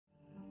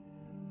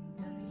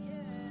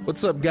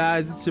What's up,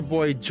 guys? It's your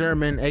boy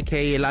German,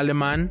 aka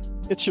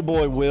Laleman, It's your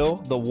boy Will,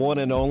 the one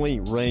and only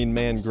Rain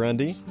Man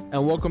Grundy.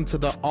 and welcome to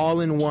the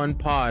All-in-One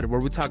Pod,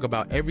 where we talk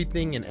about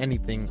everything and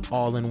anything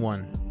all in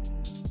one.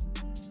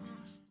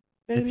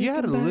 If you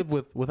had to live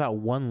without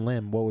one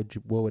limb, what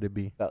would it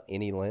be? About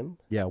any limb?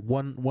 Yeah,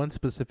 one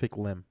specific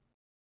limb.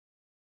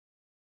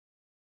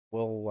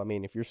 Well, I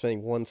mean, if you're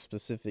saying one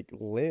specific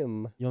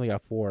limb, You only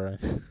got four,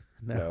 right?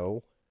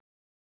 no.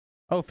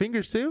 Oh,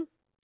 fingers too?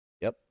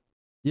 Yep.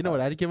 You know what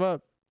I'd give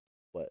up?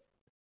 What?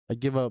 I'd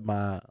give up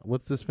my,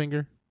 what's this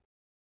finger?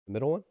 The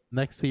middle one?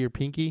 Next to your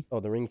pinky? Oh,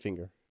 the ring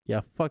finger.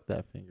 Yeah, fuck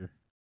that finger.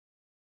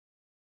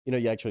 You know,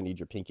 you actually need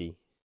your pinky.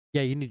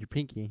 Yeah, you need your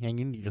pinky and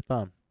you need your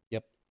thumb.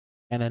 Yep.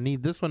 And I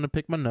need this one to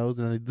pick my nose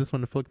and I need this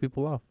one to flick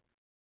people off.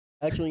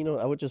 Actually, you know,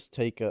 I would just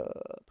take,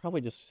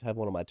 probably just have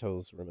one of my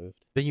toes removed.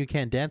 Then you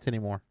can't dance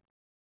anymore.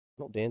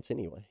 I don't dance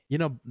anyway. You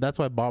know, that's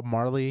why Bob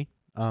Marley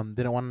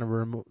didn't want to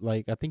remove,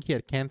 like, I think he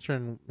had cancer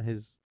in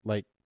his,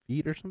 like,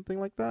 feet or something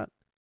like that.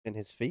 In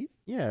his feet?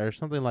 Yeah, or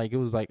something like, it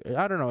was like,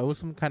 I don't know, it was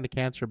some kind of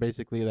cancer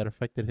basically that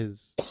affected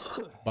his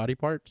body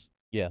parts.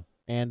 Yeah.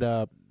 And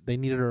they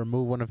needed to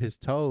remove one of his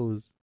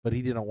toes, but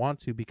he didn't want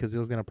to because it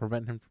was going to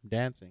prevent him from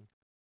dancing.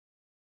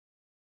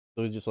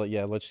 So he's just like,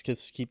 yeah, let's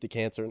just keep the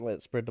cancer and let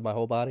it spread to my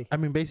whole body. I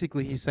mean,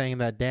 basically he's saying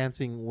that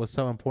dancing was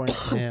so important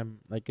to him,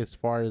 like, as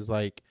far as,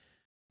 like,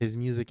 his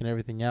music and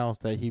everything else,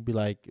 that he'd be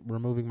like,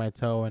 removing my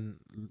toe and,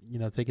 you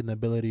know, taking the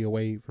ability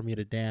away for me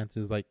to dance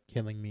is like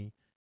killing me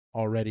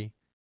already.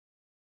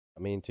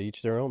 I mean, to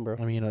each their own, bro.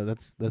 I mean, you know,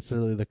 that's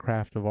really the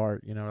craft of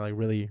art, you know, like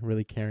really,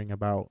 really caring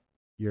about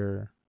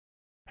your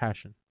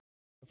passion.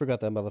 I forgot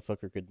that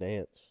motherfucker could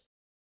dance.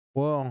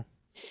 Well,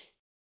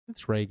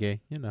 it's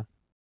reggae, you know.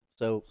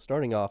 So,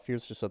 starting off,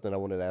 here's just something I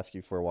wanted to ask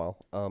you for a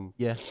while.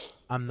 Yeah,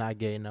 I'm not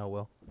gay, no,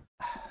 Will.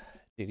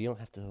 Dude, you don't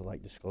have to,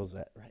 like, disclose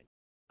that, right?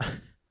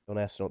 Don't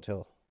ask, don't tell.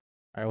 All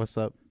right, what's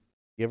up?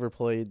 You ever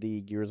played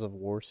the Gears of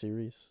War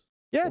series?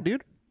 Yeah,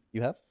 dude.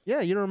 You have? Yeah,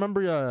 you don't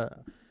remember,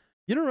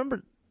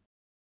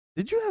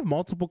 did you have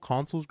multiple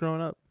consoles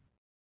growing up?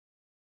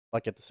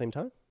 Like at the same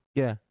time?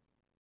 Yeah.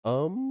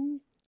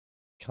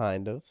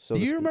 Kind of. So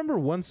Do you remember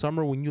one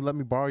summer when you let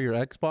me borrow your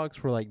Xbox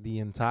for like the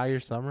entire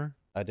summer?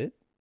 I did?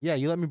 Yeah,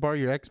 you let me borrow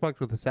your Xbox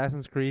with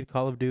Assassin's Creed,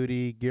 Call of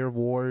Duty, Gear of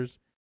Wars.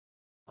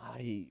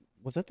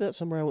 Was that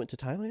summer I went to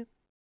Thailand?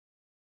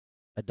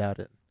 I doubt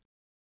it.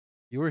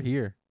 You were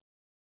here.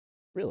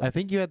 Really? I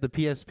think you had the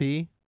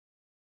PSP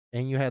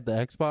and you had the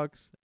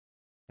Xbox,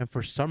 and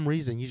for some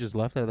reason you just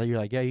left it there. You're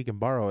like, yeah, you can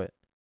borrow it.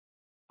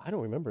 I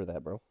don't remember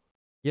that, bro.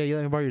 Yeah, you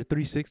let me borrow your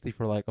 360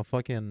 for like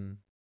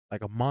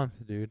a month,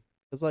 dude.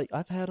 Cause like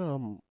I had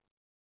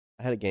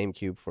a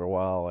GameCube for a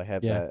while. I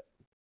had Yeah.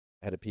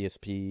 I had a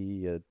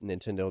PSP, a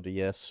Nintendo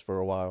DS for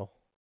a while.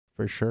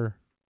 For sure.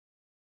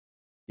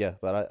 Yeah,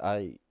 but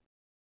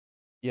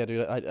yeah,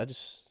 dude.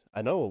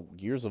 I know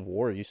Gears of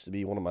War used to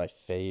be one of my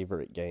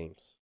favorite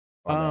games.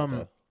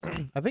 I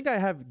think I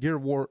have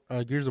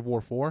Gears of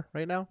War 4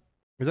 right now.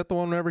 Is that the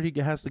one whenever he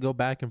has to go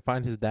back and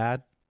find his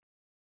dad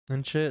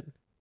and shit?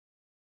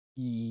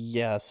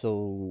 Yeah,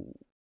 so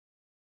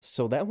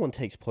that one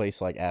takes place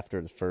like after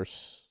the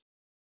first.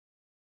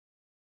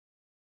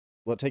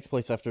 Well, it takes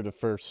place after the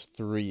first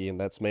three, and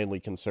that's mainly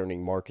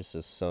concerning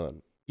Marcus's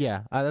son.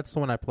 Yeah, that's the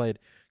one I played.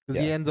 Because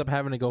he Yeah. ends up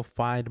having to go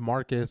find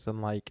Marcus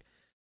and like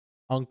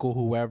Uncle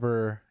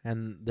whoever,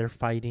 and they're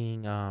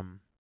fighting.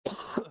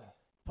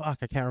 Fuck,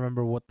 I can't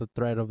remember what the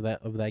thread of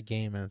that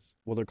game is.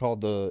 Well,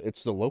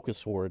 it's the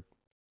Locust Horde,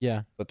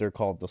 Yeah, but they're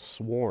called the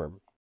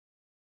Swarm.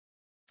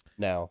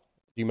 Now,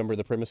 do you remember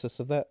the premises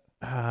of that?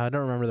 I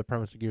don't remember the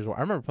premise of Gears of War.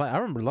 I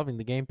remember loving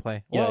the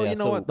gameplay. Yeah, Well, yeah, you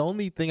know so- what? The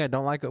only thing I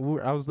don't like, I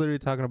was literally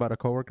talking about a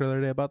coworker the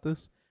other day about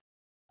this.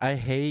 I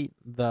hate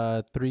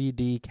the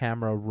 3D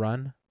camera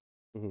run.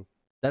 Mhm.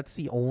 That's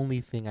the only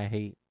thing I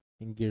hate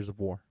in Gears of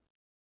War.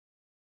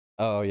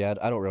 Oh yeah,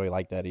 I don't really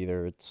like that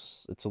either.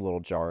 It's a little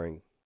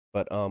jarring,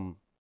 but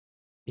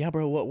yeah,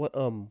 bro. What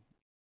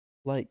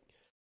like,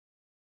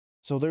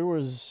 so there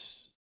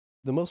was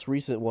the most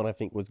recent one I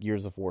think was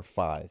Gears of War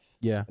 5,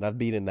 Yeah, and I've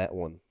beaten that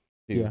one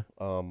too. Yeah.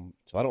 So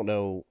I don't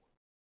know.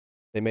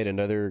 They made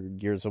another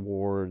Gears of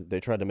War. They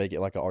tried to make it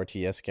like a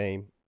RTS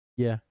game.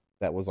 yeah.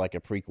 That was like a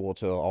prequel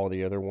to all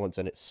the other ones,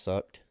 and it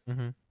sucked.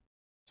 Mm-hmm.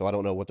 So I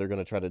don't know what they're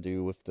gonna try to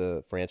do with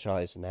the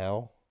franchise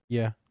now.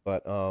 Yeah,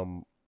 But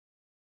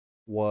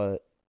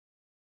what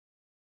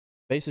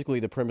basically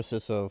the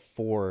premises of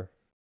 4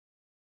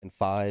 and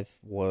 5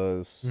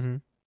 was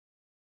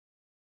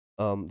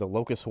mm-hmm. the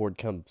Locust Horde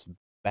comes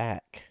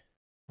back,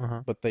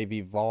 Uh-huh. but they've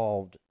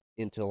evolved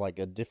into like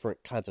a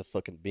different kinds of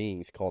fucking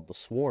beings called the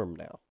Swarm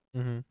now.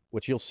 Mm-hmm.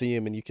 Which you'll see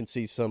them, and you can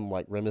see some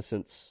like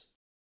reminiscence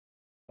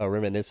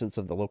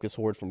of the Locust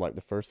Horde from like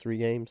the first 3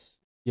 games.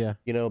 Yeah.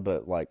 You know,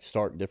 but like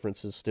stark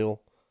differences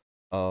still.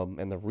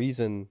 And the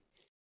reason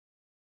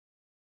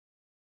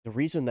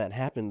that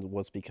happened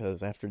was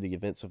because after the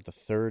events of the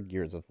third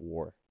Gears of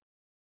War,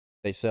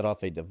 they set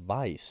off a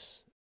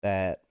device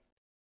that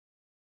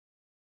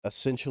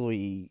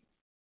essentially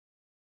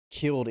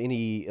killed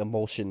any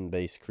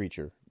emulsion-based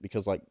creature.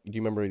 Because, like, do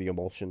you remember the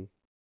emulsion?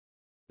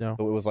 No.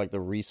 So it was like the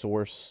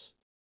resource,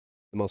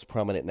 the most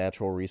prominent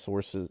natural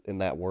resources in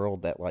that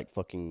world that like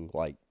fucking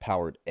like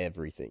powered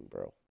everything,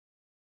 bro.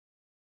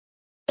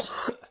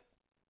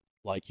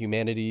 Like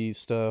humanity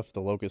stuff,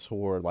 the locust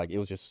horde, like it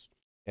was just.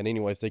 And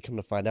anyways, they come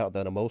to find out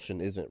that emotion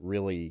isn't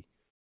really.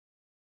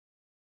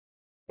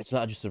 It's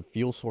not just a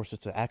fuel source;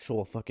 it's an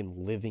actual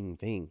fucking living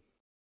thing.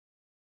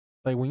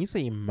 Like when you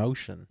say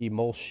emotion,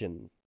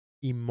 Emulsion,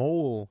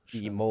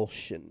 emulsion.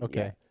 emulsion, yeah,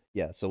 Okay.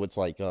 yeah. So it's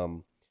like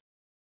it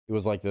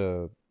was like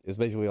it's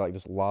basically like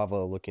this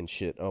lava looking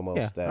shit Yeah,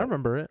 almost I that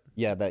remember it.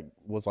 yeah that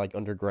was like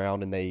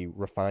underground and they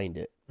refined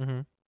it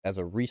Mm-hmm. as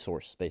a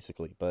resource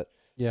basically. But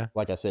Yeah.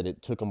 like I said,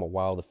 it took them a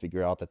while to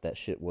figure out that that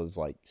shit was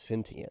like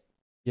sentient,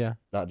 Yeah.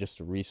 not just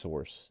a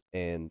resource.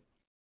 And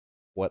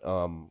what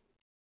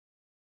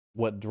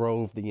what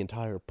drove the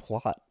entire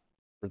plot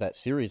for that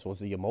series was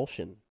the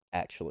emulsion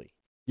actually,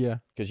 Yeah.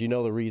 because you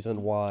know the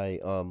reason why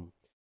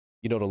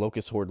you know the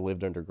locust horde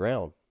lived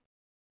underground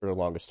for the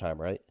longest time,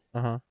 right?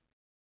 Uh huh.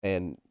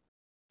 And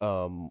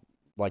um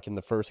like in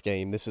the first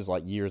game, this is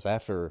like years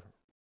after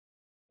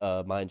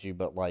mind you,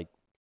 but like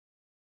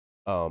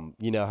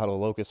you know how the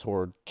locust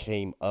horde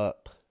came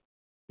up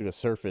to the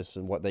surface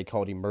in what they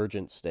called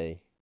emergence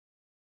day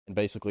and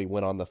basically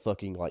went on the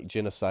fucking like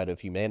genocide of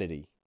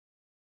humanity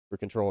for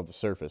control of the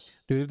surface.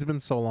 Dude, it's been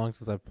so long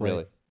since I've played.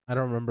 Really? I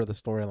don't remember the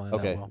storyline that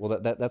Okay, well. well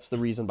that's the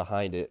reason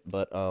behind it,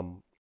 but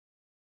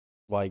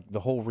like the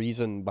whole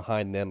reason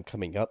behind them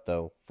coming up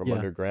though from Yeah.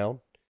 underground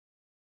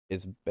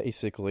is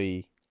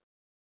basically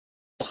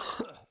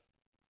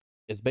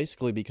is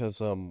basically because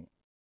some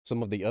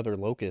of the other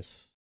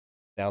locusts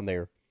down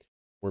there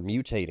were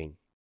mutating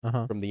Uh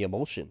huh. from the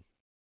emulsion,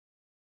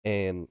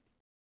 and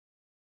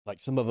like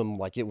some of them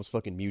like it was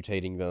fucking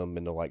mutating them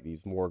into like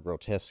these more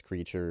grotesque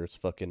creatures,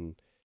 fucking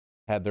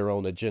had their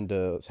own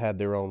agendas, had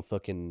their own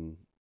fucking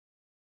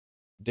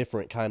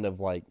different kind of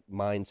like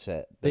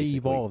mindset They basically.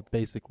 evolved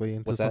basically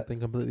into What's that? something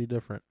completely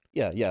different.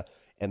 Yeah, yeah.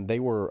 And they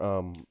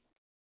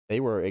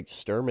were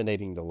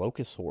exterminating the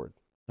locust horde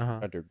Uh huh.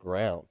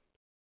 underground.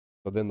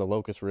 But then the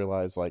locusts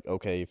realized like,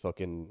 okay,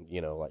 fucking, you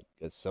know, like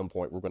at some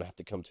point we're gonna have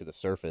to come to the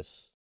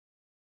surface.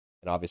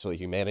 And obviously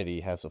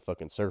humanity has a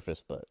fucking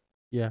surface, but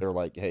Yeah. they're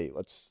like, hey,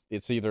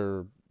 it's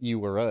either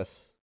you or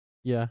us.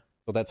 Yeah.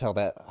 So that's how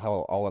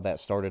all of that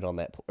started on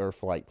that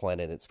Earth-like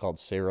planet. It's called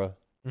Sarah.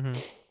 Mm-hmm.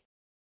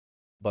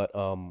 But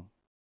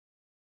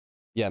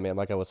yeah, man,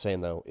 like I was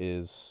saying though,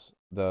 is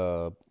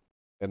the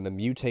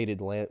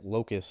mutated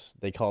locusts,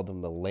 they called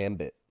them the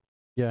Lambit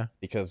Yeah.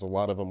 because a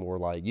lot of them were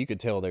like, you could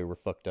tell they were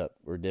fucked up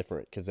or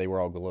different because they were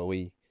all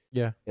glowy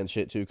Yeah. and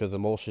shit too. Because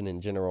emulsion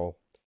in general,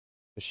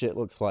 the shit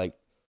looks like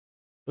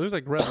It looks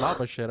like red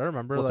lava shit. I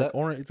remember, what's like that?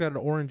 orange. It's got an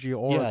orangey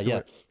aura Yeah, to yeah.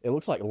 it. It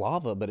looks like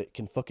lava, but it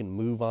can fucking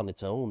move on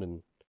its own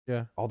and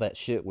Yeah. all that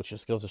shit, which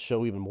just goes to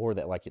show even more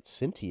that like it's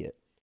sentient.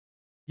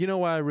 You know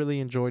why I really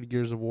enjoyed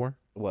Gears of War?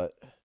 What?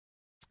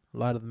 A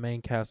lot of the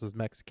main cast was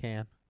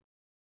Mexican.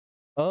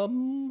 Are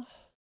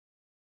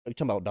you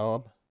talking about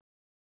Dom?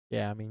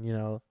 Yeah, I mean,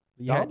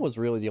 Dom was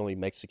really the only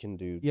Mexican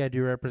dude. you had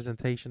your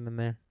representation in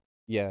there.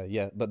 Yeah,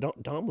 yeah. But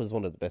Dom was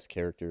one of the best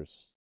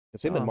characters.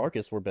 Because him and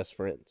Marcus were best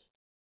friends.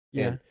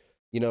 Yeah. And,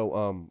 you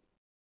know,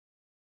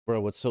 bro,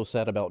 what's so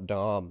sad about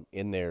Dom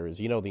in there is,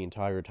 you know, the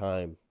entire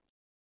time,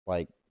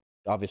 like,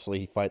 obviously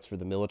he fights for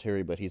the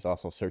military, but he's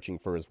also searching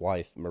for his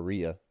wife,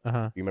 Maria.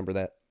 Uh-huh. You remember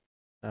that?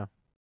 No.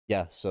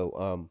 Yeah,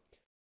 so,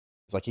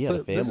 it's like he had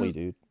a family,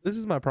 dude. This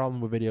is my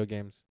problem with video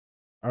games.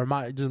 Or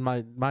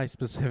my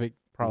specific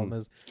problem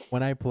is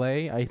when I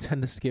play, I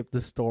tend to skip the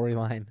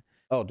storyline.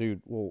 Oh,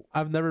 dude, well...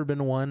 I've never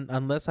been one,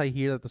 unless I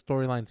hear that the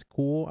storyline's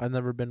cool, I've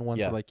never been one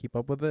to, like, keep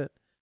up with it.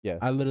 Yeah.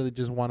 I literally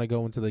just want to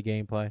go into the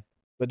gameplay.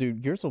 But,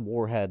 dude, Gears of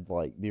War had,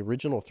 like, the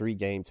original 3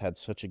 games had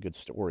such a good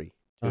story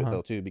to it,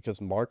 though, too,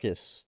 because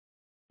Marcus,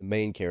 the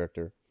main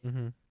character,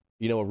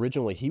 you know,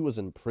 originally he was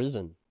in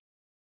prison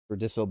for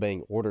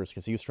disobeying orders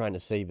because he was trying to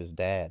save his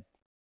dad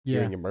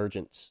during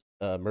emergence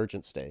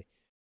day.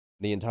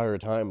 The entire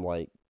time,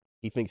 like,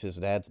 he thinks his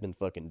dad's been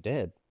fucking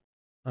dead,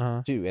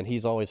 too, and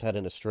he's always had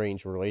an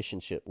estranged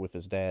relationship with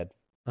his dad,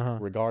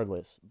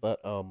 regardless.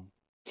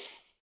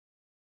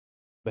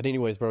 But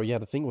anyways, bro, yeah,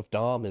 the thing with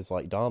Dom is,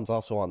 like, Dom's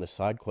also on this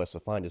side quest to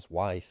find his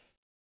wife.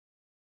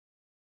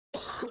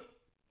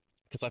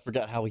 Because I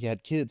forgot how he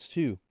had kids,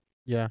 too.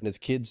 Yeah. And his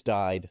kids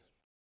died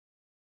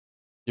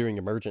during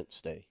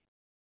emergence day.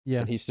 Yeah.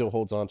 And he still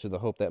holds on to the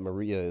hope that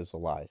Maria is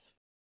alive.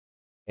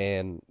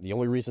 And the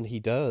only reason he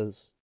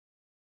does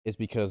is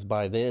because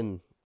by that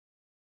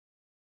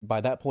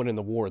point in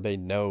the war, they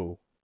know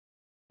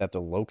that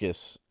the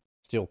Locust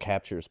still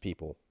captures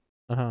people.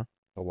 To,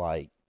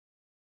 like,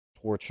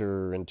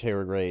 torture,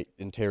 interrogate,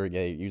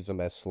 use them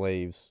as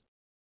slaves,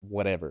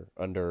 whatever,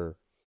 under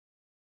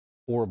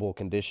horrible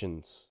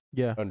conditions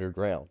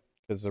underground.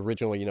 Because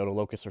originally, you know, the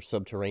Locusts are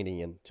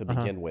subterranean to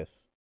begin with.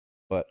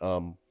 But,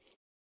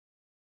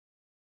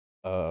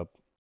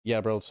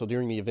 yeah, bro, so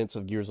during the events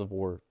of Gears of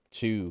War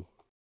 2,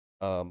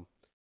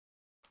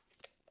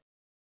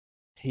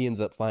 he ends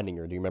up finding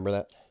her. Do you remember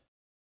that?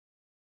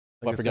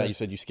 Like I I forgot you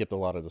said, said you skipped a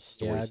lot of the yeah,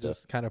 story I stuff.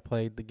 just kind of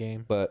played the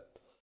game. But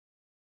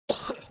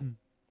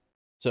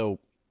so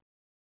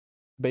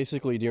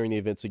basically, during the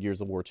events of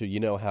Gears of War 2, you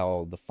know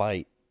how the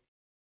fight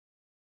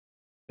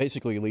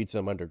basically leads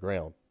them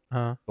underground,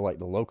 Huh? to, like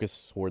the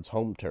Locust towards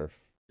home turf.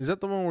 Is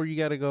that the one where you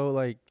got to go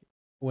like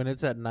when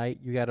it's at night?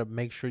 You got to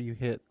make sure you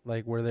hit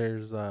like where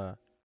there's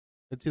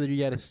It's either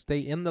you got to stay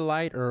in the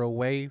light or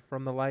away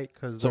from the light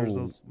because there's So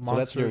those so that's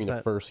monsters during the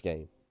that first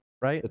game.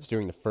 right. That's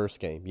during the first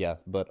game, yeah.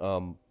 But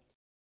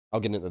I'll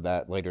get into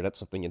that later. That's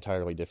something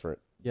entirely different.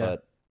 Yeah.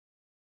 But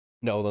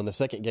no, then the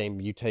second game,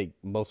 you take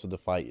most of the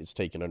fight is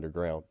taken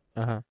underground.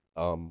 Uh-huh.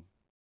 Um,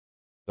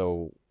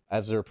 so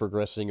as they're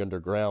progressing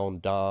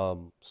underground,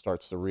 Dom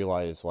starts to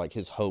realize like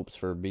his hopes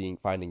for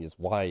finding his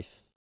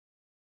wife,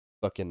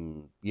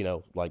 fucking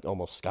like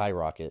almost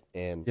skyrocket.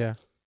 And Yeah.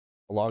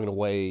 along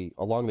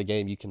the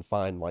game, you can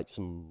find like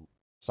some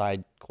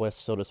side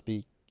quests, so to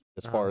speak,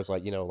 as Uh-huh. far as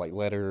like like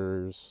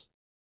letters,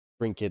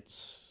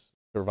 trinkets,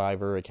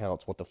 survivor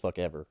accounts, what the fuck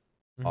ever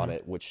on Mhm.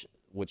 it, which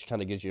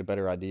kind of gives you a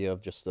better idea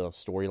of just the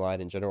storyline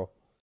in general.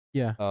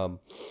 Yeah. Um,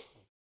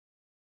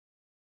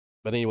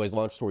 but anyways,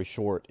 long story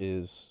short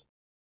is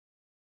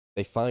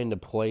they find a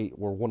plate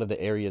where one of the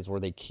areas where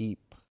they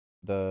keep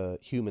the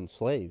human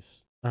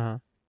slaves, Uh-huh.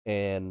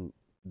 and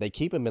they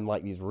keep them in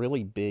like these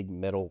really big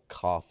metal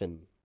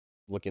coffin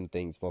looking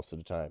things most of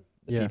the time.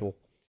 The Yeah. people,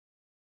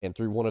 and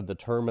through one of the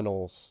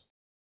terminals,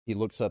 he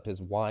looks up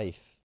his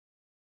wife,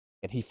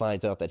 and he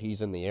finds out that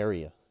he's in the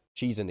area.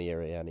 She's in the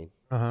area. I mean,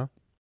 Uh-huh.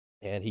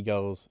 and he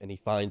goes and he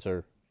finds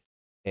her,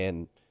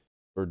 and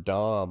for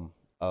Dom,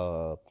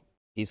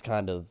 he's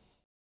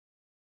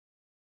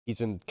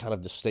in kind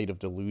of the state of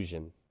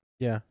delusion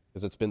Yeah.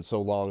 because it's been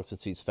so long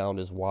since he's found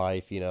his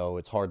wife.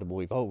 It's hard to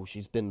believe. Oh,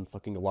 she's been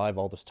fucking alive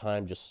all this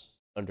time, just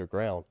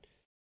underground,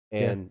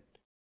 Yeah. and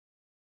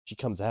she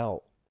comes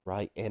out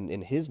right, and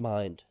in his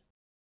mind,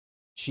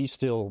 she's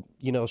still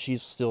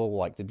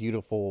like the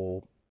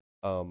beautiful,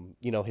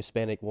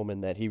 Hispanic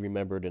woman that he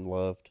remembered and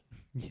loved.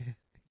 Yeah.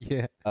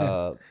 Yeah.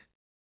 Uh,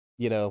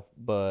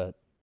 but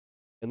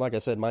and like I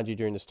said, mind you,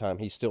 during this time,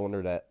 he's still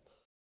under that.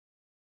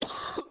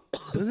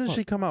 Doesn't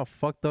she come out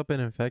fucked up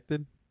and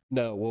infected?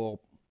 No,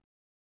 well,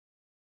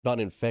 not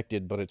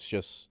infected, but it's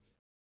just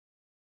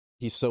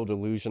he's so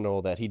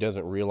delusional that he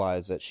doesn't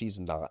realize that she's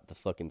not the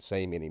fucking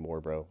same anymore,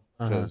 bro.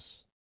 Uh-huh.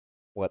 Because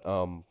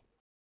for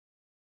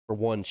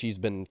one, she's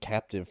been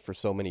captive for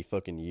so many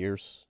fucking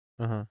years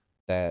Uh-huh.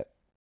 that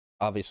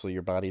obviously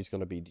your body's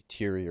going to be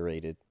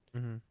deteriorated.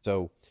 Mm-hmm.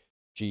 So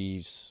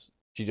she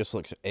just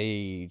looks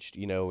aged,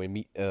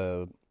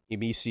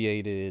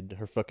 emaciated.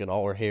 Her fucking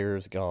all her hair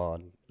is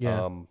gone.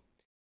 Yeah.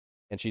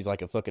 And she's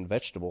like a fucking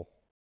vegetable.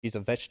 She's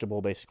a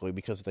vegetable basically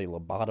because they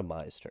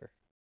lobotomized her.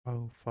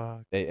 Oh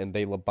fuck. They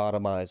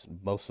lobotomize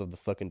most of the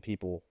fucking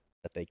people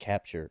that they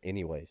capture,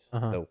 anyways.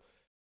 Uh-huh. So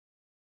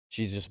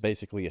she's just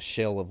basically a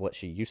shell of what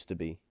she used to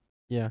be.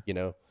 Yeah.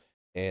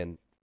 And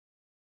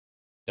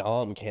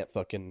Dom can't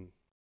fucking.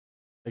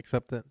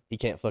 Accept it. He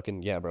can't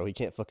fucking bro. He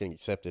can't fucking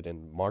accept it.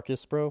 And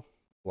Marcus, bro,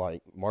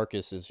 like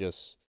Marcus is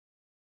just,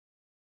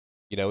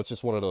 it's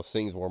just one of those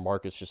things where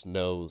Marcus just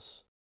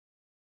knows,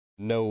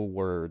 no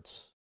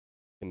words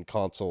can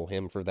console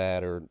him for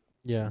that, or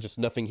Yeah. just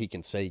nothing he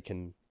can say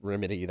can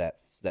remedy that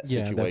Yeah.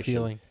 situation. That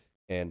feeling.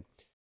 And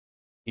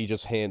he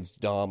just hands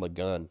Dom a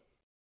gun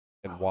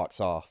and walks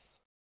off.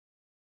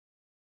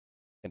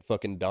 And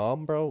fucking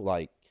Dom, bro,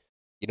 like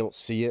you don't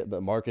see it,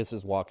 but Marcus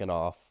is walking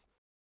off.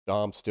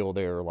 Dom's still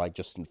there, like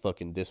just in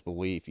fucking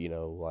disbelief,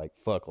 like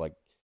fuck, like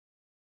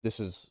this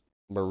is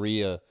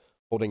Maria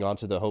holding on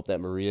to the hope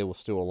that Maria was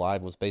still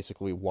alive was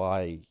basically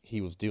why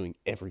he was doing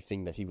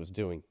everything that he was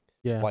doing.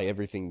 Yeah. Why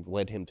everything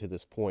led him to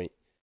this point.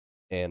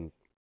 And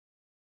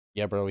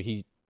yeah, bro,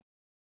 you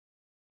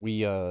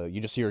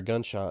just hear a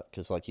gunshot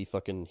because like he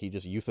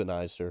just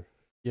euthanized her.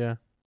 Yeah.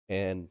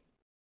 And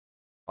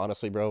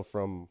honestly, bro,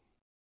 from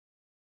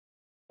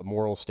a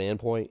moral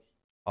standpoint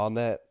on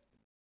that,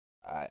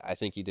 I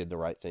think he did the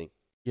right thing.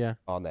 Yeah.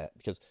 On that,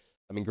 because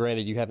I mean,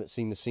 granted, you haven't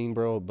seen the scene,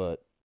 bro,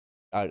 but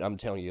I'm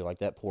telling you, like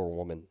that poor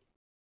woman,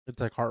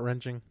 It's like heart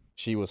wrenching.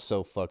 she was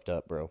so fucked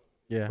up, bro.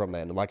 Yeah. From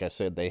that, and like I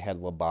said, they had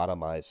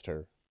lobotomized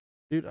her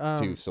Dude,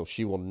 too, so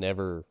she would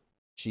never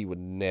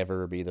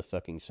be the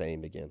fucking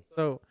same again.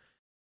 so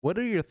what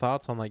are your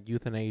thoughts on like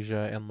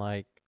euthanasia and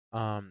like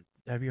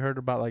have you heard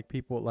about like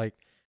people like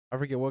I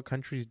forget what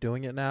country's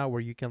doing it now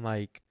where you can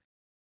like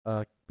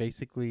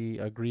basically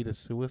agree to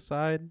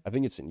suicide? I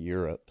think it's in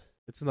Europe.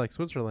 It's in like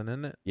Switzerland,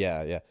 isn't it?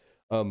 Yeah, yeah.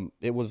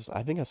 It was.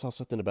 I think I saw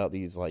something about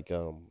these like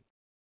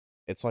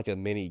it's like a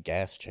mini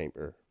gas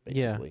chamber,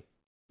 basically.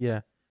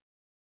 Yeah.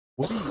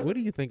 What do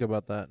you think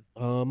about that?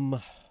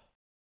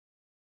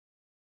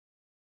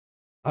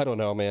 I don't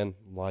know, man.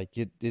 Like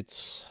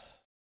it's.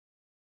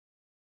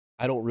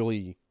 I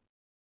don't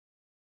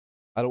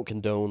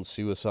condone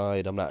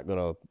suicide. I'm not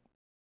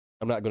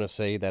gonna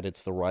say that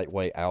it's the right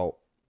way out.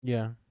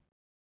 Yeah.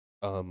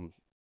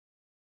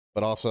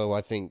 But also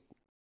I think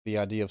the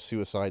idea of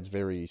suicide's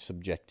very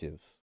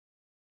subjective.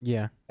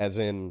 Yeah. As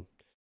in,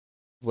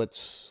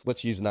 let's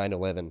use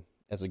 9/11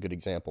 as a good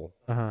example,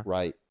 Uh-huh.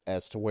 right?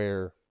 As to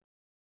where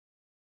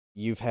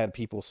you've had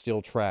people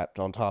still trapped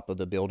on top of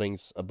the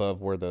buildings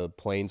above where the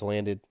planes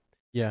landed,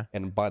 Yeah.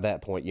 and by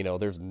that point,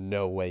 there's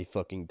no way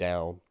fucking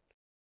down.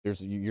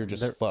 You're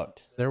just There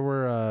fucked. there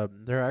are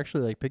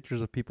actually like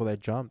pictures of people that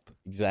jumped,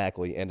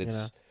 Exactly. And you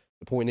know.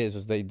 the point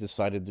is they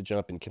decided to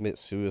jump and commit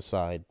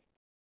suicide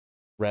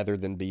rather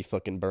than be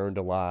fucking burned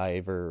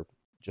alive or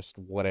just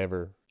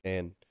whatever.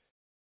 And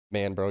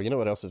man, bro, you know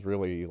what else is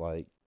really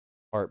like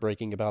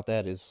heartbreaking about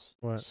that is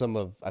What?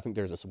 I think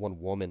there's this one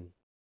woman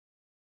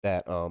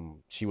that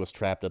she was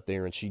trapped up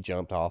there and she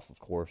jumped off, of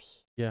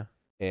course. Yeah.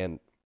 And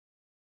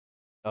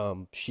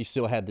she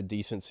still had the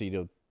decency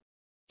to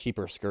keep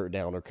her skirt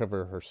down or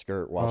cover her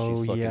skirt while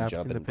she's Oh fucking yeah, I've seen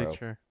the jumping, bro.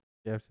 picture.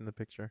 Yeah, I've seen the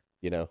picture.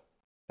 You know,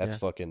 that's Yeah.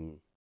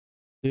 fucking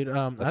Dude,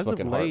 that's as of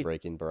fucking late,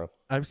 heartbreaking, bro.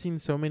 I've seen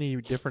so many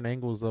different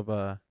angles of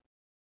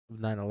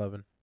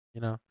 9/11,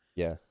 you know.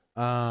 Yeah,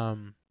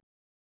 Um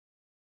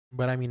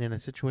but I mean in a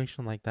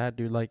situation like that,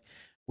 dude, like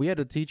we had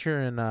a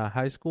teacher in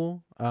high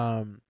school.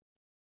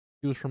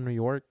 He was from New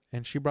York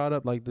and she brought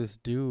up like this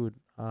dude,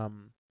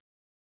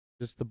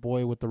 just the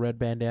boy with the red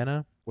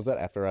bandana. was that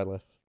after I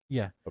left?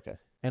 Yeah. Okay.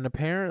 And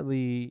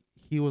apparently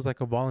he was like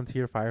a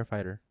volunteer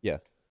firefighter. Yeah.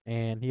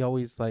 And he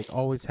always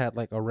had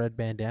like a red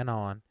bandana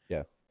on.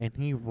 Yeah. And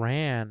he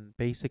ran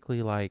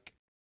basically like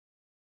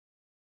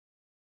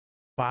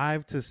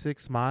 5 to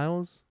 6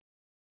 miles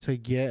to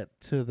get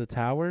to the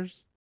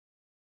towers,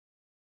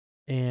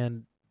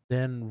 and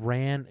then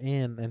ran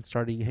in and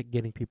started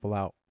getting people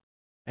out.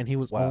 And he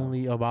was Wow.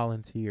 only a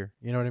volunteer.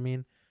 You know what I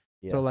mean?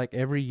 Yeah. So like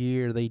every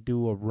year they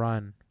do a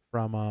run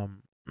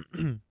from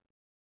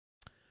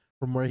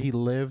from where he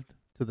lived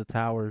to the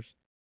towers,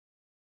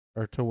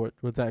 or to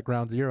what's that,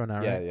 ground zero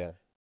now, yeah, right? yeah.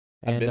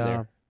 And I've been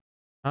there.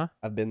 Huh?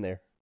 I've been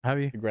there. Have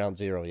you? To Ground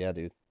Zero, yeah,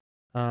 dude.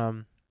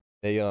 Um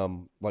They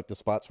like the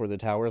spots where the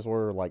towers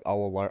were, like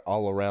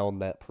all around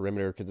that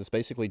perimeter, because it's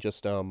basically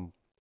just it's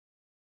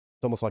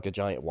almost like a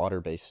giant water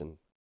basin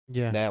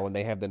yeah. now, and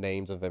they have the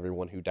names of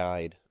everyone who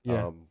died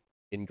Yeah.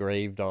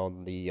 engraved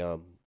on the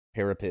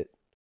parapet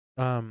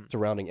Um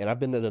surrounding. And I've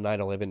been to the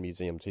 9/11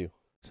 museum too.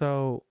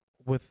 so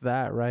with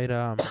that, right,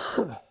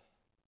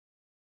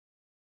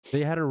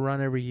 they had a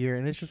run every year,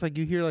 and it's just like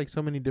you hear like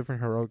so many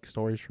different heroic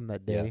stories from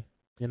that Yeah. day,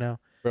 you know.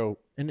 Bro,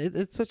 And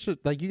it's such a,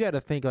 like, you got to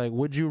think, like,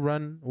 would you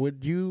run?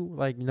 Would you,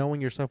 like,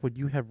 knowing yourself, would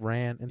you have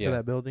ran into Yeah.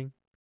 that building?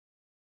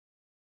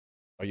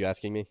 are you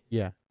asking me?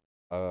 Yeah.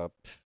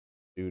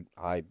 Dude,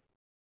 I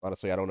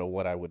honestly I don't know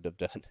what I would have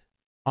done.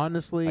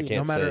 Honestly, I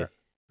can't say.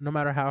 no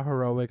matter how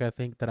heroic I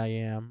think that I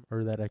am,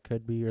 or that I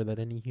could be, or that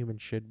any human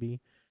should be,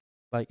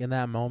 like in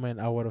that moment,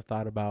 I would have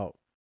thought about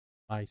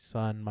my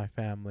son, my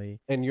family.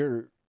 And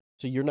you're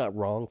not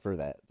wrong for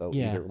that though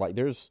Yeah. either. Like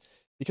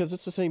because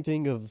it's the same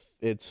thing of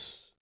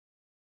it's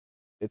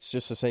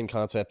just the same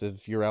concept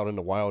if you're out in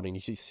the wild and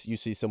you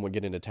see someone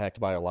getting attacked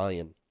by a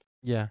lion.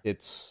 Yeah.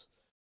 It's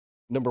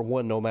number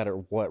one, no matter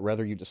what,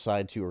 whether you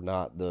decide to or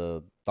not,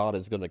 the thought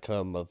is going to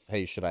come of,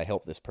 hey, should I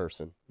help this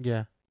person?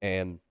 Yeah.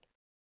 And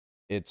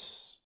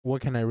it's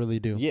What can I really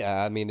do?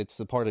 yeah, I mean, it's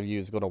the part of you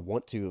is going to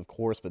want to, of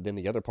course, but then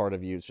the other part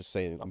of you is just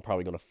saying, I'm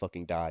probably going to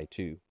fucking die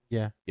too.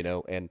 Yeah.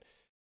 And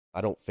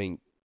I don't think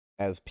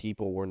as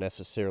people we're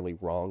necessarily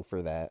wrong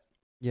for that.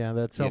 Yeah.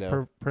 That You know.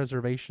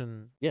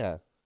 self-preservation. Yeah.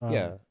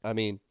 Yeah. I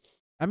mean,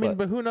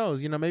 but who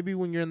knows? You know, maybe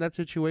when you're in that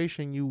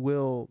situation, you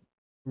will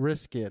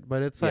risk it.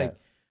 But it's Yeah. like,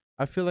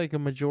 I feel like a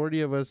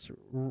majority of us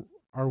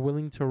are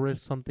willing to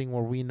risk something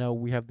where we know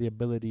we have the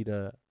ability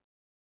to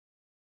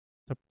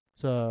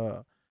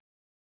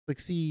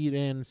succeed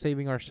in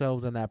saving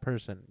ourselves and that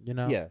person. You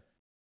know? yeah.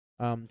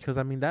 Because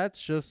I mean,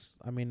 that's just.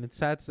 I mean, it's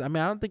sad. I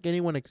mean, I don't think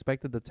anyone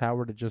expected the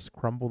tower to just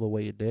crumble the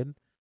way it did.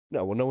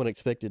 No, well, no one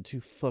expected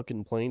 2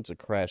 fucking planes to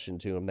crash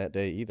into him that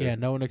day either. Yeah.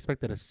 No one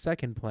expected a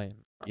second plane.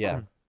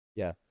 Yeah.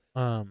 Yeah.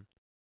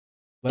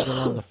 Let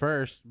alone the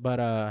first. But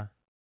I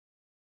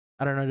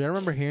don't know. I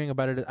remember hearing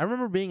about it. I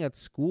remember being at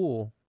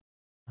school,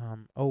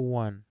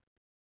 01.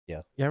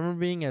 Yeah. Yeah, I remember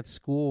being at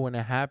school when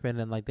it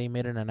happened, and like they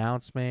made an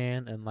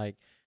announcement, and like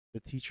the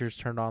teachers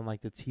turned on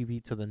like the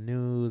TV to the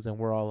news, and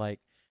we're all like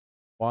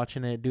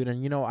watching it, dude.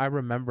 And I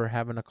remember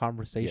having a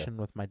conversation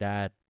with my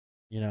dad,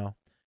 and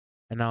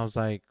I was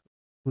like,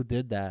 "Who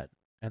did that?"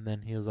 And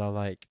then he was all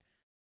like,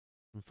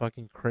 "Some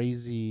fucking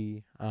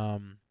crazy,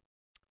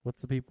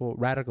 what's the people,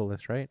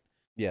 radicalists, right?"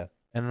 Yeah.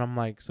 And I'm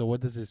like, "So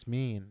what does this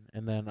mean?"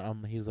 And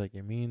then he's like,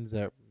 "It means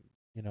that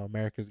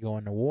America's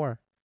going to war."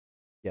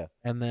 Yeah.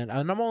 And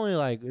I'm only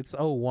like, it's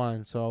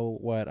 01, so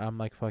what? I'm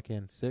like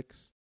fucking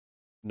 6.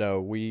 No,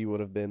 we would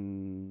have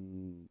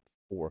been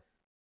 4.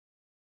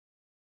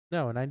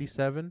 No,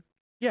 97.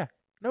 Yeah,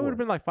 no, it would have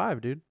 4. been like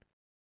 5, dude.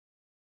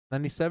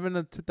 97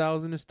 to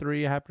 2000 is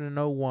 3. It happened in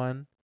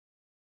 01. It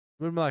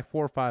would have been like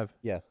 4 or 5.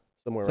 Yeah,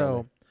 somewhere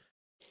around So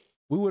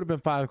we would have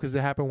been 5 because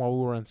it happened while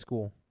we were in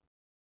school.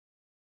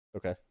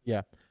 there. Okay.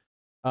 Yeah.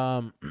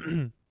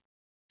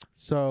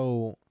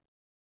 So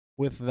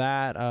with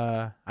that,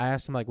 I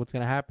asked him like, what's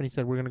gonna happen? He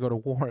said, we're gonna go to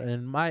war. And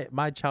in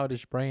my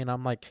childish brain,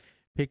 I'm like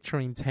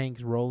picturing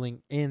tanks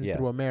rolling in Yeah.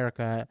 through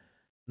America,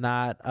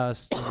 not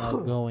us,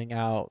 going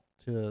out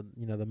to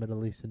the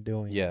Middle East and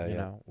doing Yeah,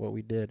 yeah. what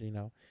we did,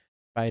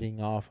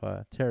 fighting off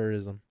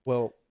terrorism.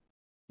 Well,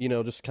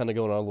 just kind of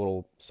going on a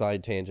little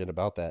side tangent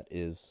about that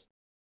is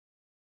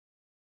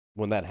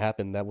when that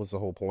happened, that was the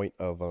whole point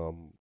of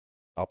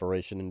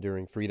Operation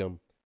Enduring Freedom.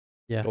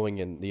 Yeah. Going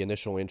in the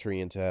initial entry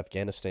into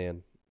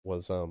Afghanistan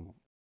was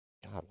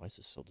God, why is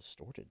this so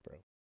distorted,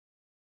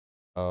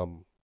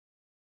 bro?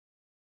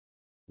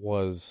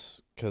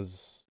 Was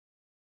because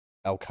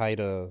Al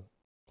Qaeda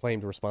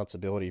claimed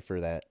responsibility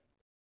for that.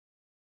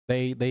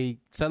 They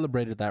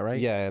celebrated that, right?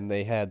 Yeah, and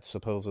they had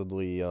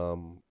supposedly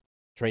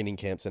training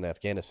camps in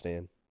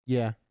Afghanistan.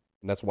 Yeah.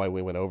 And that's why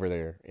we went over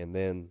there. And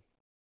then,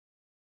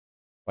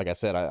 like I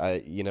said,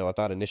 I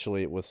thought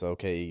initially it was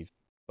okay,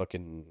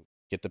 fucking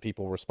get the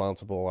people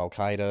responsible, Al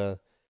Qaeda,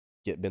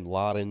 get Bin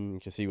Laden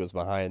because he was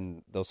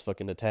behind those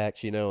fucking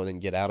attacks, and then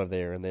get out of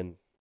there. And then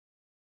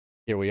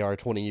here we are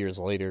 20 years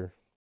later,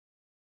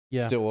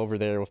 still over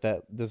there with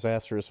that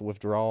disastrous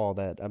withdrawal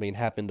that,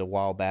 happened a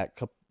while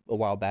back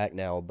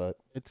now, but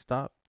it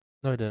stopped.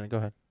 No, it didn't. Go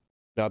ahead.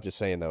 No, I'm just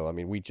saying though,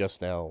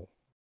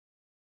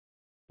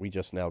 we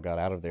just now got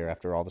out of there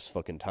after all this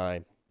fucking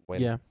time.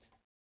 Yeah.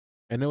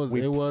 And it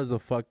was a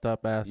fucked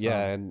up ass.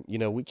 Yeah, and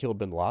we killed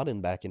Bin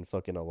Laden back in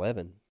fucking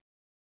 2011.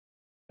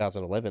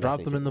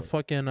 Dropped him in the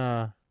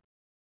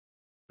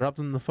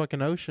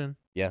fucking ocean.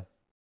 Yeah.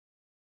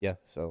 Yeah,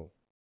 so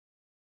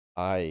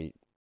I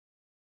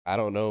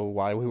don't know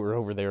why we were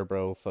over there,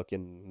 bro.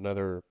 Fucking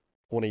another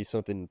 20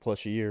 something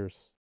plus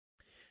years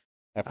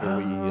after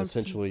we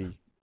essentially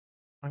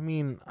I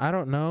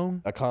don't know.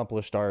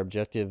 Accomplished our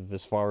objective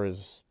as far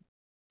as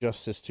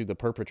justice to the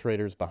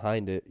perpetrators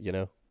behind it,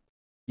 Yeah,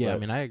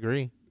 but, I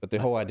agree. But the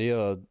whole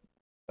idea,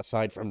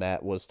 aside from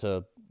that, was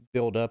to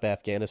build up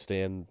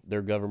Afghanistan,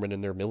 their government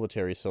and their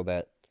military, so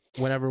that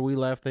whenever we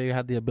left, they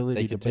had the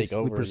ability to take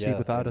over, proceed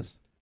without us.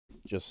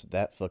 Just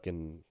that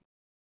fucking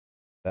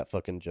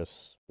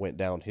just went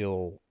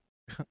downhill.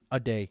 A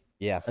day.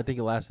 Yeah, I think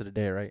it lasted a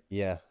day, right?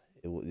 Yeah,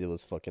 it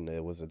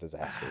was a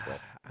disaster. But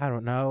I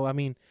don't know.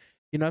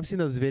 I've seen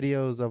those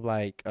videos of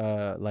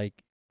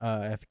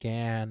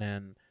Afghan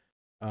and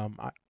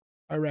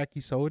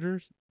Iraqi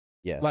soldiers.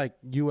 Yeah. Like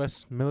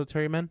U.S.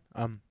 military men.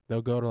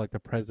 They'll go to like the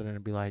president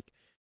and be like,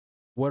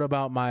 "What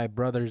about my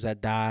brothers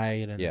that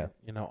died?"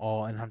 And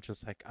all. And I'm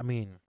just like,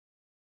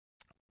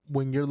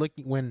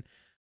 when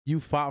you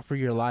fought for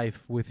your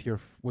life with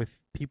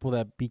people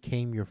that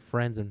became your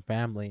friends and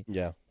family,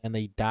 and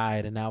they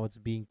died, and now it's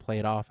being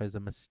played off as a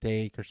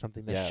mistake or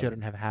something that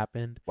shouldn't have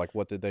happened. Like,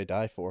 what did they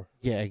die for?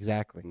 Yeah,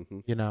 exactly.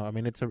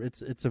 Mm-hmm. It's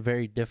a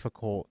very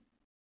difficult.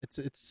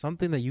 It's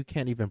something that you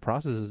can't even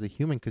process as a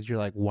human, because you're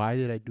like, why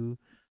did I do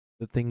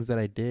the things that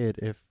I did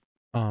if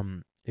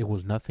it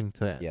was nothing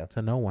to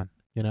no one,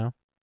 Yeah,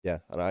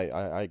 and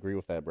I agree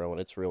with that, bro. And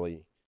it's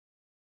really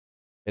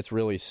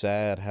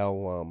sad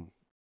how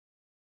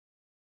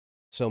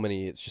so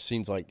many, it just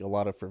seems like a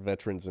lot of for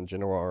veterans in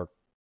general are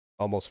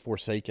almost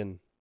forsaken.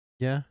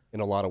 Yeah. In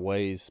a lot of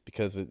ways,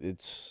 because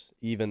it's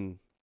even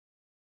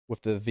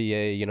with the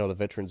VA, the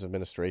Veterans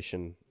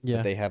Administration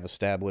that they have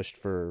established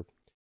for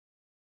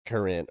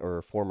current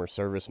or former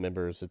service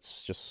members.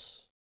 It's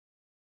just,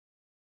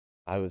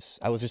 I was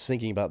just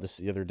thinking about this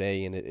the other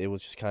day, and it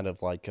was just kind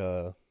of like,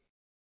 I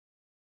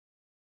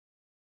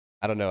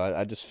don't know.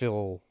 I just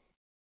feel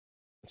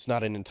it's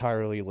not an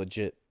entirely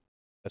legit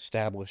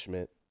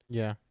establishment.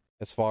 Yeah.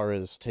 As far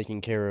as taking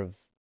care of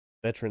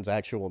veterans'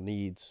 actual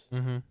needs,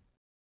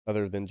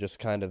 other than just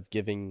kind of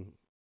giving,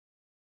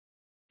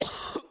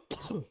 as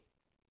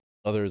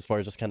far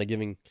as just kind of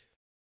giving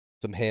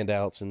some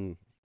handouts and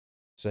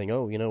saying,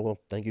 "Oh,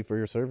 well, thank you for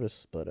your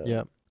service," but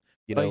dude,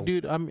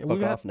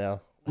 fuck off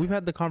now. We've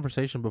had the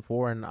conversation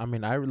before, and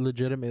I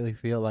legitimately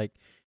feel like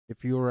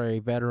if you were a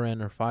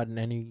veteran or fought in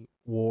any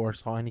war,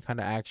 saw any kind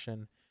of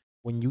action,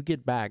 when you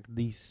get back,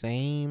 these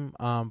same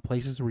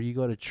places where you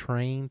go to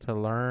train, to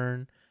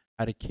learn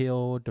how to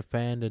kill,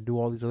 defend, and do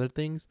all these other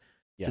things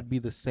should be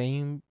the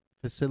same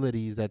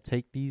facilities that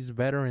take these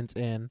veterans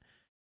in,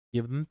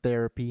 give them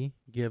therapy,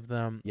 give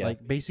them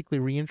basically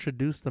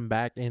reintroduce them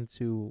back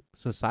into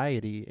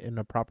society in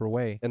a proper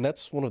way. And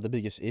that's one of the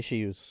biggest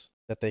issues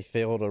that they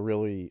fail to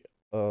really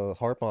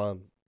harp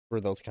on for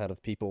those kind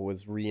of people,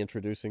 was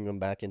reintroducing them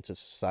back into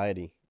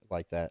society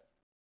like that.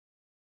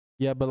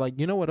 Yeah, but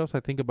what else I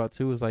think about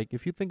too is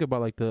if you think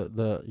about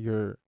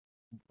your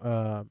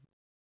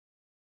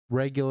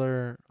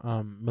regular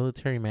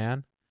military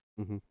man,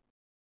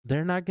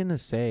 they're not gonna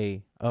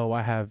say, "Oh,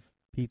 I have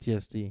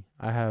PTSD,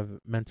 I have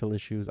mental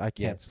issues, I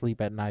can't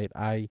sleep at night,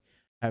 I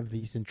have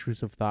these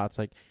intrusive thoughts."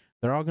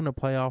 They're all gonna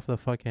play off the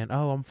fucking,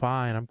 "Oh, I'm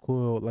fine, I'm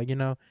cool."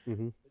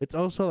 It's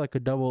also like a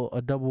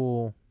double-edged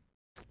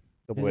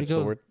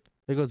sword.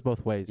 It goes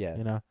both ways.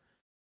 Because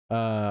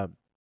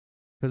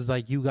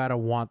you gotta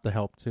want the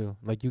help too.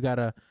 You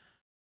gotta,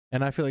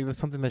 and I feel like that's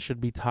something that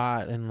should be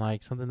taught,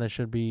 and something that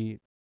should be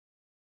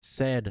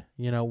said.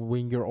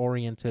 When you're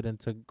oriented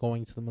into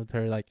going to the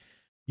military,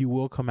 you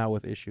will come out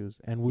with issues,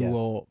 and we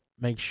will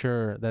make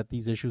sure that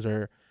these issues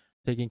are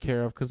taken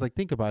care of. Because like,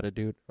 think about it,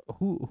 dude.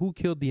 Who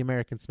killed the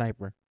American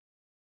sniper?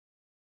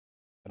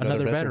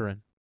 Another veteran.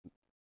 Veteran.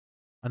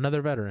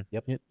 Another veteran.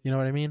 Yep. You know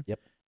what I mean? Yep.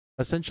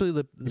 Essentially,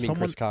 You mean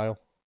Chris Kyle?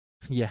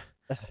 Yeah.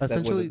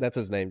 Essentially, that's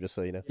his name, just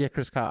so you know. Yeah,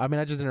 Chris Kyle. I mean,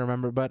 I just didn't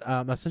remember, but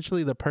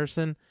essentially, the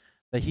person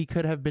that he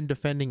could have been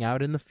defending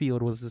out in the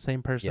field was the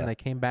same person that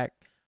came back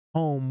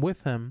home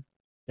with him.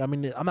 I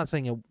mean, I'm not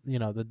saying it,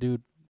 the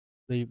dude,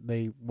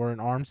 they were in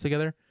arms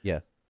together.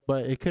 Yeah.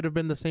 But it could have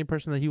been the same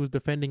person that he was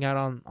defending out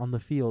on the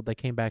field that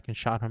came back and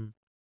shot him.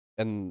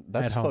 And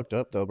that's fucked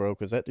up though, bro,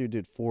 because that dude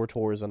did 4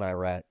 tours in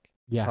Iraq,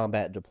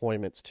 combat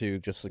deployments too,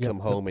 just to come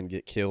home and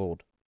get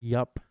killed.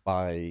 Yep.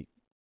 By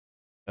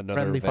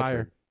another friendly veteran.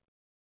 Fire.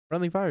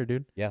 Friendly fire,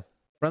 dude. Yeah.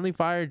 Friendly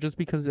fire, just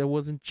because it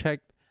wasn't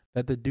checked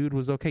that the dude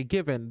was okay,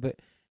 given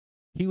that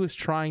he was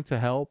trying to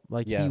help.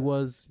 Like he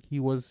was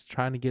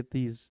trying to get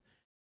these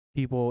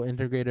people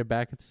integrated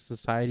back into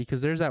society.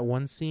 Because there's that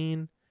one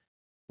scene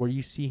where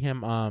you see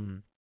him,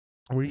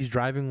 where he's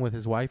driving with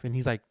his wife and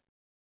he's like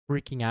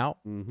freaking out.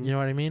 Mm-hmm. You know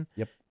what I mean?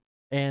 Yep.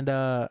 And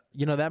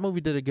that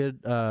movie did a good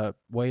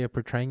way of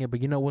portraying it.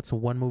 But what's the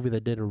one movie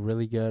that did a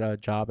really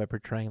good job at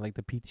portraying like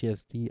the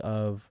PTSD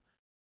of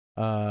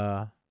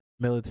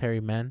military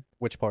men?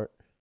 Which part?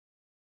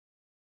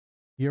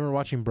 You ever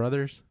watching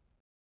Brothers?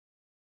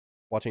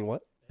 Watching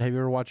what? Have you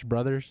ever watched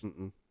Brothers?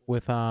 Mm-mm.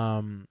 With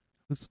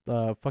who's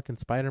fucking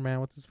Spider-Man?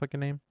 What's his fucking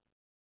name?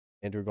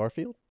 Andrew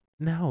Garfield?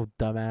 No,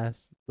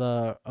 dumbass.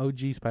 The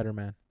OG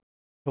Spider-Man.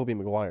 Tobey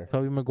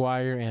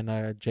Maguire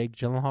and Jake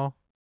Gyllenhaal.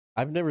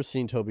 I've never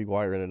seen Tobey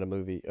Maguire in a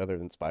movie other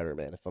than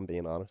Spider-Man, if I'm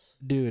being honest.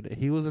 Dude,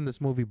 he was in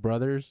this movie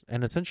Brothers,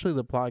 and essentially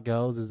the plot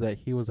goes is that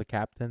he was a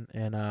captain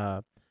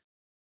and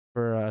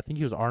for I think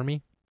he was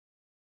Army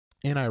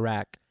in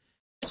Iraq.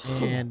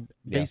 And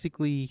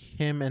basically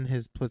him and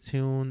his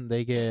platoon,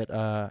 they get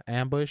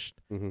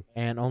ambushed,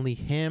 and only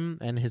him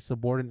and his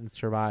subordinates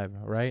survive,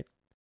 right?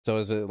 So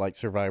is it like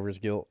survivor's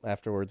guilt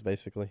afterwards,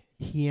 basically?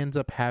 He ends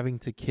up having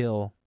to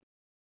kill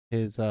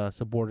his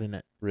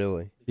subordinate.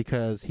 Really?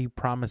 Because he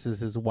promises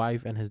his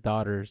wife and his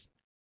daughters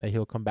that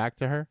he'll come back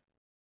to her,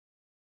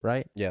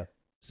 right? Yeah.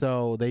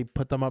 So they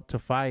put them up to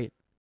fight,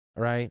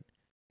 right?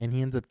 And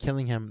he ends up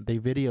killing him. They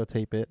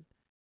videotape it.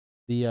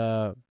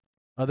 The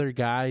other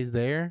guys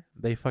there,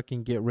 they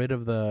fucking get rid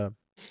of the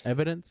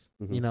evidence,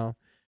 that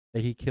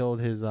he killed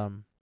his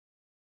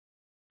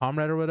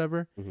comrade or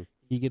whatever.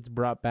 He gets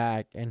brought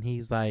back and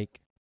he's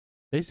like,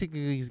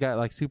 basically he's got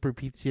like super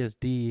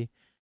PTSD,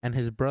 and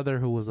his brother,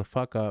 who was a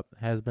fuck up,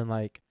 has been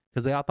like,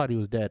 because they all thought he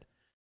was dead.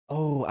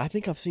 Oh, I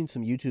think I've seen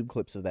some YouTube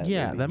clips of that.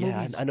 Yeah, movie. that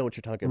movie's I know what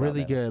you're talking about.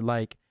 Really good.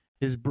 Like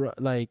his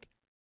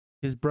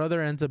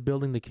brother ends up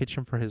building the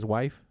kitchen for his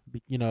wife,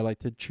 like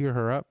to cheer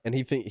her up. And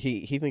he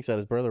thinks that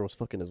his brother was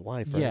fucking his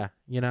wife, right?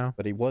 Yeah,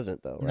 but he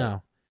wasn't though, right?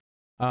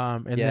 No.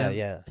 And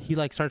then he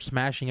like starts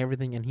smashing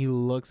everything, and he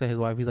looks at his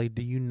wife. He's like,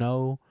 "Do you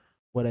know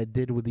what I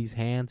did with these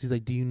hands?" He's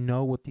like, "Do you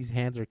know what these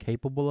hands are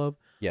capable of?"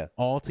 Yeah.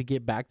 All to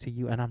get back to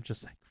you. And I'm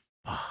just like,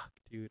 fuck,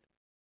 dude.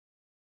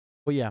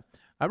 But yeah,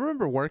 I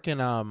remember working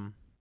for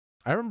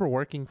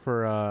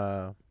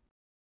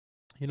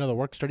the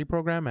work study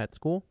program at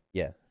school.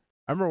 Yeah.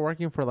 I remember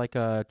working for like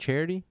a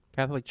charity,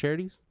 Catholic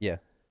Charities. Yeah.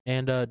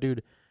 And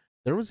dude,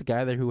 there was a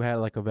guy there who had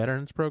like a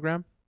veterans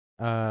program.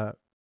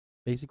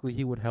 Basically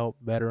he would help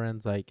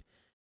veterans like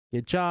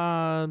get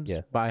jobs,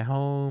 buy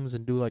homes,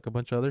 and do like a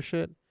bunch of other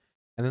shit.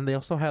 And then they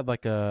also had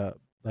like a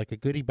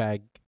goodie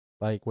bag,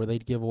 like where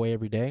they'd give away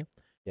every day.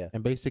 Yeah.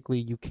 And basically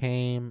you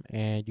came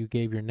and you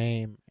gave your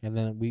name, and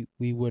then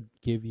we would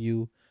give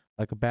you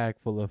like a bag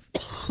full of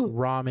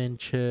ramen,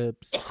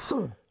 chips,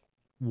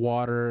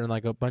 water, and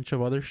like a bunch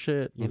of other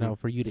shit,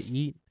 for you to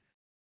eat.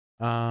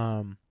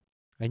 And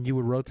you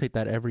would rotate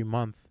that every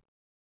month.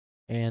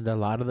 And a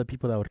lot of the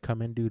people that would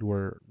come in, dude,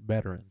 were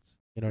veterans.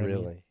 You know what I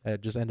mean?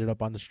 That just ended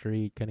up on the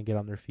street, couldn't get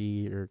on their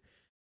feet, or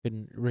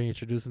couldn't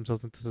reintroduce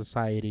themselves into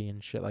society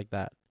and shit like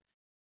that.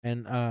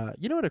 And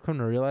you know what I come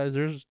to realize?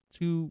 There's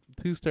two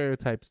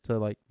stereotypes to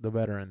like the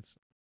veterans.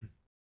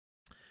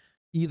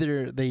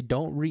 Either they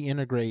don't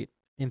reintegrate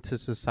into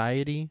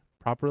society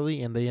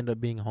properly and they end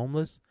up being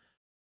homeless,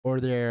 or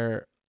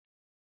they're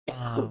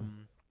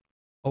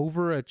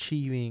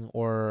overachieving,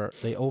 or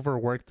they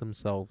overwork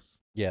themselves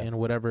in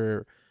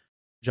whatever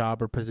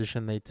job or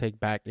position they take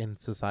back in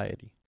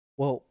society.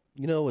 Well,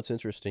 what's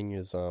interesting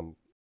is I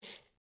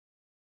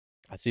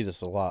see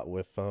this a lot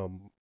with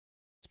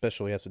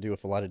especially has to do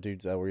with a lot of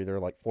dudes that were either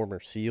like former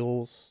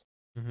SEALs,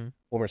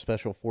 former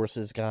Special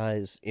Forces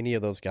guys, any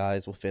of those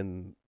guys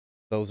within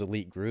those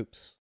elite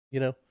groups,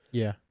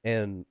 Yeah.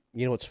 And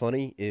what's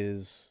funny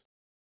is,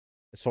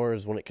 as far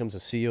as when it comes to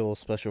SEAL,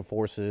 Special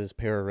Forces,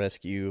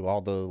 pararescue,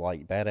 all the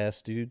like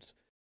badass dudes,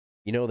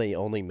 they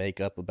only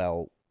make up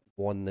about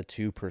 1%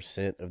 to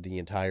 2% of the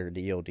entire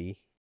DoD.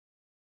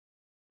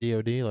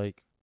 DoD,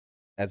 like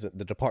as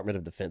the Department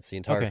of Defense, the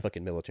entire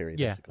fucking military.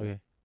 Basically. Yeah.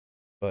 Okay.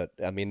 But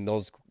I mean,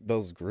 those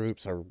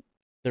groups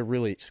they're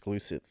really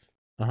exclusive.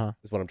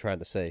 Is what I'm trying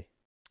to say.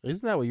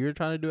 Isn't that what you were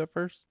trying to do at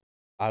first?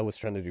 I was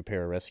trying to do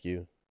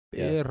pararescue.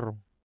 Yeah.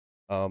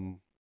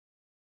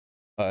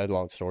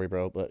 Long story,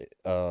 bro. But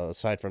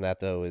aside from that,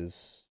 though,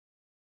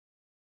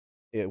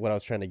 what I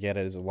was trying to get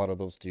at is a lot of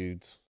those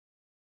dudes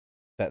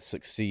that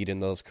succeed in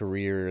those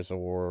careers,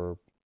 or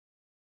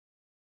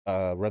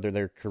whether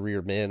they're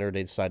career men or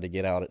they decide to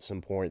get out at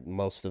some point,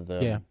 most of Yeah.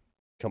 them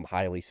become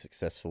highly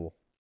successful.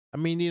 I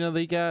mean,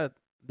 they get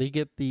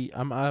the.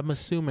 I'm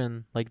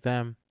assuming like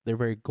them, they're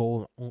very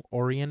goal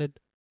oriented.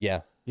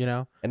 Yeah, You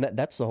know. and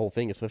that's the whole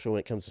thing, especially when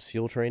it comes to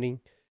SEAL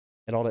training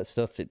and all that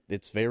stuff.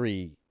 It's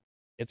very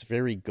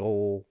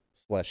goal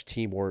slash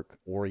teamwork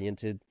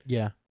oriented.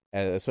 Yeah.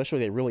 Especially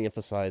they really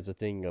emphasize the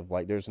thing of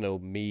like there's no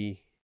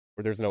me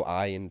or there's no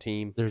I in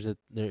team.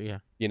 Yeah.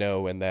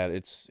 And that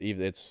it's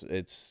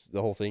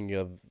the whole thing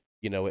of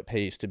it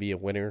pays to be a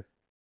winner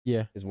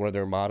Yeah. is one of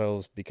their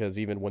mottos, because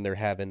even when they're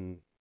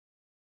having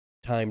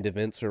timed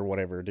events or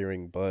whatever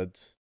during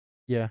buds,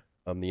 Yeah.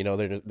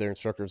 their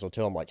instructors will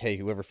tell them like, hey,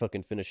 whoever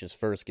fucking finishes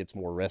first gets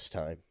more rest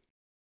time,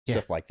 Yeah.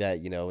 stuff like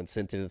that,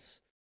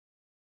 incentives,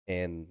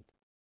 and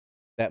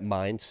that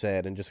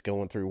mindset and just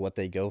going through what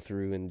they go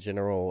through in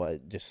general,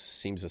 it just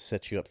seems to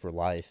set you up for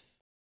life.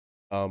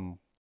 Dude,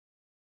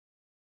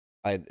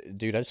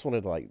 I just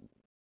wanted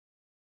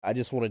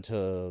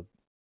to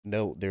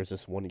note there's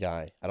this one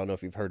guy. I don't know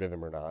if you've heard of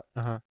him or not.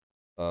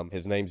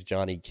 His name's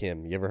Johnny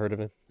Kim. You ever heard of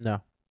him?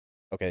 No.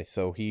 Okay,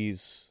 so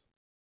he's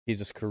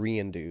this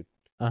Korean dude.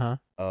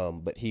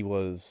 But he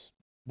was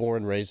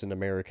born and raised in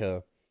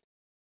America.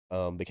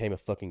 Became a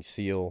fucking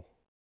SEAL,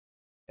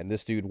 and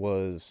this dude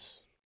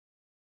was.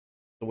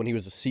 When he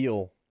was a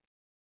SEAL,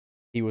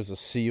 he was a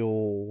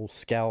SEAL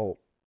scout,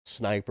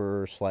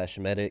 sniper slash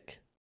medic.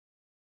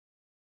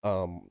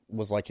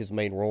 Was like his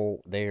main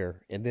role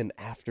there, and then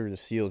after the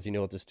SEALs, you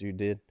know what this dude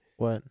did?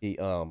 What? He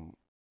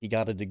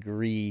got a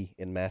degree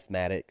in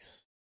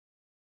mathematics,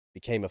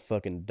 became a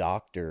fucking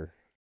doctor,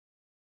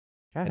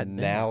 God and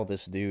damn. now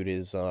this dude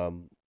is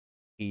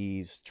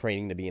he's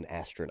training to be an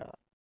astronaut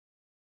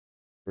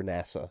for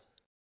NASA.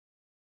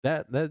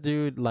 That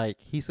dude, like,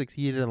 he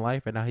succeeded in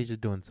life, and now he's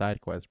just doing side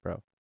quests,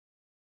 bro.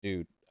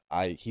 Dude,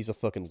 he's a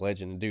fucking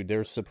legend. Dude,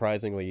 there's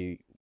surprisingly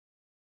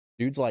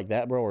dudes like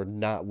that, bro, are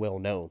not well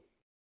known.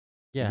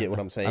 Yeah, You get what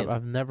I'm saying?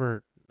 I've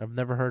never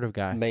heard of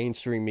guy.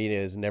 Mainstream media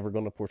is never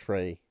going to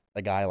portray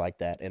a guy like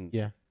that, and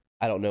Yeah.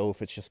 I don't know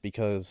if it's just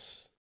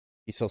because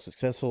he's so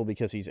successful,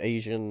 because he's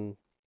Asian,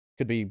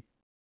 could be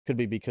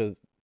because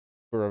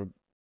for a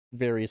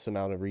various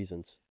amount of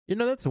reasons.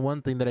 That's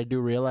one thing that I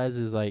do realize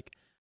is like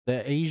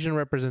the Asian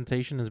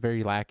representation is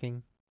very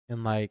lacking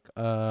in like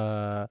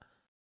I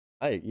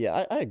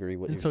agree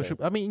with in you social.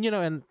 saying. I mean,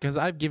 and because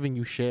I've given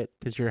you shit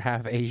because you're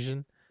half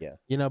Asian. Yeah.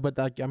 But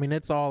like, I mean,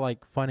 it's all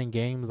like fun and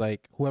games.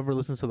 Like whoever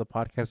listens to the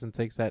podcast and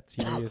takes that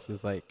serious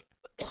is like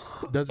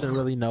doesn't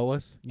really know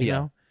us, you Yeah.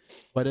 know.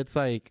 But it's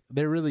like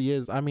there really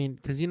is. I mean,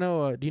 because do you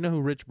know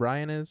who Rich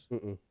Brian is?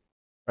 Mm-mm.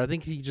 I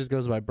think he just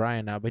goes by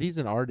Brian now, but he's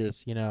an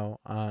artist, Yeah.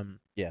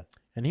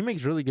 and he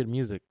makes really good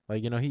music.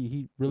 Like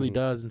he really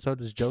does, and so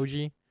does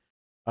Joji.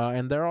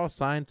 And they're all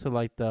signed to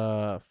like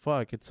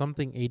it's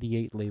something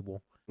 88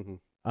 label.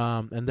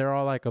 And they're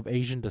all like of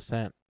Asian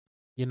descent.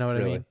 You know what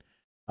I mean?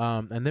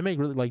 And they make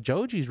really like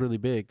Joji's really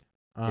big.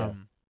 Well,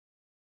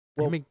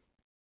 he makes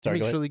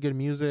really good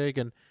music,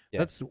 and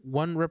that's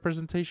one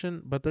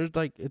representation. But there's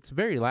like it's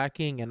very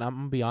lacking, and I'm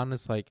gonna be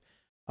honest, like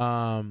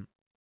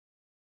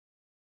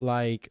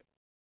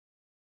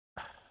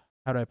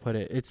how do I put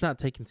it? It's not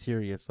taken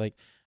serious. Like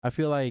I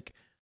feel like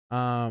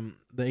the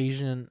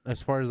Asian,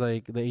 as far as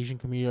like the Asian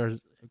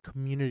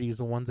community is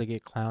the ones that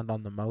get clowned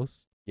on the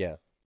most. Yeah.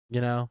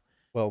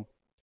 Well,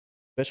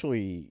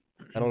 especially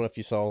I don't know if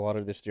you saw a lot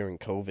of this during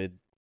COVID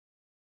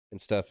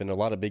and stuff in a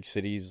lot of big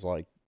cities.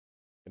 Like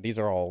these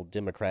are all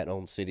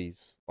Democrat-owned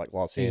cities, like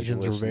Los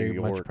Asians Angeles, were very New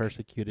York, much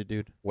persecuted,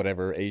 dude.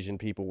 whatever. Asian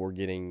people were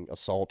getting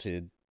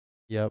assaulted.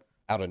 Yep.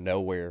 Out of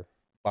nowhere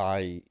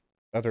by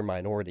other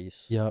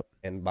minorities. Yep.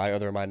 And by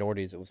other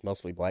minorities, it was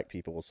mostly black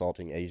people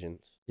assaulting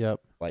Asians. Yep.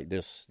 Like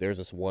there's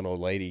this one old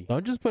lady.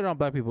 Don't just put it on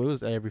black people. It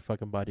was every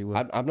fucking body.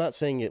 I'm not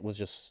saying it was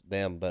just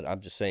them, but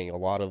I'm just saying a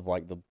lot of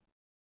like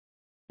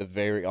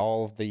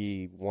all of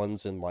the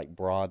ones in like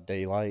broad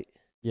daylight.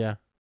 Yeah.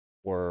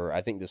 Where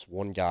I think this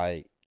one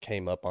guy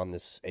came up on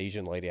this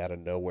Asian lady out of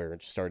nowhere and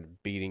just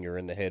started beating her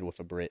in the head with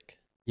a brick.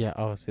 Yeah.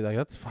 Oh, see, like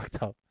that's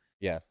fucked up.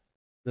 Yeah.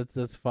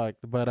 That's fucked.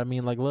 But I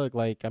mean, like, look,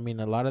 like, I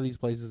mean, a lot of these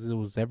places it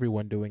was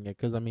everyone doing it,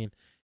 because I mean,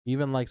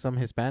 even like some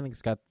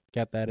Hispanics got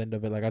that end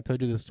of it. Like I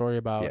told you the story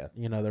about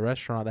the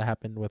restaurant that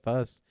happened with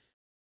us,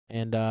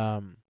 and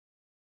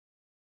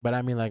but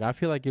I mean, like, I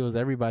feel like it was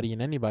everybody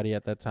and anybody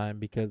at that time,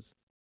 because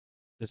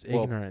just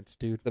ignorance,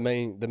 dude. The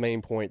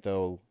main point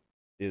though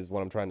is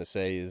what I'm trying to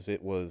say is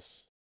it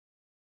wasn't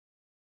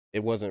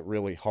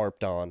really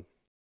harped on,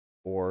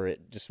 or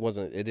it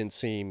didn't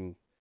seem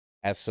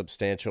as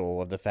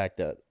substantial of the fact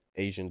that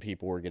Asian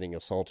people were getting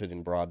assaulted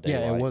in broad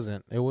daylight. Yeah,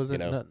 it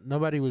wasn't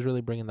nobody was really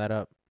bringing that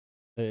up.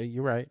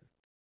 You're right.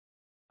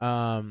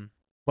 But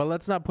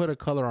let's not put a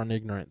color on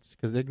ignorance,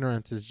 because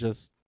ignorance is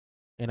just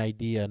an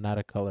idea, not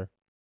a color.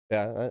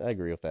 Yeah, I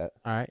agree with that.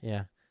 All right,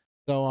 yeah.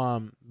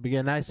 So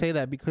again, I say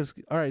that because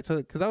all right, so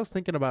because I was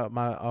thinking about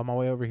my on my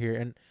way over here,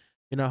 and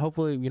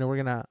hopefully, we're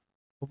gonna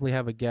hopefully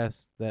have a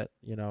guest that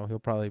he'll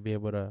probably be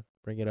able to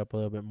bring it up a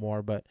little bit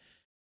more. But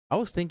I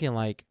was thinking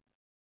like,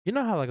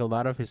 how like a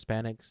lot of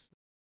Hispanics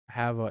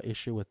have a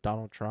issue with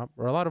Donald Trump,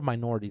 or a lot of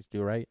minorities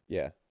do, right?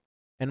 Yeah.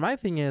 And my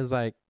thing is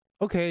like,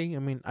 okay, I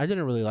mean, I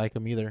didn't really like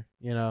him either,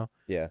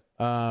 Yeah.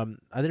 I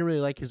didn't really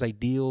like his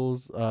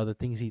ideals, the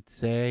things he'd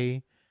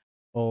say,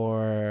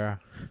 or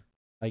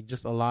like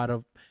just a lot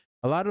of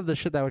the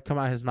shit that would come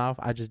out of his mouth,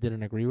 I just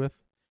didn't agree with.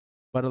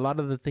 But a lot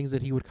of the things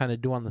that he would kind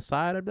of do on the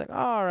side, I'd be like, oh,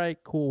 all right,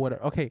 cool,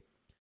 whatever. Okay,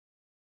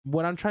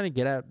 what I'm trying to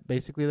get at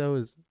basically though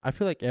is I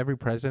feel like every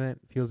president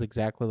feels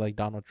exactly like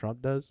Donald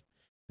Trump does.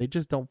 They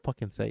just don't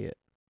fucking say it.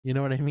 You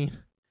know what I mean?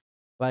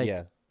 Like,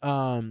 Yeah.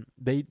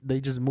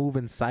 they just move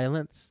in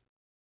silence,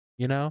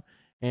 you know?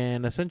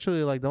 And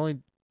essentially, like, the only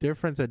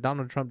difference that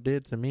Donald Trump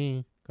did to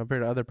me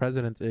compared to other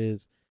presidents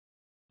is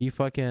he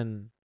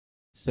fucking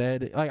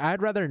said, like,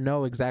 I'd rather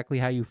know exactly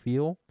how you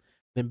feel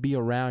than be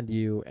around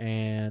you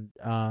and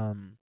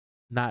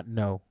not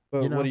know,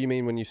 But you what do know? you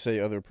mean when you say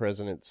other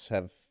presidents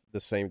have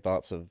the same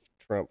thoughts of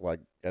Trump, like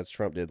as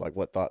Trump did? Like,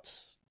 what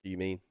thoughts do you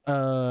mean?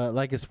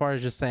 Like as far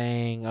as just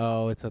saying,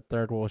 oh, it's a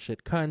third world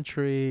shit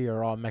country,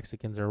 or all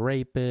Mexicans are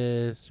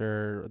rapists,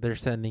 or they're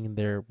sending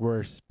their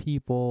worst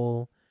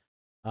people.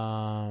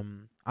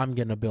 I'm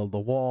gonna build a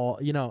wall.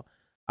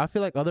 I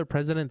feel like other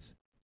presidents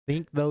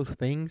think those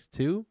things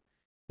too.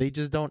 They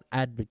just don't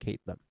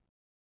advocate them.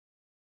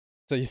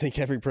 So you think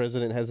every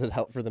president has it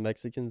out for the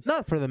Mexicans?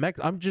 Not for the Mex.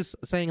 I'm just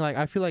saying, like,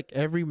 I feel like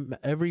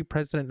every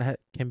president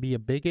can be a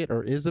bigot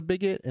or is a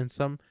bigot, and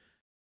some.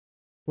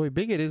 Wait,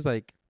 bigot is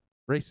like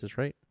racist,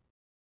 right?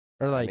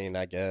 Or I like mean,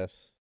 I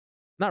guess.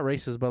 not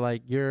racist, but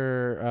like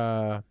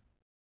you're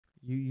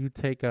you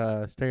take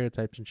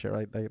stereotypes and shit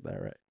like that,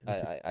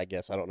 right? I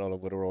guess I don't know the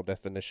literal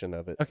definition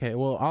of it. Okay,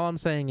 well, all I'm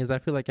saying is I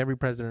feel like every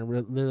president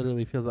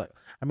literally feels like.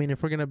 I mean,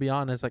 if we're gonna be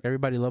honest, like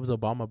everybody loves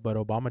Obama, but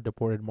Obama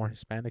deported more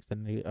Hispanics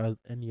than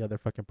any other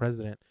fucking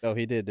president. Oh,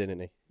 he did,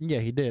 didn't he? Yeah,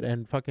 he did.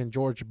 And fucking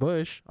George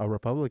Bush, a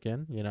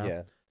Republican,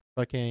 Yeah.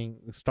 fucking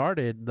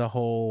started the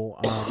whole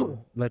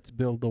let's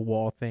build the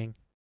wall thing.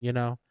 You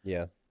know,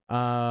 Yeah.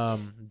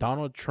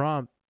 Donald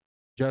Trump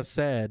just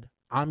said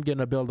I'm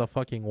gonna build a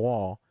fucking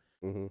wall.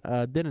 Hmm.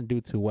 Didn't do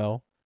too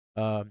well.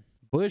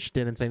 Bush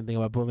didn't say anything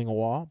about building a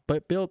wall,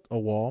 but built a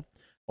wall.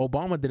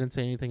 Obama didn't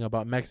say anything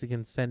about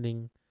Mexicans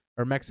sending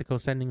or Mexico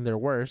sending their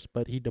worst,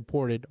 but he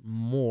deported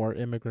more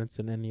immigrants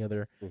than any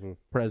other Hmm.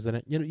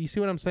 president. You see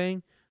what I'm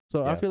saying?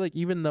 So I Yeah. feel like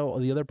even though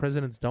the other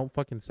presidents don't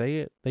fucking say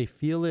it, they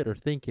feel it or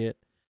think it,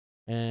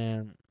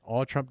 and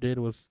all Trump did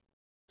was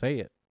say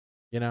it.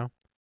 You know,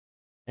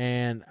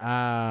 and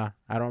I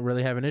don't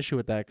really have an issue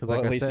with that because, Well,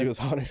 like at I least he said, was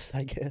honest,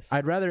 I guess.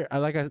 I'd rather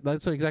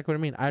that's exactly what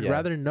I mean. I'd Yeah.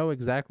 rather know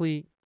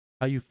exactly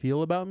how you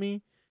feel about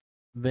me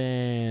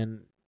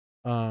than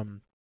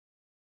um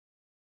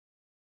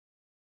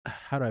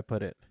how do I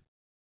put it?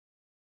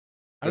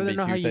 I And don't be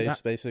know how you.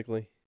 two-faced,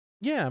 basically.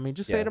 Yeah, I mean,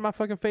 just say Yeah. it in my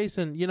fucking face,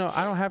 and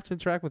I don't have to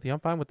interact with you. I'm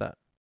fine with that.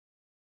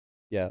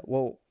 Yeah.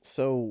 Well,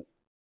 so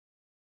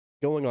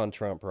going on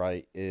Trump,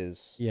 right,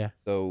 is Yeah,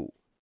 so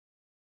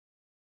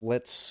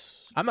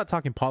let's. I'm not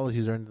talking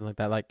policies or anything like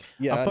that. Like,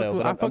 Yeah, I know,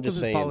 but I I'm fucked with just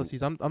his saying.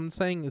 policies. I'm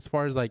saying as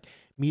far as like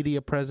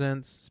media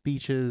presence,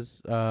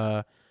 speeches,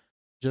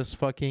 just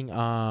fucking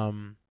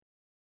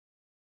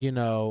you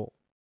know,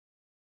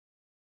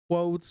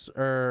 quotes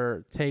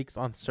or takes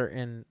on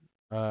certain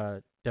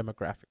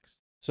demographics.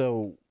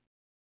 So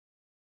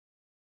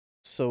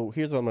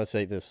here's what I'm going to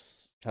say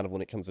this kind of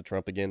when it comes to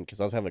Trump again, because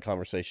I was having a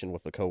conversation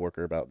with a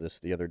coworker about this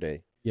the other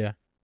day. Yeah.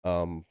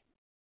 Um,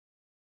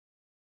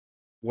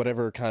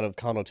 whatever kind of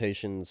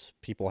connotations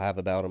people have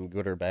about him,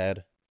 good or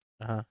bad,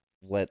 Uh-huh.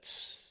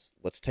 let's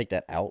take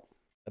that out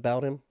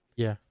about him,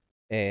 Yeah.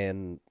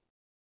 and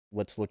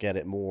let's look at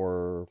it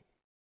more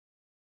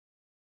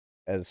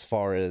as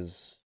far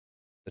as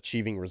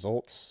achieving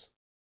results.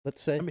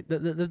 Let's say. I mean,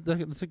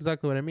 that's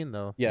exactly what I mean,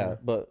 though. Yeah,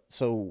 but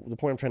so the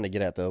point I'm trying to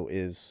get at though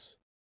is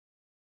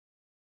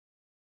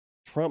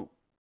Trump.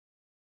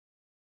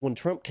 When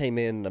Trump came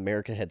in,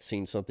 America had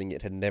seen something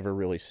it had never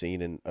really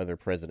seen in other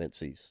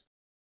presidencies.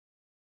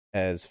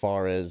 As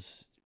far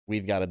as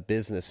we've got a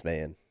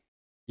businessman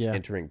Yeah.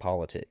 entering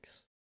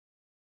politics,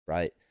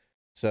 right?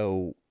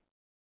 So,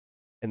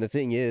 and the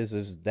thing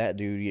is that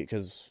dude,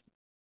 because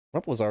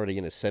Trump was already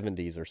in his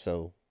 70s or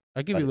so.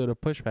 I give you a little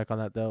pushback on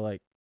that, though.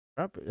 Like,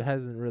 Trump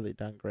hasn't really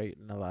done great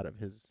in a lot of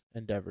his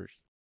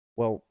endeavors.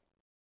 Well,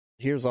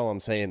 here's all I'm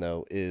saying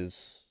though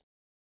is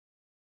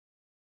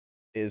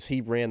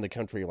he ran the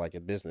country like a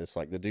business.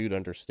 Like the dude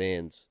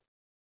understands,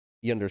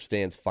 he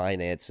understands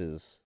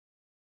finances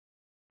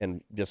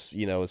and just,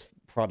 his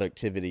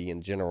productivity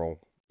in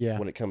general Yeah.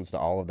 when it comes to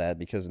all of that.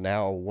 Because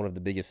now one of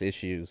the biggest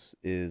issues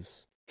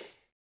is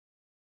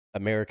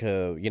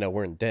America,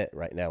 we're in debt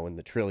right now in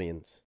the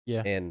trillions.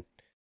 Yeah. And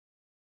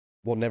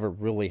we'll never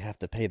really have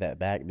to pay that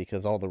back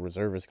because all the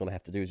reserve is going to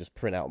have to do is just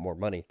print out more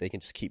money. They can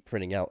just keep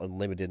printing out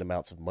unlimited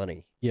amounts of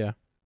money. Yeah.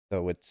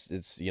 So it's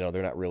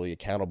they're not really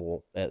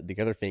accountable. The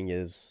other thing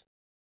is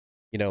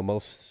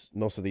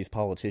most of these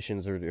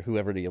politicians or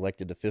whoever the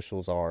elected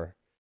officials are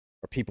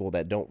people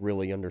that don't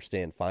really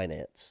understand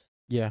finance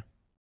Yeah.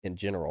 in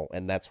general,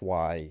 and that's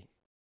why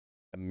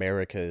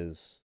America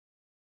is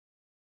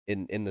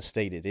in the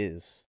state it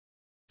is.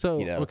 So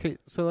You know, okay,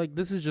 so like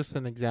this is just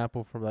an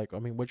example from like I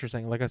mean what you're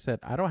saying. Like I said,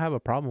 I don't have a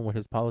problem with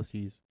his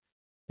policies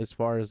as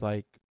far as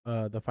like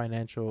the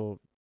financial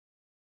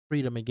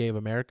freedom he gave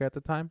America at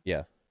the time.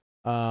 yeah,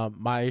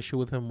 My issue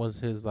with him was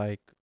his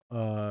like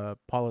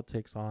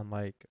politics on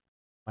like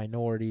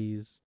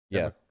minorities,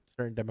 yeah,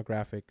 certain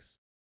demographics,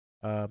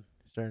 uh,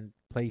 certain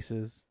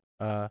places.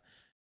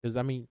 Because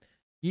I mean,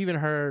 you even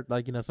heard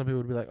like some people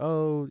would be like,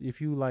 oh,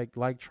 if you like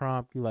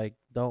Trump, you like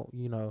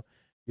don't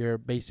you're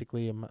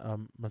basically a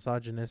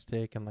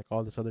misogynistic and like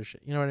all this other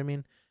shit. You know what I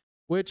mean?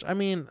 Which I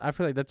mean, I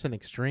feel like that's an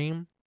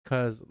extreme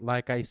because,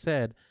 like I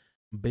said,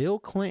 Bill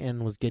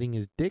Clinton was getting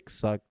his dick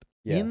sucked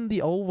yeah. in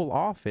the Oval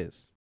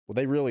Office. Well,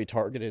 they really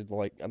targeted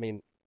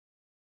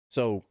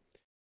so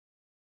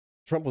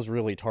Trump was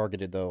really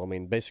targeted though. I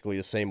mean, basically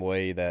the same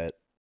way that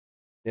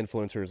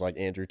influencers like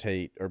Andrew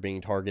Tate are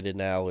being targeted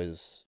now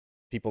is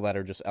people that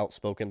are just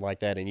outspoken like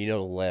that, and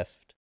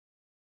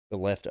the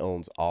left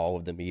owns all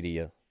of the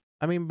media.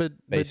 I mean, but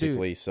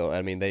Basically, dude, so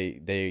I mean,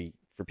 they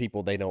for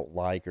people they don't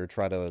like or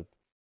try to,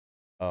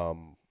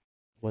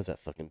 what's that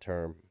fucking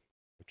term?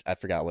 I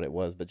forgot what it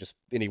was, but just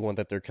anyone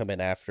that they're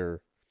coming after,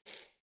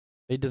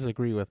 they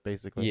disagree with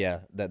basically.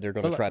 yeah, that they're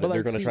gonna But try like, to but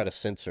they're like, gonna see, try to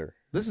censor.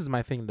 this is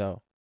my thing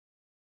though.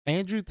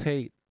 Andrew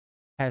Tate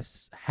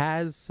has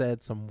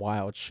said some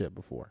wild shit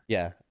before.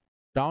 Yeah,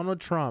 Donald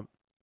Trump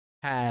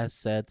has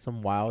said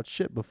some wild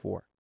shit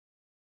before.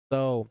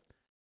 So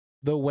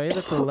the way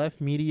that the left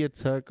media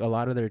took a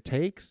lot of their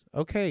takes,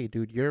 okay,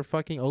 dude, you're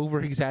fucking over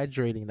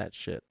exaggerating that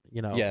shit,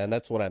 yeah, and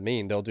that's what I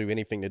mean. They'll do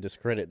anything to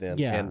discredit them.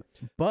 Yeah. And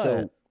But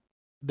so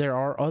there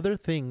are other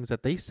things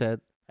that they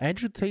said.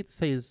 Andrew Tate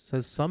says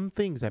some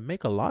things that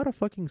make a lot of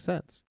fucking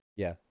sense.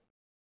 yeah,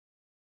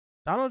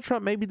 Donald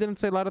Trump maybe didn't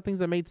say a lot of things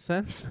that made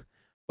sense,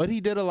 but he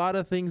did a lot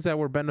of things that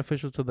were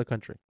beneficial to the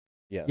country.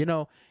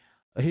 yeah,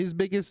 His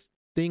biggest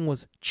thing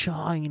was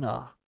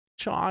China,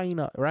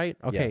 right?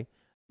 Okay. Yeah.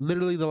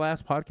 Literally the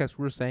last podcast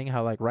we were saying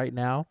how like right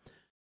now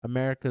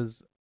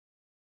America's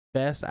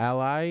best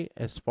ally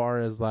as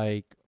far as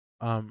like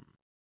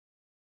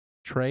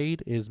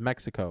trade is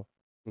Mexico.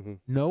 Mm-hmm.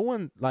 No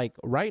one like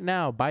right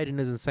now Biden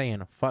isn't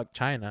saying fuck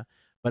China,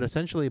 but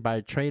essentially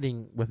by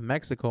trading with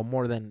Mexico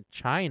more than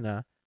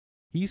China,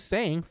 he's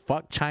saying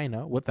fuck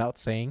China without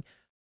saying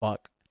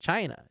fuck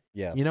China.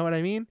 Yeah. You know what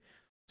I mean?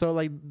 So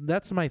like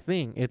that's my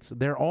thing.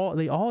 They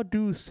all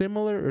do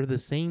similar or the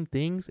same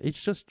things. It's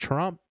just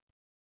Trump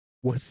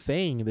was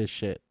saying this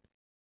shit.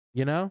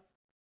 You know?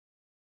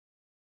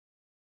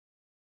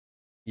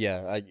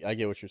 Yeah, I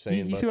get what you're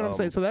saying. You see what I'm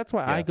saying? So that's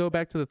why I yeah. go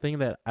back to the thing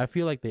that I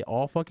feel like they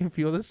all fucking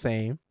feel the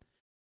same.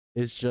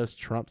 It's just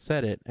Trump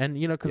said it. And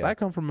because Yeah. I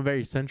come from a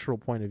very central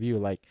point of view,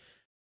 like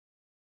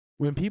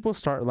when people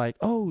start like,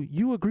 "Oh,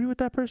 you agree with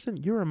that person?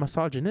 You're a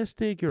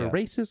misogynistic. You're a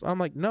racist." I'm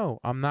like, "No,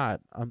 I'm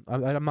not.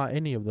 I'm not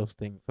any of those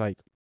things." Like,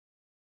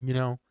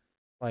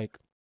 like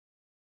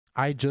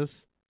I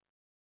just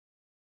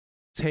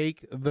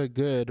take the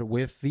good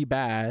with the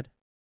bad,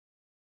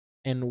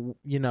 and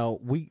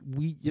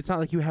we it's not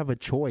like you have a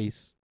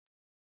choice.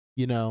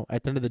 At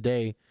the end of the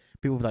day,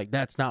 people be like,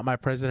 "That's not my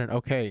president."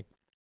 Okay,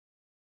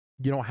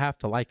 you don't have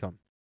to like him.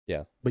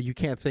 Yeah, but you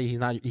can't say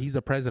he's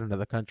the president of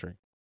the country.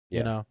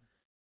 Yeah.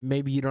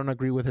 Maybe you don't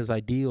agree with his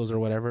ideals or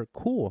whatever.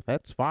 Cool,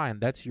 that's fine.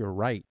 That's your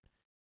right.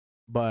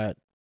 But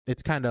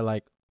it's kind of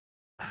like,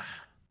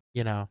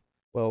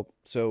 Well,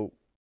 so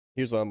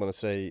here's what I'm gonna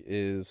say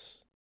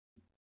is,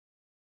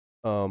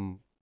 I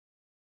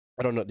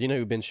don't know. Do you know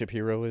who Ben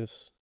Shapiro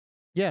is?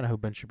 Yeah, I know who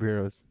Ben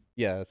Shapiro is.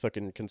 Yeah,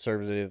 fucking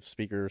conservative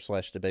speaker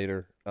 /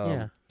 debater.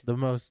 Yeah,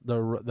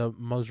 the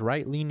most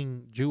right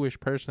leaning Jewish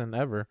person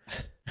ever.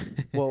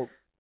 Well,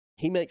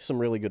 he makes some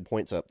really good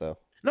points up though.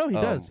 No, he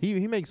does.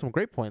 He makes some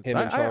great points.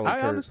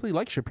 I honestly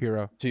like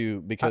Shapiro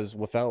too, because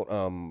without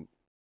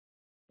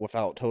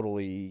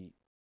totally.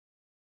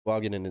 Well,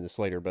 I'll get into this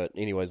later, but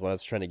anyways, what I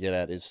was trying to get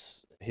at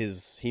is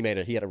he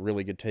had a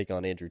really good take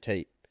on Andrew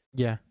Tate.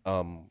 Yeah.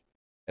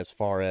 As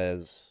far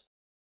as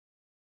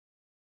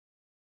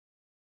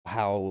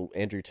how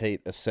Andrew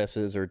Tate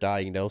assesses or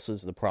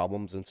diagnoses the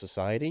problems in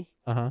society,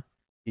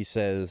 he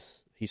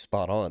says he's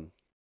spot on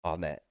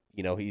that.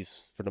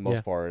 He's for the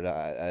most part,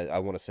 I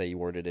want to say he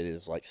worded it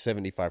as like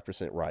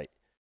 75% right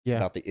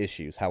about the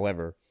issues.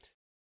 However,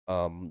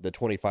 the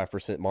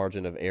 25%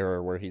 margin of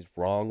error where he's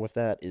wrong with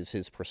that is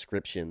his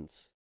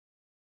prescriptions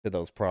to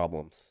those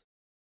problems.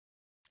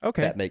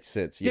 Okay, that makes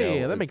sense.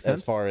 Yeah, that makes sense.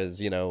 As far as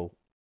him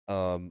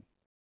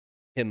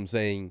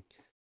saying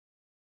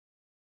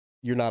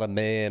you're not a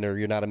man or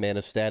you're not a man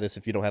of status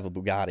if you don't have a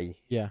Bugatti,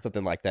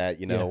 something like that,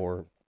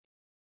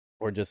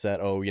 or just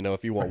that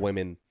if you want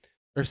women.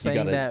 Or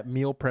saying that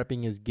meal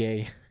prepping is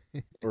gay.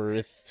 Or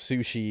if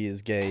sushi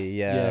is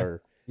gay,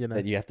 or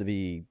that you have to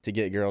be, to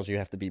get girls, you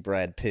have to be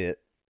Brad Pitt.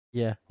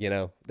 Yeah.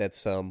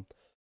 That's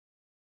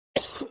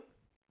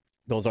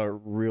those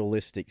aren't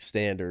realistic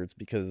standards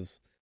because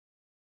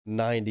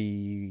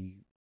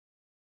 90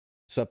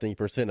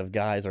 something% of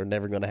guys are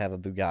never going to have a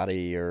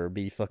Bugatti or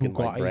be fucking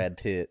like Bugatti. Brad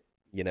Pitt,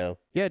 you know?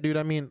 Yeah, dude.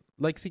 I mean,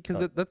 like, see,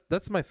 because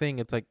that's my thing.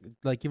 It's like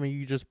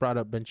you just brought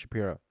up Ben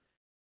Shapiro.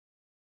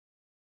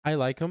 I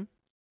like him.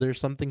 There's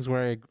some things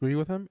where I agree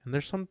with him, and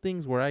there's some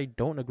things where I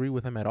don't agree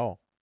with him at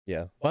all.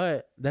 Yeah.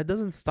 But that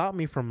doesn't stop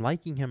me from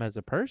liking him as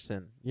a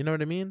person. You know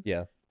what I mean?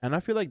 Yeah. And I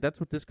feel like that's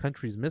what this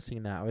country's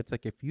missing now. It's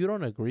like, if you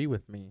don't agree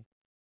with me,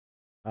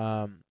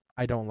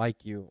 I don't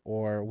like you,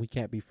 or we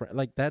can't be friends.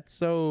 Like, that's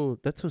so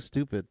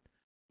stupid.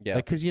 Yeah.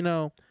 Like, cause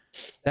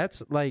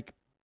that's like,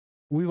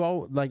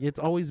 it's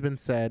always been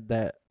said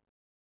that,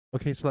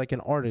 okay, so like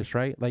an artist,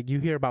 right? Like, you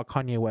hear about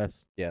Kanye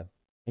West. Yeah.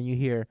 And you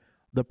hear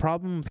the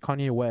problem with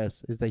Kanye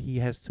West is that he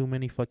has too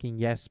many fucking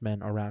yes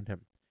men around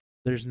him.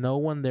 There's no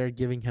one there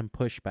giving him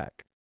pushback.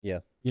 Yeah.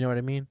 You know what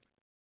I mean?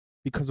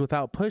 Because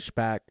without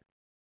pushback,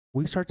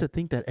 we start to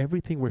think that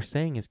everything we're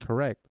saying is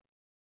correct.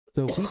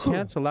 So if we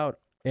cancel out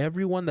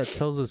everyone that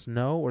tells us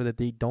no or that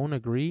they don't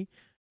agree,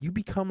 you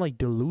become like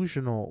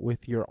delusional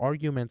with your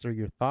arguments or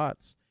your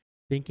thoughts,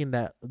 thinking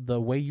that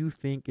the way you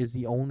think is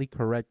the only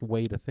correct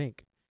way to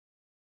think.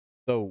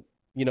 So,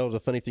 the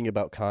funny thing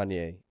about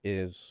Kanye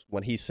is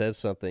when he says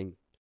something,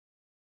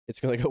 it's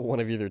going to go one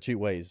of either two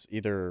ways.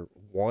 Either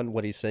one,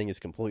 what he's saying is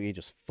completely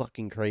just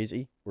fucking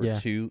crazy, or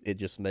two, it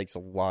just makes a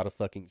lot of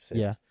fucking sense.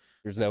 Yeah.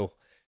 There's no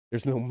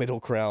middle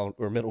ground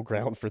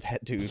for that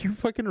dude. You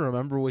fucking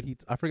remember what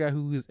I forgot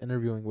who he was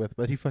interviewing with,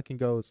 but he fucking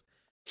goes,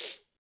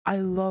 I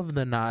love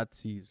the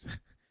Nazis.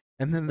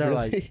 And then they're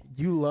like,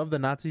 you love the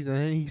Nazis? And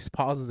then he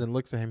pauses and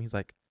looks at him. He's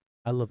like,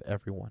 I love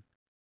everyone.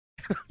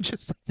 I'm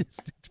just like, this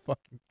dude's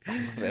fucking. I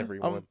love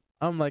everyone.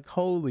 I'm like,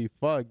 holy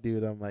fuck,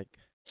 dude. I'm like,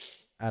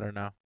 I don't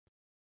know.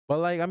 But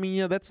like, I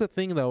mean, that's the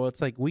thing though.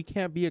 It's like, we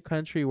can't be a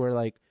country where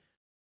like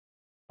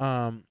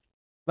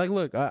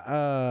look,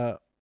 I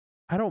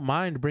don't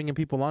mind bringing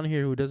people on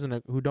here who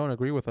don't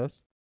agree with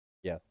us.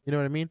 Yeah. You know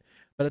what I mean?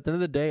 But at the end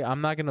of the day,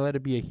 I'm not going to let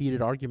it be a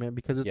heated argument,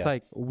 because it's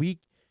like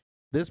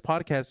this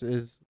podcast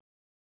is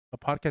a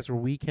podcast where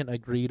we can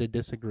agree to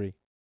disagree.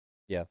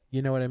 Yeah.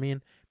 You know what I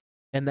mean?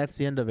 And that's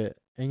the end of it.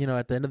 And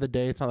at the end of the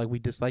day, it's not like we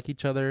dislike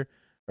each other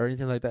or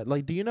anything like that.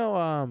 Like, do you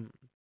know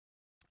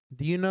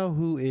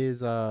who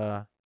is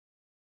who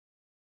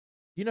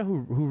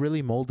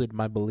really molded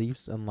my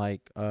beliefs and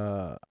like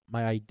my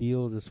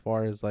ideals as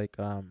far as like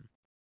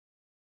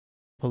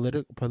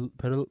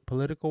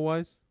political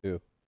wise? Who?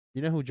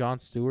 You know who Jon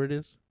Stewart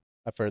is?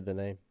 I've heard the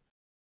name.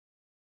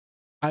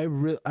 I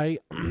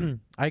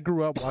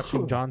grew up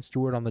watching Jon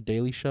Stewart on The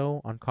Daily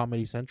Show on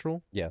Comedy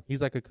Central. Yeah.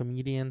 He's like a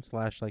comedian /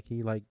 like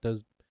he like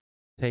does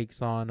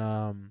takes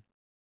on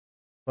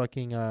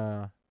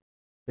fucking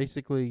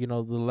basically the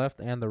left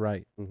and the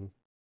right.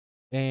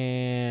 Mm-hmm.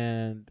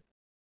 And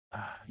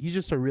he's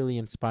just a really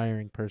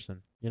inspiring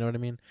person. You know what I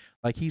mean?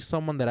 Like, he's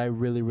someone that I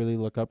really, really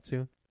look up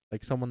to.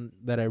 Like, someone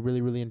that I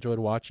really, really enjoyed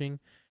watching.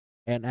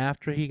 And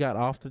after he got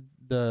off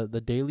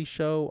the Daily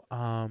Show,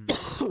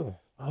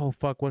 oh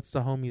fuck, what's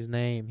the homie's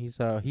name? He's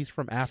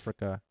from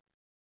Africa.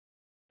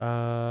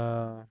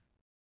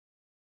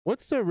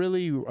 What's the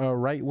really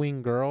right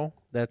wing girl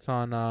that's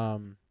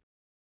on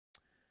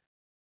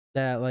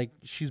that, like,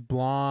 she's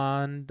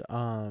blonde?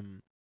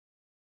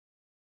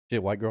 She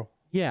a white girl?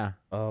 Yeah.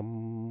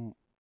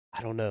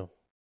 I don't know.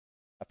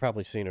 I've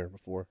probably seen her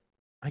before.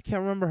 I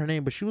can't remember her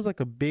name, but she was like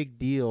a big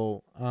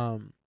deal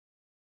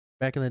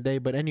back in the day.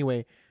 But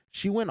anyway,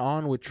 she went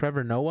on with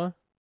Trevor Noah.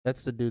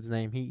 That's the dude's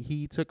name.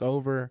 He took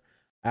over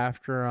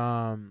after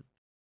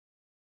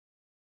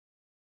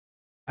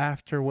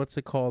what's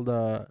it called?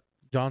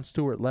 Jon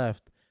Stewart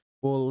left.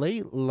 Well,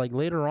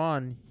 later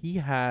on, he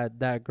had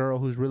that girl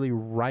who's really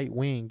right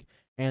wing,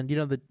 and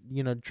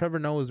Trevor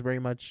Noah is very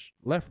much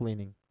left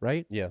leaning,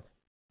 right? Yeah.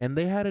 And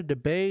they had a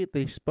debate.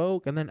 They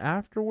spoke, and then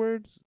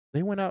afterwards,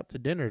 they went out to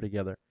dinner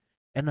together,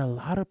 and a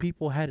lot of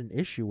people had an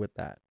issue with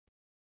that.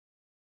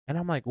 And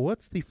I'm like,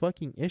 what's the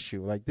fucking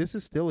issue? Like, this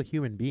is still a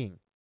human being,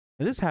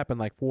 and this happened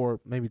like 3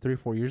 or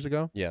 4 years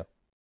ago. Yeah.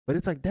 But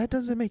it's like, that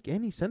doesn't make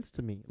any sense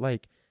to me.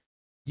 Like,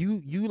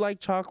 you like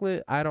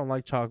chocolate, I don't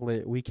like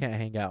chocolate. We can't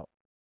hang out.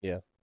 Yeah.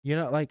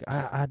 Like,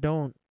 I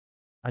don't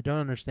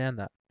understand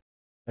that.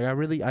 Like,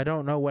 I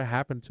don't know what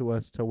happened to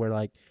us to where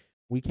like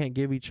we can't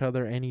give each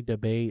other any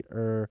debate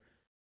or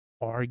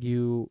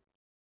argue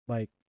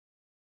like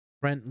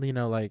friendly,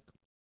 like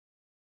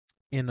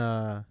in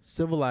a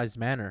civilized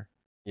manner.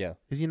 Yeah.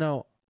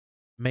 Because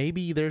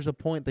maybe there's a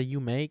point that you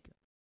make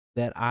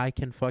that I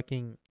can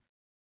fucking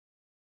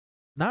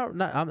not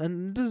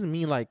and it doesn't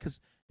mean like,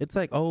 because it's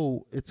like,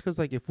 oh, it's because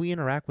like if we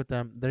interact with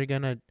them, they're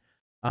gonna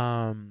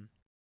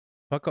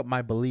fuck up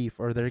my belief,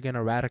 or they're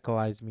gonna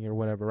radicalize me or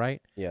whatever,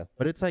 right? Yeah.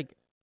 But it's like,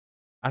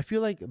 I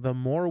feel like the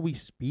more we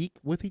speak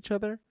with each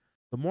other,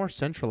 the more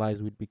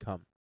centralized we'd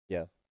become.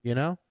 Yeah.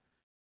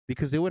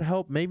 Because it would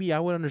help. Maybe I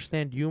would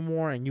understand you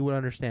more and you would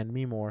understand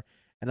me more.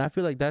 And I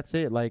feel like that's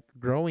it. Like,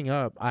 growing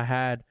up, I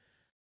had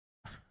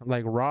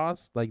like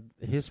Ross, like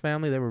his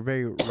family, they were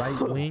very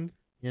right wing.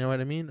 You know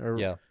what I mean? Or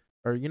yeah.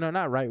 or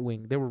not right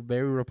wing. They were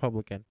very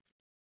Republican,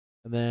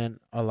 and then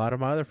a lot of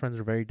my other friends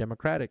are very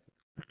Democratic.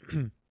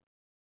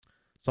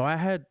 So I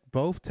had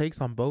both takes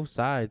on both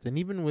sides, and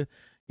even with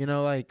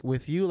like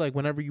with you, like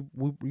whenever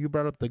you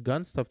brought up the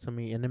gun stuff to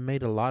me, and it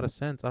made a lot of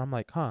sense. I'm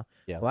like, huh.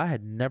 Yeah. Well, I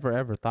had never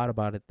ever thought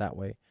about it that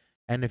way,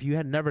 and if you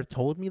had never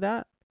told me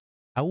that,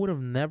 I would have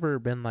never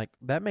been like,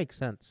 that makes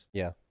sense.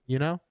 Yeah. You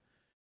know,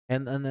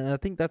 and I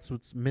think that's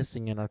what's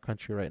missing in our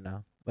country right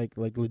now, like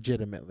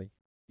legitimately.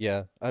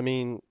 Yeah. I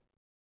mean,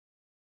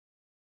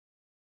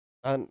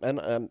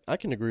 I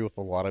can agree with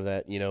a lot of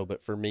that,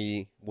 but for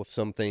me, with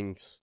some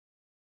things,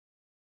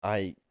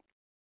 I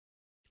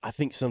I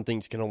think some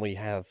things can only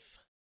have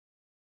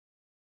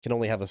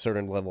a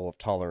certain level of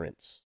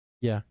tolerance.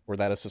 Yeah, Or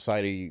that a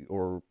society,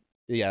 or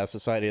yeah, a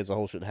society as a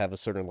whole should have a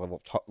certain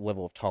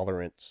level of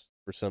tolerance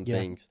for some yeah,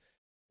 things.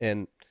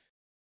 And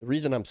the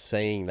reason I'm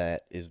saying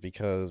that is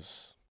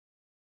because,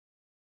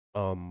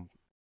 um,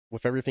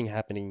 with everything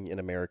happening in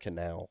America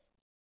now,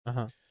 uh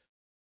huh.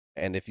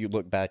 and if you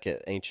look back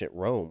at ancient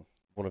Rome,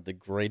 one of the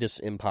greatest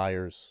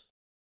empires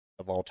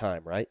of all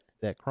time, right?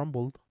 That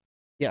crumbled.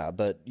 Yeah,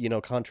 but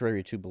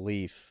contrary to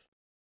belief,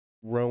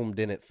 Rome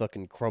didn't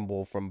fucking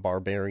crumble from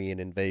barbarian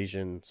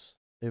invasions.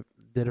 It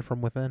did it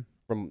from within.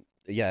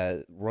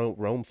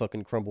 Rome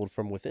fucking crumbled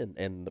from within,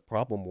 and the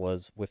problem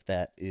was with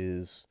that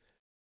is,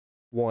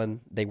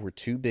 one, they were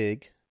too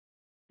big.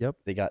 Yep.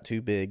 They got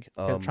too big.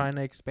 They're trying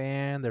to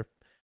expand. They're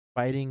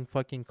fighting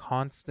fucking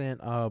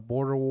constant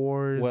border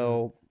wars.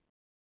 Well,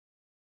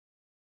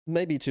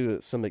 maybe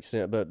to some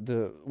extent, but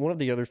the one of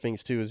the other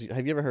things too is,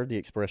 have you ever heard the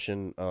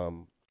expression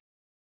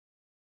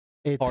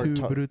et hard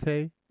tu time?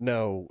 brute.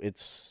 No,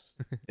 it's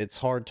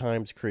hard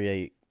times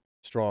create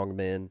strong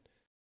men.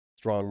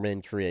 Strong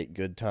men create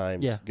good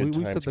times. Yeah, Good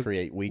we times said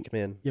create weak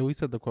men. yeah, we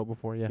said the quote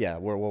before. Yeah, Yeah,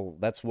 well,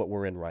 that's what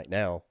we're in right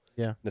now.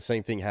 yeah, The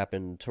same thing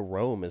happened to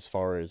Rome as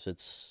far as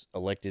its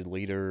elected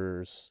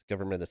leaders,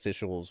 government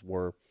officials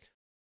were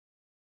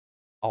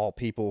all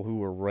people who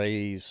were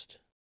raised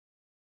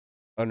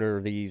under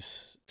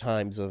these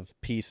times of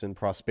peace and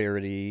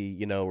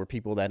prosperity, were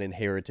people that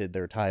inherited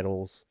their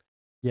titles,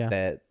 yeah,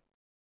 that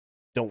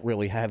don't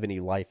really have any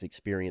life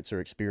experience or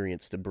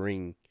experience to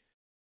bring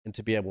and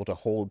to be able to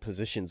hold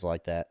positions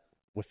like that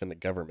within the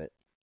government.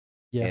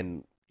 yeah.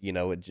 And,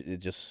 it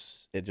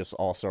just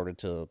all started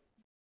to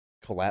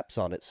collapse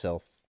on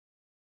itself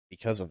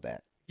because of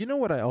that. You know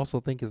what I also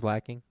think is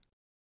lacking?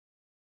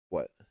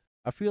 What?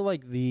 I feel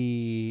like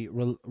the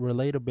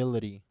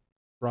relatability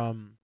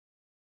from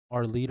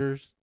our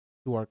leaders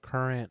to our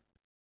current,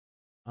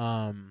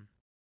 um,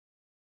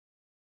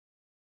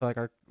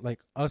 like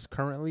us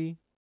currently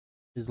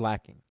is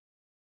lacking.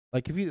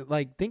 Like if you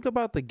like think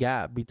about the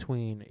gap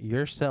between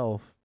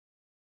yourself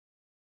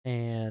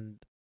and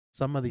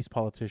some of these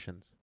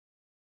politicians,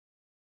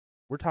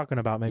 we're talking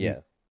about maybe Yeah.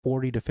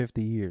 40 to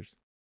 50 years.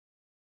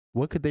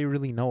 What could they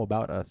really know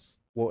about us?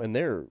 Well, and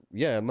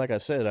like I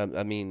said,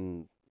 I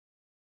mean,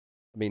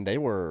 they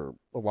were,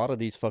 a lot of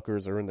these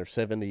fuckers are in their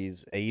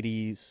 70s,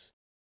 80s,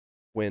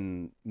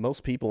 when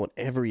most people in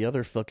every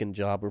other fucking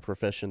job or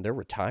profession, they're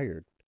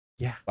retired.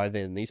 Yeah. By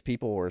then, these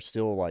people are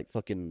still like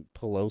fucking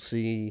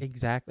Pelosi.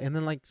 Exactly. And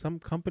then like some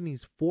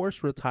companies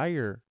force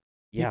retire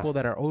Yeah, people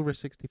that are over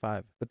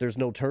 65. but there's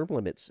no term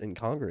limits in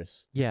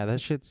Congress. Yeah, that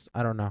shit's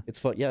I don't know. It's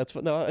fun. Yeah,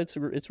 no,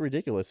 it's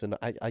ridiculous, and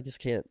I just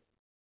can't.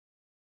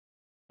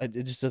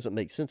 It just doesn't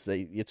make sense.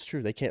 It's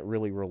true. They can't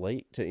really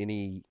relate to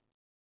any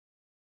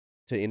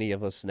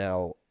of us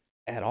now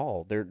at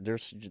all. They're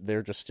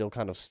just still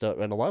kind of stuck,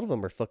 and a lot of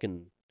them are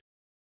fucking.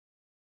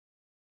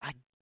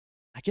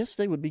 I guess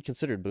they would be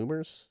considered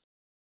boomers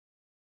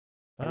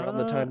around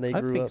the time they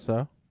I grew think up.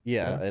 so.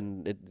 Yeah, Yeah.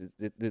 and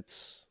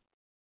it's.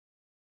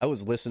 I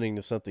was listening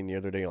to something the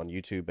other day on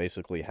YouTube,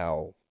 basically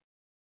how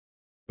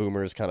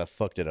boomers kind of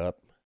fucked it up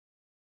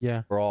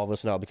Yeah. for all of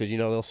us now, because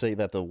they'll say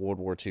that the World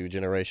War II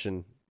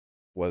generation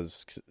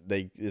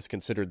is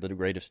considered the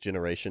greatest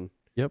generation.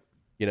 Yep.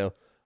 And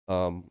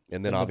then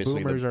And the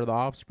obviously boomers are the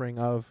offspring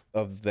of.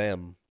 of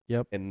them.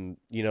 Yep. And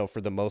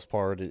for the most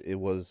part, it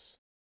was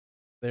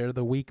They're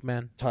the weak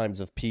men. times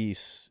of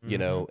peace.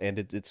 Mhm. And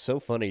it's so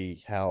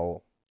funny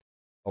how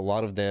a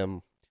lot of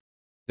them,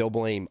 they'll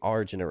blame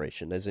our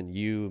generation, as in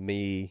you,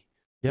 me,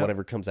 Yep.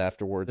 whatever comes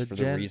afterwards, The for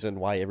the reason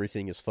why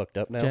everything is fucked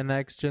up now. Gen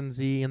X, Gen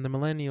Z, and the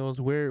millennials,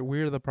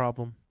 we're the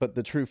problem. But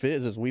the truth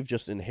is we've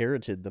just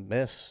inherited the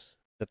mess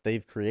that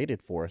they've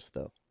created for us,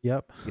 though.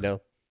 Yep. And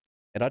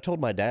I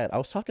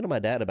was talking to my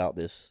dad about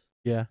this,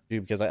 Yeah.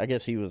 dude, because I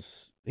guess he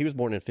was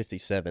born in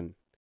 57.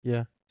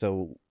 Yeah.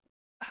 So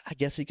I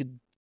guess he could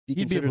be He'd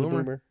be a considered a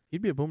boomer. boomer.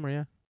 He'd be a boomer,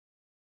 yeah.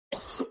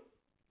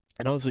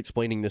 And I was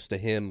explaining this to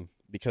him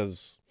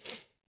because,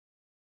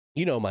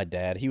 my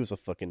dad, he was a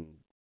fucking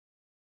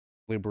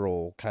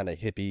liberal kind of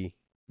hippie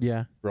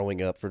Yeah.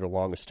 growing up for the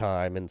longest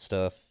time and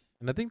stuff.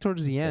 And I think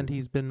towards the end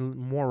he's been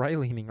more right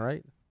leaning,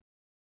 right?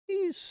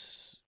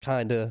 He's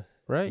kind of,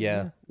 Right?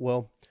 yeah.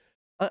 Well,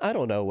 I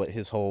don't know what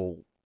his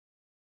whole,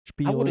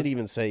 Spiel I wouldn't is-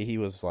 even say he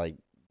was like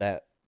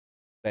that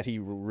he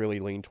really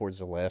leaned towards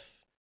the left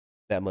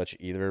that much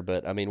either.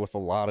 But I mean, with a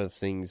lot of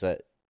things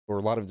that, or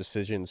a lot of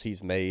decisions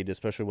he's made,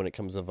 especially when it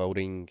comes to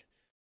voting,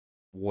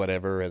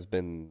 whatever has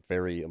been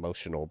very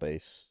emotional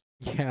based,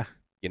 Yeah.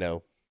 you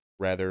know,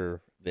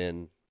 rather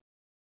than,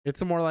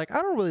 It's more like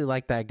I don't really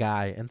like that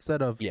guy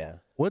instead of yeah.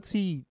 what's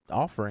he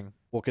offering?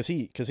 Well, because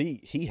he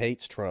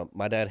hates Trump.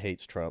 My dad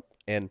hates Trump,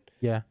 and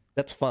Yeah.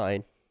 that's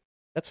fine.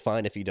 That's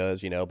fine if he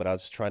does, But I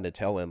was just trying to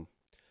tell him.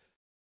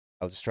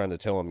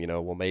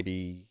 Well,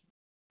 maybe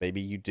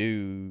you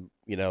do.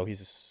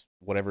 He's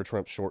whatever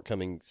Trump's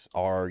shortcomings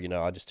are.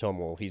 I just tell him,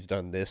 well, he's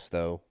done this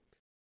though.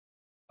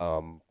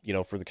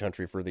 For the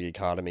country, for the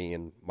economy,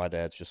 and my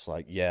dad's just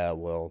like, yeah,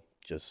 well,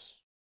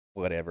 just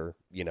whatever.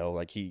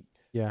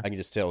 Yeah. I can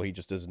just tell he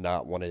just does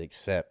not want to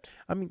accept.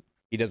 I mean,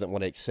 He doesn't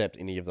want to accept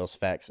any of those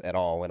facts at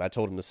all. And I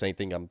told him the same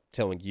thing I'm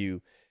telling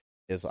you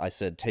is I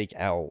said, take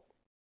out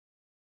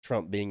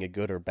Trump being a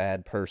good or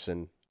bad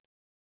person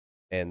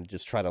and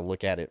just try to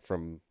look at it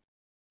from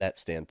that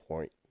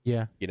standpoint,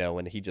 yeah.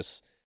 and he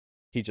just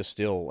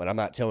still, and I'm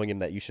not telling him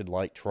that you should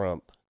like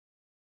Trump,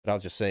 but I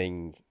was just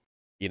saying,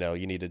 you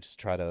need to just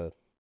try to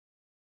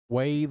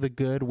Weigh the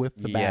good with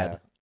the bad,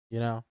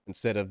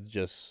 instead of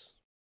just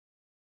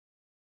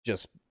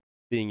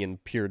being in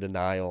pure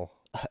denial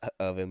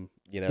of him,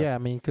 Yeah, I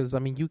mean, because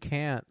you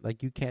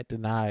can't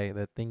deny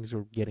that things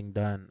are getting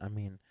done. I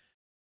mean,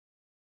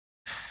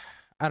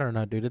 I don't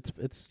know, dude.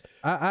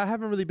 I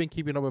haven't really been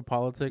keeping up with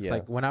politics. Yeah.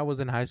 Like when I was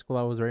in high school,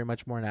 I was very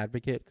much more an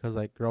advocate because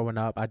like growing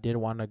up, I did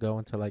want to go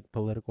into like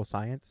political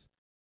science.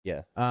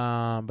 Yeah.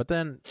 But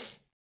then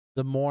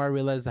the more I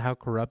realized how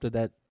corrupted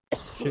that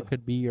shit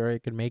could be, or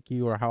it could make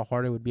you, or how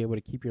hard it would be able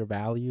to keep your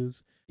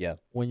values. Yeah.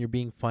 When you're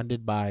being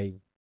funded by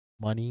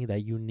money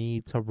that you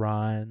need to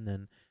run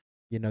and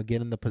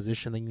get in the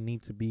position that you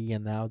need to be,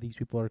 and now these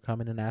people are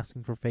coming and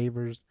asking for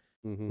favors.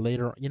 Mm-hmm.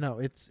 Later,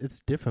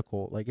 it's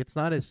difficult. Like it's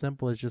not as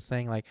simple as just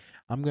saying like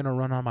I'm gonna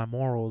run on my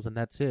morals and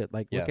that's it.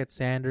 Like look at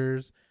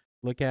Sanders,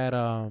 look at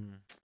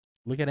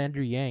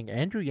Andrew Yang.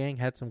 Andrew Yang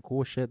had some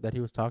cool shit that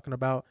he was talking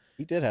about.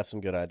 He did have some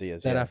good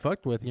ideas that I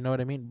fucked with. You know what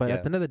I mean? But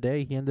at the end of the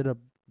day, he ended up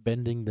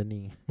bending the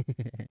knee.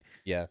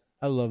 Yeah.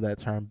 I love that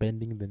term,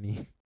 bending the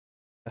knee.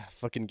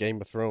 Fucking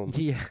Game of Thrones.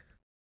 Yeah.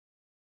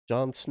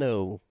 Jon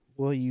Snow,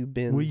 will you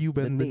bend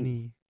the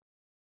knee?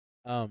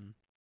 And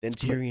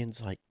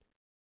Tyrion's like,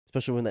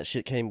 especially when that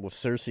shit came with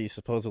Cersei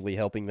supposedly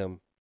helping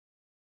them,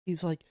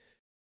 he's like,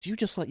 do you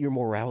just let your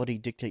morality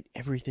dictate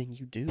everything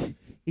you do?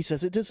 He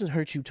says it doesn't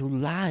hurt you to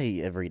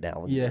lie every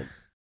now and then.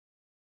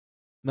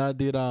 No,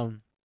 dude,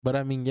 but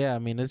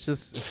it's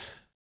just,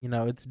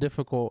 it's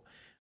difficult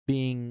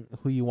being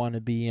who you want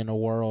to be in a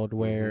world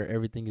where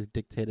everything is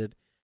dictated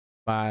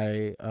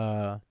by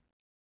a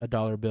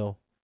dollar bill.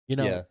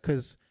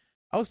 Because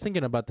I was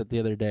thinking about that the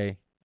other day,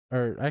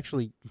 or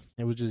actually,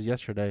 it was just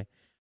yesterday,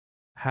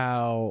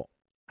 how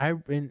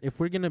if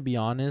we're going to be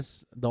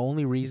honest, the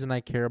only reason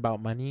I care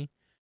about money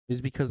is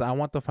because I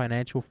want the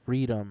financial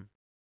freedom,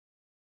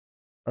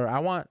 or I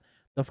want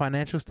the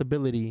financial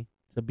stability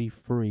to be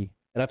free.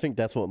 And I think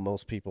that's what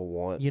most people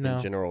want in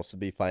general, is to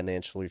be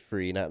financially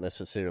free, not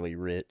necessarily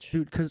rich.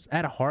 Dude, because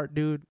at heart,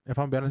 dude, if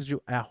I'm being honest with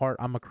you, at heart,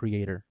 I'm a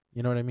creator.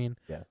 You know what I mean?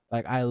 Yeah.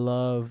 Like, I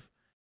love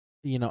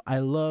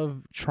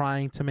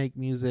trying to make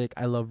music.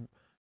 I love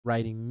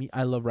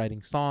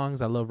writing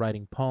songs. I love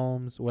writing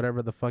poems,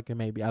 whatever the fuck it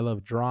may be. I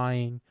love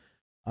drawing.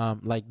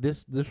 Like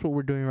this what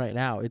we're doing right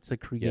now. It's a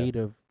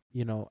creative,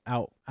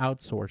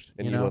 outsource.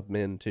 And you love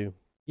men too.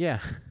 Yeah.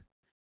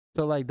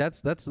 So like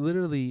that's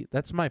literally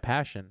my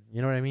passion.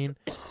 You know what I mean?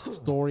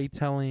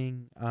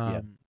 Storytelling.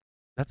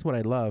 That's what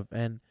I love.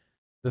 And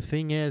the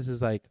thing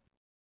is like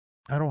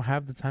I don't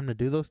have the time to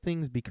do those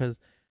things because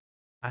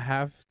I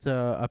have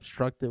to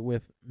obstruct it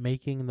with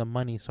making the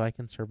money so I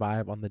can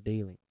survive on the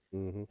daily.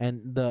 Mm-hmm.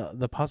 And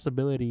the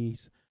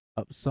possibilities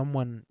of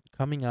someone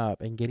coming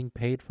up and getting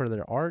paid for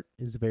their art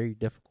is very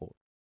difficult.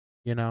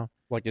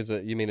 Like,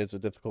 you mean it's a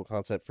difficult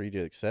concept for you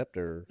to accept,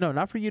 or no,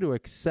 not for you to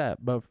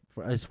accept, but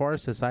as far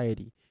as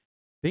society.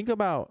 Think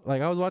about,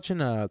 like, I was watching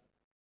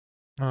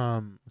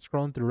scrolling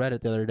through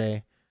Reddit the other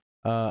day,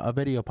 a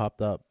video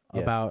popped up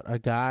about a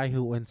guy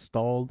who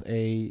installed have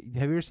you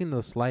ever seen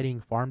the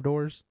sliding farm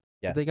doors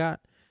that they got?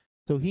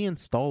 So he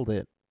installed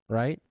it,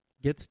 right?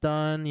 Gets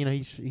done,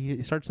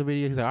 he starts the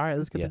video, he's like, all right,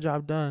 let's get the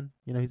job done.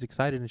 He's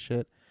excited and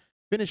shit.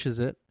 Finishes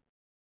it.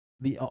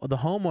 The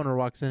homeowner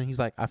walks in and he's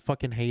like, I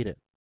fucking hate it.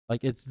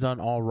 Like, it's done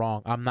all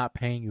wrong. I'm not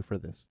paying you for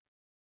this.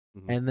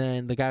 Mm-hmm. And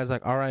then the guy's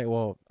like, all right,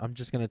 well, I'm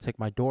just going to take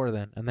my door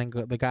then. And then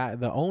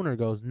the owner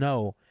goes,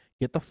 no,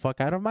 get the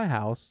fuck out of my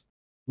house.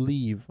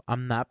 Leave.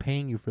 I'm not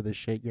paying you for this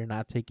shit. You're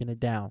not taking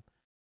it down.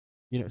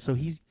 So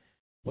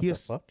what the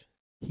fuck?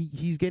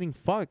 He's getting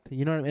fucked.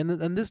 You know what I mean?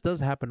 And this does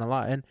happen a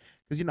lot. And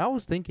because, I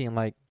was thinking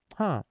like,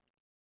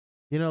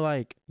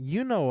 like,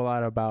 a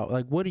lot about,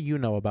 like, what do you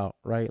know about,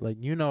 right? Like,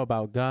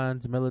 about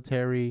guns,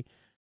 military,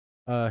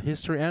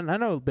 history. And I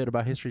know a bit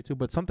about history too,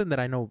 but something that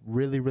I know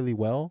really, really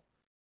well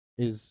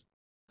is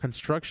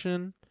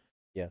construction.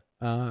 Yeah.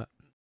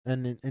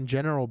 And in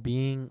general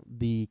being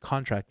the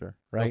contractor,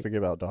 right? Don't forget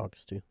about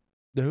dogs too.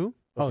 The who?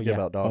 Don't Oh forget yeah.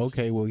 about dogs.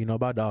 Okay, well, you know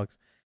about dogs.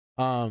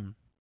 Um,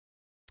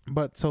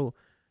 but so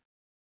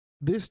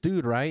this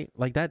dude, right?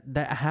 Like that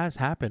has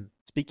happened.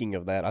 Speaking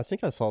of that, I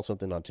think I saw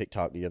something on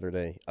TikTok the other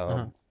day.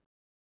 Uh-huh.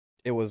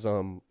 It was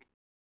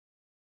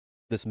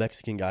this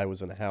Mexican guy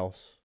was in a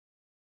house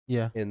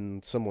Yeah.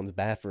 in someone's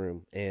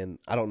bathroom, and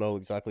I don't know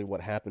exactly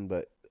what happened,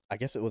 but I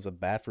guess it was a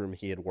bathroom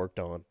he had worked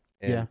on,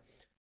 Yeah.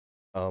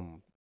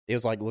 and it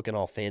was like looking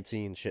all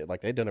fancy and shit.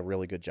 Like they'd done a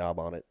really good job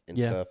on it and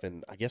Yeah. stuff.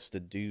 And I guess the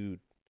dude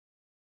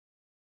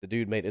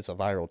made it's a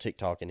viral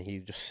TikTok, and he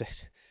just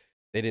said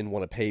they didn't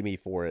want to pay me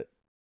for it.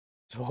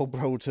 So old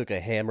bro took a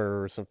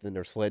hammer or something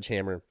or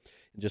sledgehammer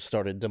and just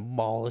started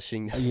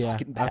demolishing this Yeah.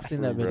 fucking I've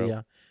seen that bathroom, bro.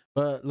 video.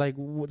 But like,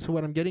 so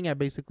what I'm getting at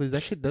basically is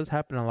that shit does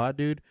happen a lot,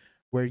 dude.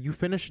 Where you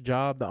finish a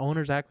job, the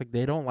owners act like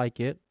they don't like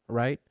it,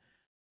 right?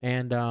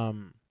 And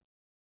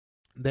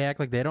they act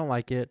like they don't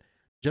like it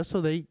just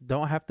so they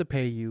don't have to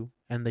pay you,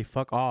 and they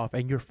fuck off,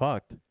 and you're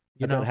fucked. You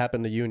Has that know,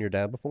 happened to you and your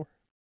dad before?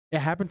 it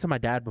happened to my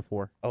dad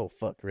before. Oh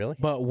fuck, really?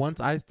 But once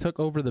I took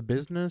over the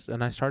business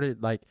and I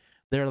started like,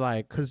 they're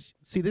like, cause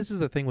see, this is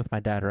the thing with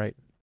my dad, right?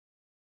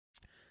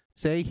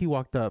 Say he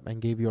walked up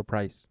and gave you a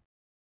price.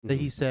 Say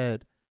he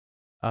said,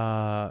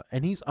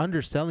 and he's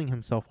underselling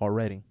himself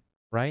already,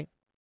 right?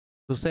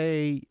 So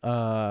say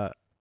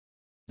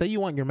you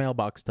want your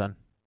mailbox done.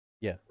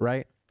 Yeah.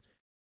 Right?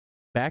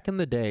 Back in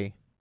the day,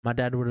 my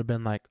dad would have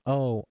been like,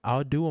 "Oh,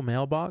 I'll do a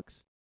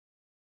mailbox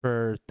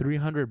for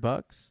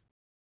 $300,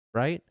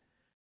 right?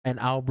 And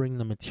I'll bring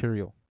the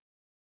material."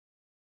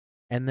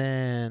 And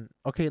then,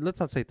 okay,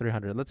 let's not say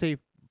 300. Let's say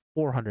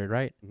 400,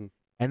 right? Mhm.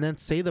 And then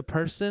say the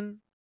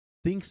person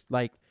thinks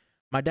like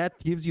my dad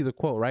gives you the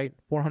quote, right?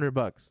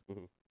 $400.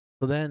 Mhm.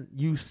 So then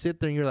you sit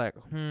there and you're like,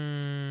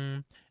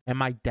 and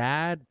my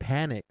dad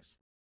panics,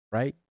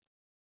 right?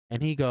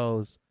 And he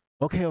goes,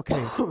 okay,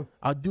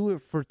 I'll do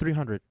it for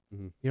 300.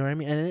 Mhm. You know what I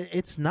mean? And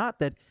it's not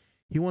that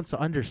he wants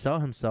to undersell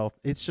himself.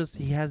 It's just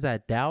he has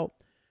that doubt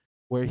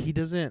where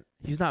he's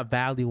not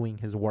valuing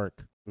his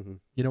work. Mhm.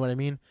 You know what I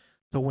mean?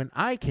 So when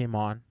I came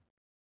on,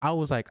 I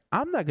was like,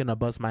 I'm not gonna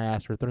bust my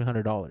ass for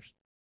 $300.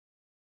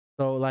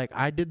 So like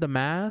I did the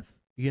math.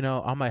 You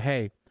know, I'm like,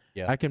 hey,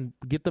 Yeah. I can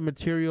get the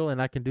material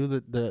and I can do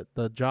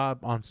the job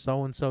on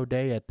so and so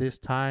day at this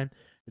time.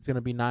 It's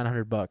gonna be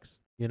 $900.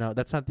 You know,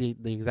 that's not the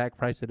exact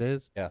price it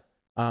is. Yeah.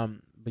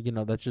 But you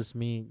know, that's just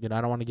me. You know,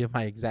 I don't want to give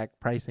my exact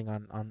pricing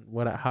on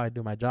how I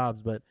do my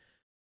jobs, but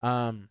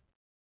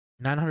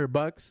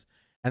 $900.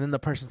 And then the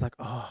person's like,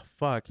 oh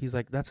fuck. He's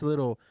like, that's a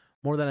little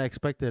more than I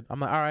expected. I'm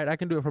like, all right, I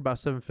can do it for about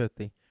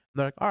 750.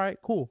 They're like, all right,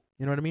 cool.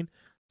 You know what I mean?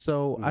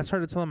 So I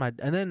started telling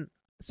and then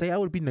say I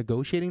would be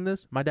negotiating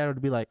this, my dad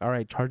would be like, all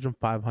right, charge him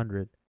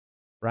 500,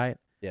 right?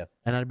 Yeah.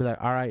 And I'd be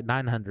like, all right,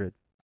 900,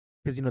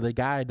 because you know the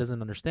guy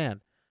doesn't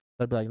understand.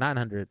 So I'd be like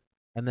 900,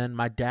 and then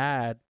my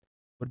dad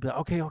would be like,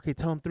 okay,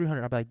 tell him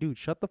 300. I'd be like, dude,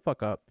 shut the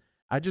fuck up.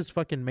 I just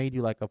fucking made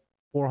you like a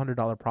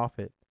 $400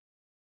 profit.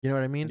 You know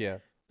what I mean? Yeah.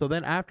 So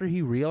then after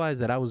he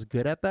realized that I was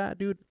good at that,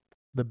 dude,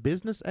 the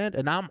business end,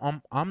 and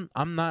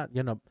I'm not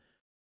gonna,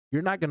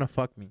 you're not gonna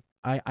fuck me.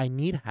 I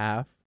need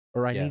half,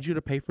 or I need you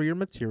to pay for your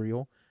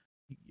material.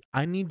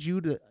 I need you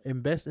to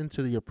invest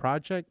into your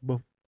project, but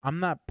I'm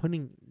not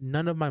putting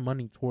none of my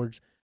money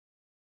towards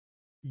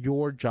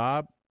your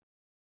job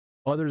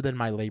other than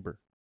my labor.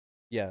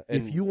 Yeah.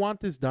 If you want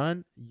this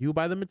done, you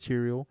buy the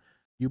material,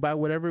 you buy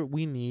whatever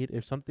we need.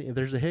 If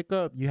there's a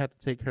hiccup, you have to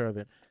take care of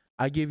it.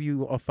 I give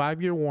you a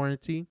 5-year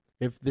warranty.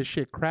 If this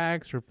shit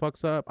cracks or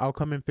fucks up, I'll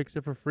come and fix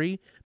it for free,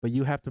 but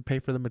you have to pay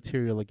for the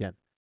material again.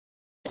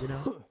 You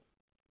know?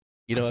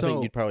 I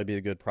think you'd probably be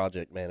a good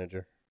project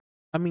manager.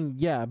 I mean,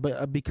 yeah,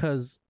 but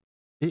because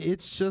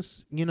it's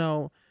just, you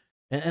know,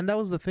 and that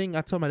was the thing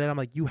I told my dad. I'm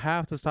like, you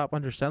have to stop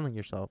underselling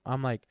yourself.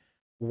 I'm like,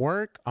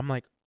 work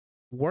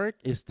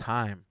is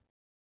time.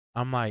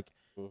 I'm like,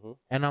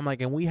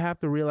 and we have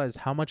to realize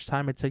how much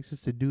time it takes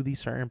us to do these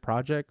certain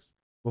projects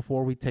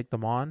before we take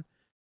them on,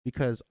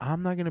 because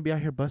I'm not going to be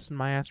out here busting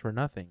my ass for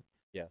nothing.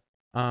 Yeah.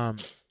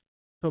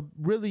 So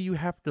really you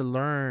have to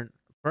learn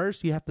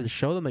first. You have to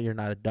show them that you're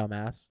not a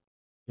dumbass.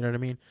 You know what I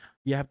mean?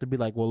 You have to be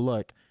like, well,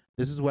 look,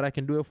 this is what I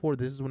can do it for.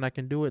 This is when I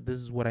can do it. This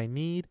is what I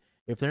need.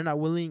 If they're not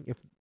willing,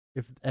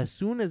 if as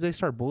soon as they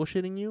start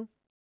bullshitting you,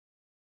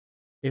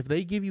 if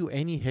they give you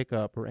any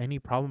hiccup or any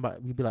problem,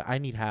 you'd be like, I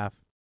need half.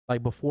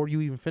 Like before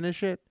you even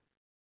finish it,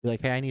 be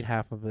like, hey, I need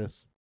half of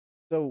this.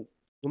 So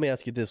let me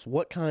ask you this: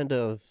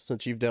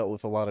 since you've dealt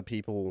with a lot of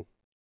people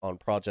on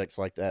projects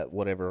like that,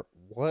 whatever,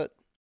 what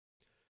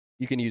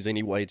you can use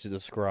any way to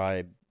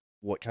describe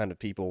what kind of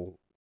people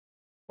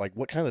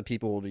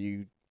do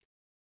you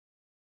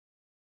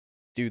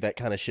do that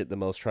kind of shit the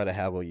most? Try to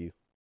haggle you,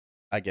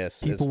 I guess,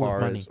 People as with far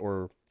money. as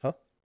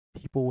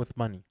People with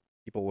money.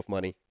 people with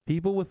money.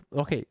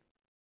 Okay,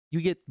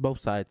 you get both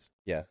sides.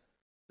 Yeah.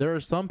 There are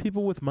some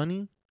people with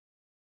money.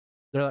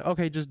 They're like,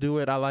 okay, just do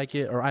it. I like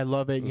it, or I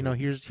love it. You know,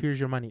 here's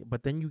your money.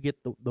 But then you get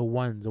the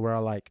ones where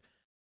are like,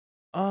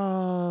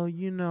 oh,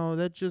 you know,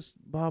 that just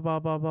blah blah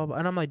blah blah blah.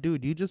 And I'm like,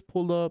 dude, you just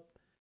pulled up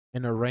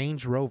in a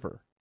Range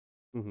Rover.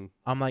 Mm-hmm.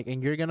 I'm like,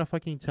 and you're gonna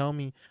fucking tell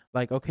me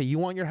like, okay, you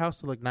want your house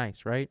to look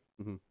nice, right?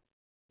 Mm-hmm.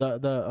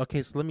 The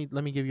okay, so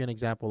let me give you an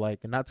example.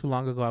 Like not too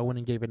long ago, I went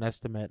and gave an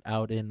estimate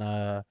out in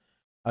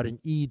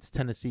Eads,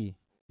 Tennessee.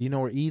 Do you know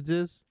where Eads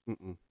is?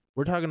 Mm-mm.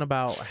 We're talking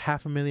about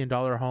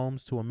 $500,000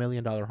 homes to $1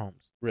 million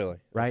homes, Really?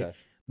 right? Okay.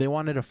 They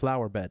wanted a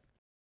flower bed,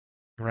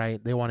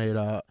 right? They wanted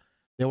a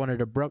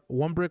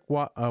one brick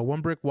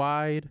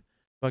wide,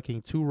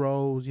 fucking 2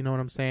 rows. You know what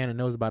I'm saying? And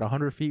it was about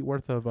 100 feet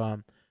worth of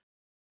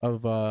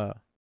 100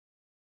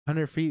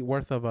 feet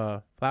worth of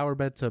a flower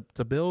bed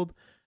to build.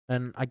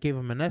 And I gave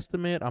them an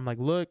estimate. I'm like,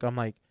 look, I'm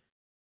like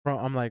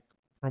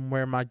from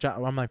where my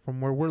job, I'm like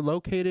from where we're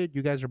located.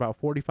 You guys are about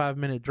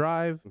 45-minute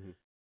drive. Mm-hmm.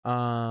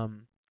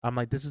 I'm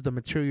like, this is the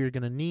material you're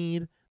gonna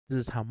need. This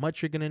is how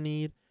much you're gonna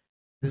need.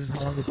 This is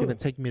how long it's gonna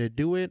take me to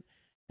do it,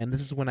 and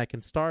this is when I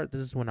can start.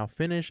 This is when I'll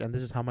finish, and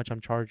this is how much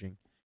I'm charging.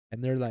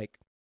 And they're like,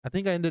 I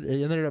think it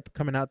ended up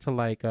coming out to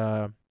like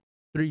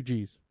 3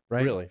 G's,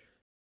 right? Really?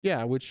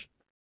 Yeah, which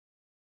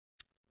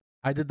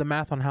I did the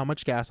math on how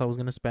much gas I was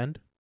gonna spend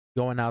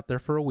going out there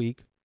for a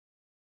week.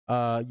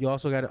 You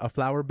also got a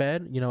flower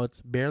bed. You know, it's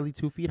barely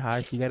 2 feet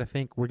high. So you got to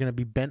think we're gonna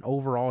be bent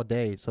over all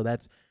day. So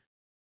that's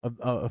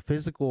a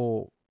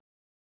physical,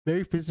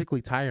 very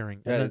physically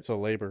tiring. Yeah, And then, it's a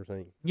labor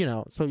thing. you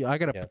know, so I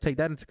got to Yeah. take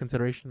that into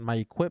consideration. My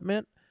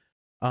equipment,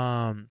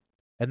 um,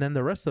 and then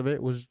the rest of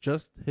it was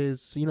just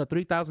his.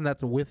 3,000.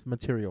 That's with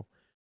material.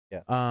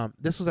 Yeah.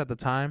 This was at the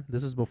time.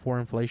 This is before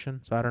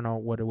inflation, so I don't know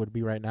what it would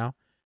be right now.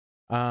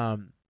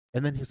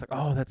 And then he's like,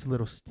 "Oh, that's a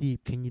little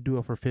steep. Can you do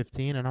it for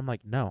 15?" And I'm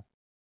like, "No."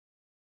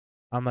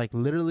 I'm like,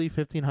 literally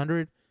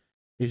 1,500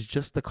 is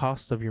just the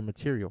cost of your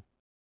material.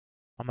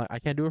 I'm like, I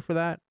can't do it for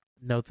that.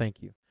 No,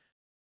 thank you.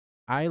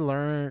 I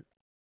learned.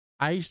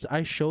 I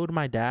showed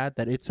my dad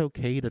that it's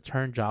okay to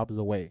turn jobs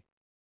away,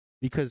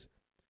 because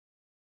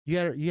you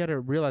gotta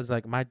realize,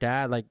 like, my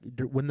dad, like,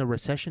 when the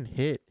recession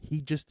hit, he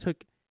just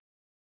took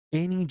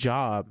any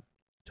job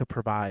to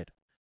provide.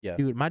 Yeah.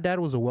 Dude, my dad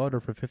was a welder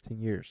for 15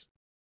 years.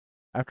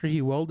 After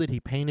he welded, he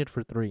painted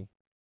for 3.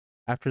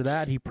 After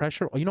that, he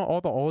pressure.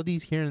 All the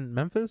these here in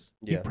Memphis.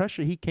 Yeah.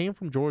 He came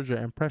from Georgia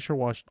and pressure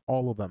washed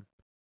all of them.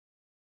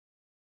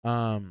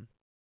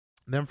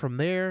 Then from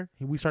there,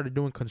 we started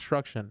doing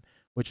construction,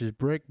 which is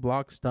brick,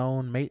 block,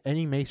 stone,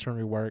 any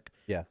masonry work.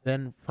 Yeah.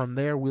 Then from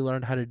there, we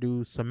learned how to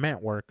do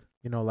cement work.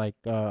 Like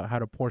how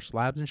to pour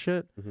slabs and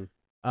shit.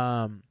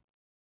 Mm-hmm.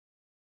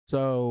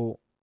 So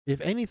if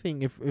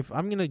anything, if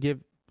I'm gonna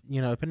give,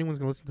 if anyone's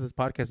gonna listen to this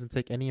podcast and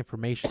take any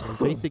information,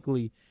 it's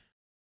basically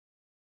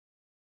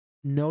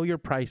know your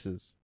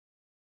prices.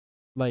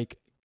 Like,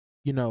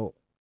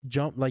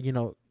 jump, like,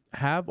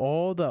 have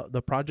all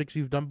the projects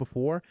you've done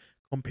before,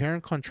 compare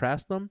and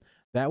contrast them.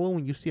 That way,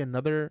 when you see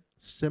another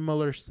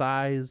similar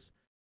size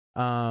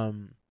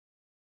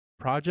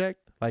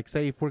project, like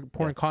say if we're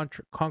pouring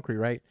concrete,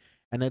 right,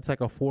 and it's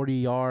like a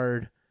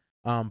 40-yard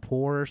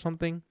pour or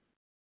something.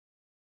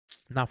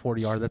 Not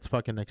 40-yard. That's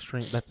fucking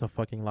extreme. That's a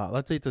fucking lot.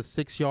 Let's say it's a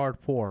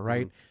 6-yard pour,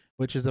 right,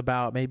 which is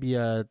about maybe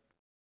a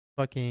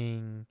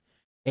fucking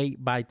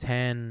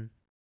 8x10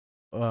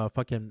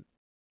 fucking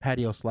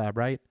patio slab,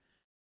 right?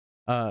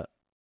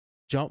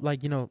 Jump,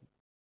 like,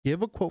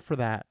 give a quote for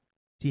that.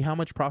 See how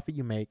much profit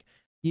you make.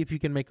 See if you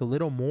can make a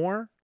little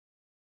more,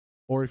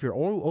 or if you're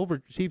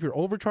see if you're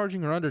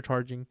overcharging or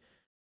undercharging.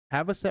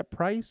 Have a set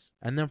price,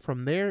 and then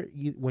from there,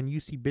 when you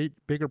see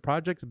bigger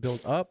projects, build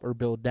up or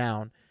build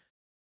down.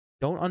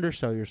 Don't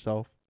undersell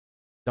yourself.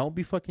 Don't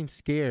be fucking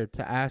scared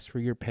to ask for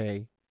your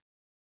pay.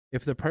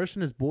 If the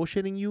person is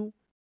bullshitting you,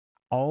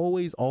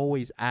 always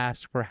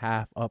ask for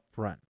half up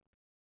front.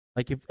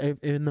 Like, if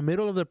in the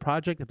middle of the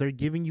project, if they're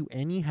giving you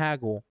any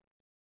haggle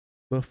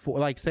before,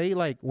 like, say,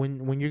 like,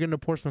 when you're gonna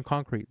pour some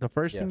concrete, the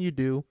first thing you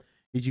do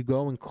is you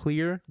go and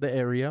clear the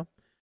area.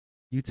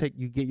 You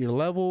get your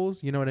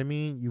levels, you know what I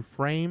mean? You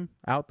frame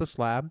out the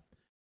slab,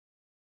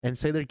 and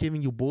say they're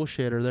giving you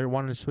bullshit, or they're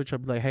wanting to switch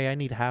up, like, hey, I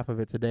need half of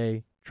it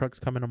today. Truck's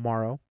coming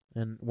tomorrow,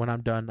 and when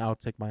I'm done, I'll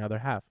take my other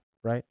half,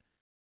 right?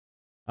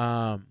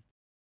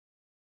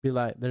 Be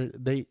like,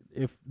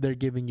 if they're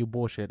giving you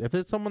bullshit. If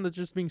it's someone that's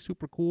just being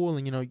super cool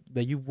and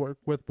that you've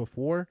worked with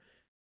before,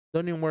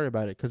 don't even worry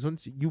about it, because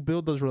once you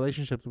build those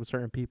relationships with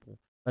certain people,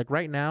 like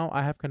right now,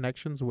 I have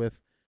connections with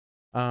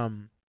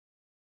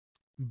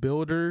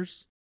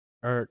builders,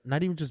 or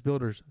not even just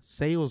builders,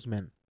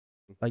 salesmen,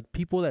 like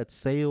people that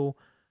sell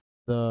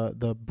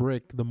the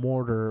brick, the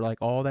mortar, like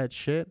all that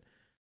shit.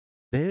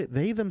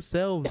 They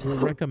themselves will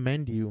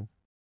recommend you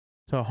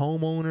to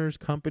homeowners,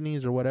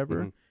 companies, or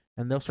whatever,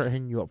 and they'll start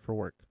hitting you up for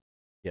work.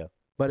 Yeah.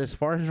 But as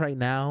far as right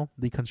now,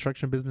 the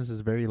construction business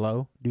is very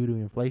low due to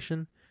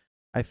inflation.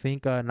 I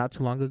think not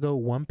too long ago,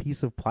 one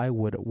piece of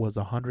plywood was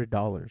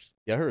 $100.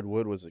 Yeah, I heard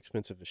wood was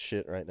expensive as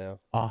shit right now.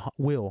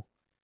 Will,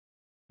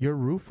 your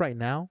roof right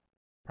now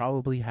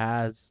probably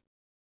has,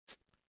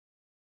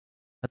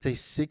 let's say,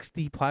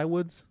 60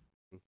 plywoods.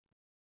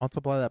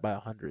 Multiply that by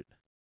 100.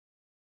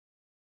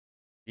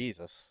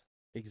 Jesus.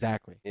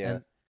 Exactly. Yeah.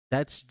 And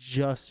that's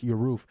just your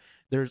roof.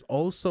 There's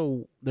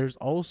also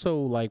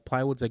like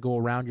plywoods that go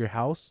around your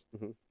house.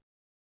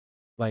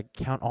 like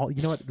count all.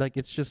 You know what? Like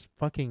it's just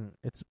fucking.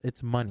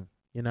 It's money.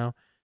 You know.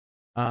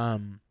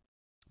 Um,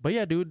 but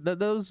yeah, dude, that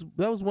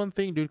was one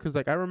thing, dude. Because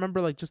like I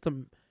remember like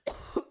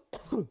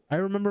I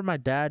remember my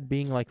dad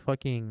being like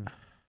fucking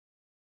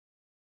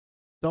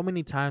so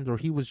many times where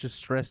he was just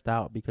stressed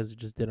out because it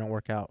just didn't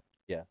work out.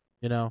 Yeah.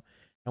 You know,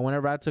 and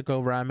whenever I took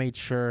over, I made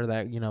sure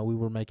that we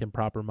were making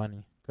proper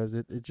money because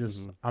it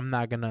just Hmm. I'm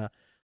not gonna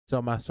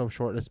sell myself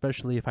short,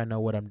 especially if I know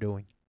what I'm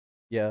doing.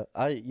 Yeah.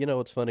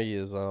 What's funny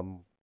is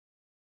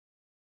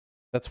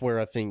that's where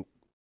I think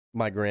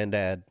my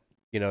granddad,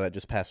 that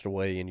just passed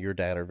away, and your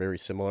dad are very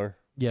similar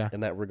Yeah, in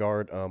that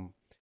regard.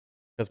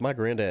 Because my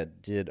granddad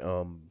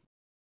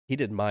he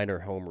did minor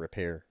home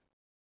repair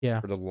yeah,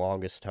 for the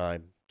longest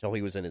time till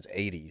he was in his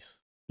 80s,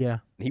 yeah,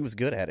 and he was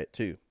good at it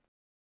too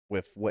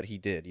with what he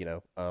did.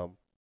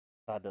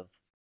 Kind of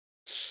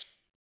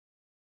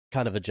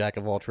kind of a jack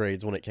of all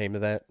trades when it came to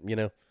that.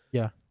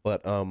 yeah.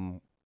 But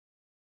one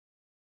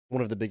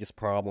of the biggest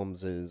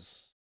problems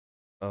is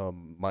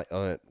my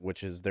aunt,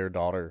 which is their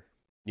daughter.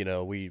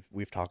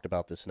 We've talked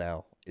about this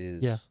now. Yeah.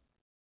 Is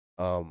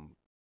um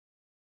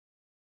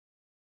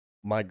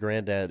my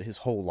granddad, his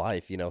whole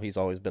life, he's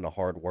always been a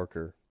hard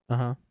worker. Uh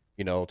huh.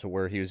 To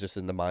where he was just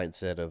in the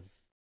mindset of,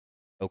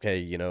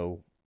 okay,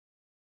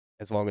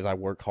 as long as I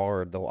work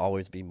hard, there'll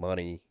always be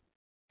money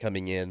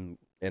coming in.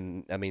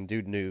 And I mean,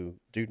 dude knew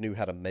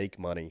how to make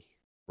money,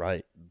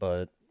 right?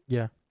 But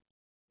Yeah.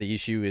 the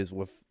issue is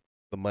with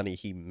the money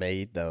he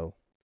made, though,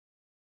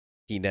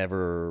 he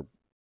never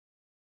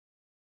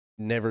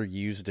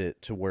used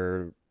it to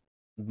where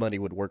money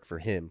would work for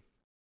him.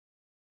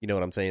 You know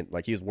what I'm saying?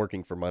 Like he was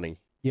working for money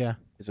Yeah.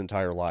 his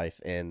entire life,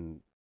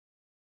 and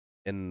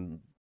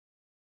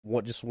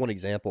what just one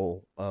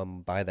example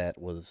by that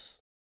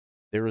was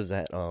there was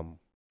that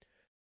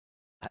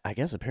I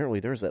guess apparently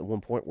there was that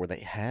one point where they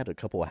had a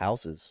couple of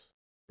houses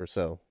or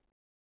so,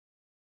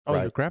 Oh,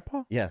 your right?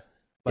 grandpa? Yeah,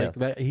 yeah, Like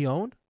that he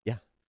owned? yeah.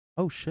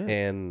 Oh shit.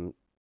 And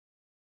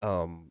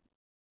um,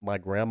 my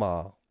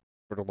grandma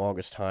for the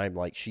longest time,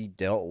 like she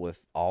dealt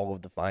with all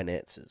of the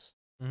finances,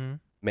 Mm-hmm.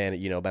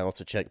 man. Balance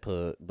of check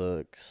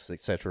books,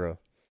 etc.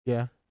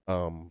 Yeah.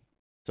 Um,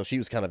 so she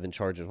was kind of in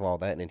charge of all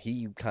that, and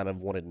he kind of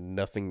wanted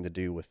nothing to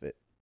do with it,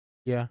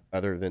 Yeah.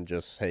 other than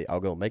just, hey, I'll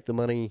go make the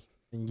money.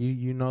 And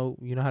you know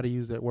how to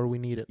use it where we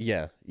need it.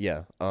 Yeah,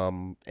 yeah.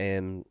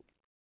 And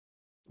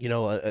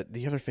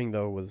the other thing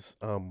though was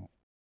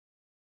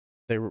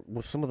they were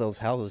with some of those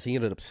houses. He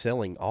ended up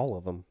selling all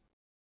of them,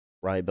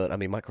 right? But I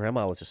mean, my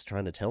grandma was just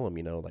trying to tell him,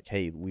 like,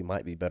 hey, we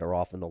might be better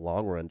off in the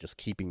long run just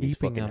keeping these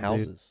Keeping fucking them,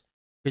 dude. houses.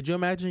 Could you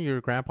imagine your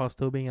grandpa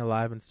still being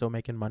alive and still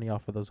making money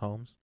off of those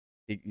homes?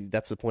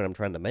 That's the point I'm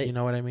trying to make. You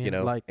know what I mean?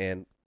 Like,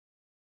 And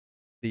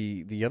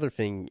the other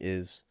thing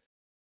is,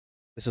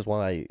 this is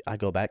why I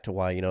go back to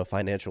why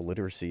financial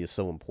literacy is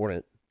so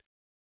important.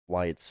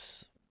 Why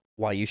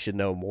you should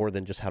know more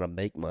than just how to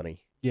make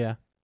money. yeah,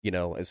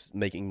 As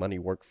making money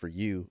work for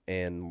you.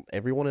 And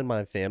everyone in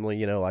my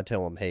family, I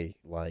tell them, hey,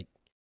 like,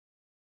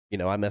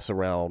 I mess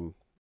around.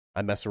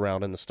 I mess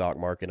around in the stock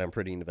market. I'm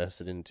pretty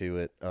invested into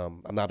it.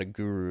 I'm not a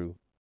guru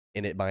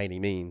in it by any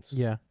means.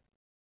 yeah,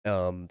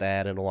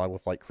 That and along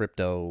with like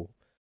crypto.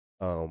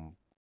 Um,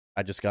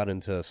 I just got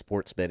into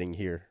sports betting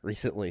here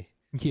recently.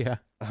 yeah,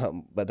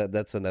 But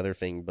that's another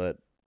thing. But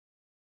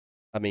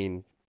I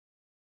mean,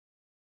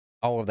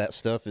 all of that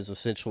stuff is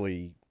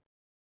essentially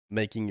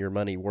making your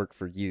money work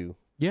for you.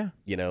 yeah,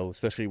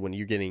 Especially when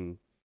you're getting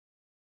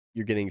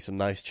some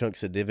nice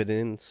chunks of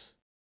dividends.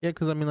 yeah.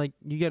 Because I mean, like,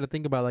 you got to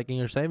think about like in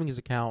your savings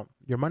account,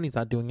 your money's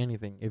not doing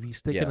anything. If you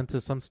stick it Yeah. into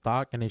some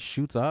stock and it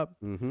shoots up,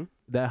 Mm-hmm.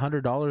 that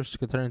 $100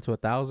 could turn into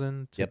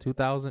 1,000 to Yep.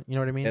 2,000. You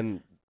know what I mean?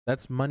 And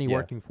That's money yeah.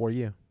 working for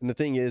you. And the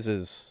thing is,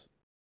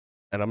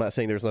 and I'm not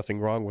saying there's nothing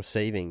wrong with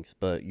savings,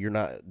 but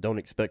don't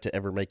expect to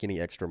ever make any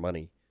extra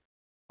money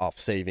off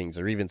savings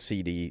or even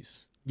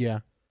CDs. Yeah,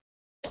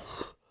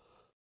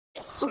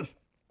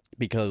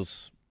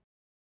 Because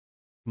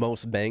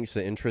most banks,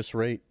 the interest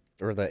rate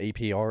or the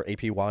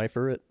APY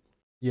for it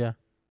yeah,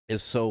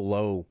 is so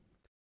low,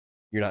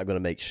 you're not going to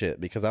make shit.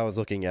 Because I was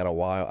looking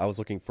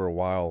for a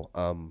while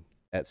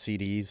at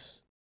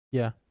CDs,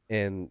 yeah.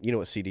 and you know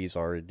what CDs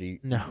are?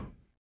 No.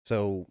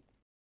 So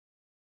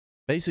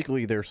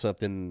basically, there's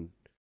something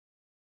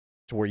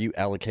to where you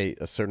allocate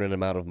a certain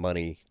amount of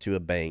money to a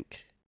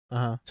bank.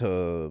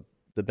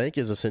 The bank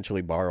is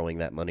essentially borrowing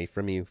that money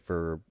from you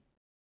for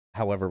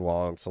however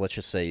long. So let's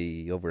just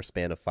say over a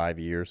span of 5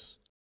 years.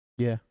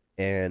 Yeah,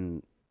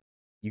 And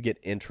you get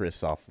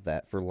interest off of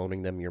that for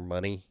loaning them your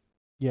money.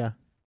 yeah,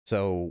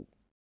 So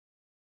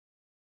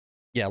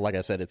yeah, like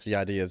I said, it's the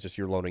idea is just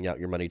you're loaning out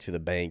your money to the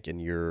bank, and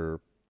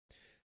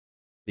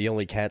the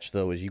only catch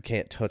though is you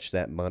can't touch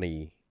that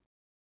money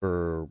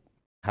for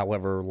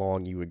however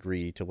long you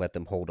agree to let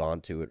them hold on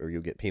to it, or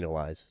you'll get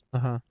penalized,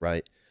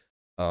 right?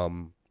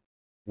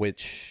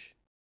 Which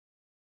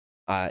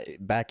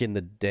back in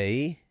the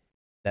day,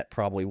 that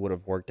probably would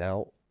have worked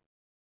out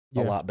a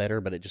yeah, lot better,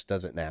 but it just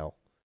doesn't now.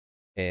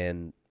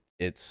 And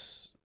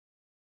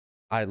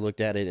I looked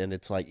at it and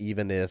it's like,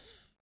 even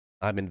if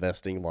I'm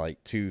investing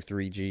like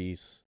 2-3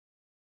 G's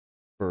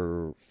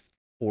for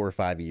 4 or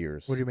 5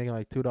 years. What are you making,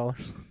 like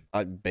 $2?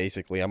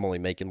 I'm only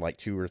making like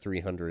 200 or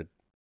 300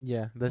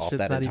 Yeah, that off shit's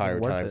that not even entire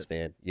worth time it.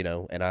 span,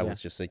 and I Yeah.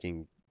 was just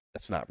thinking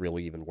that's not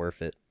really even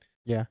worth it.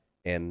 Yeah.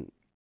 And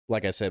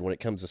like I said, when it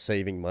comes to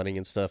saving money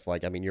and stuff,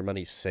 like, I mean, your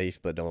money's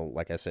safe, but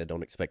like I said,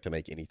 don't expect to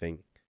make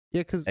anything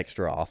Yeah, because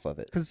extra off of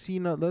it.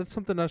 that's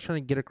something I was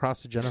trying to get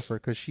across to Jennifer,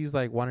 because she's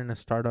like wanting to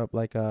start up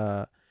like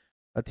a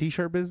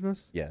t-shirt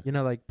business. Yeah.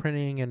 Like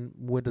printing and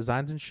with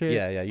designs and shit.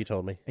 Yeah, you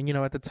told me. And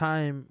at the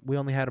time we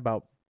only had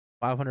about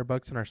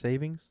 $500 in our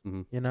savings.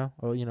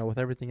 Mhm. With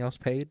everything else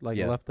paid, like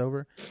Yeah. left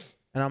over.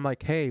 And I'm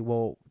like, hey,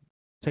 well,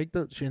 take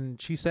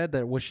and she said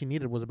that what she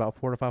needed was about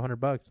 $400 to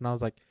 $500, and I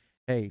was like,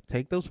 hey,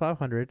 take those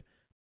 500,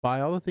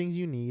 buy all the things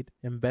you need,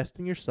 invest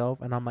in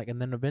yourself, and I'm like,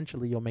 and then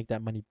eventually you'll make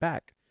that money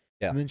back.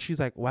 Yeah. And then she's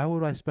like, why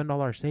would I spend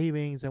all our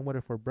savings, and what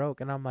if we're broke?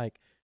 And I'm like,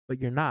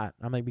 but you're not.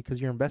 I'm like, because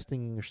you're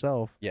investing in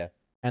yourself. Yeah.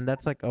 And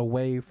that's like a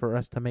way for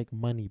us to make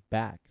money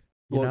back.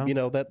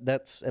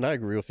 That's, and I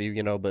agree with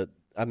you, but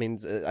I mean,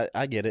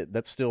 I get it.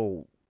 That's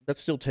still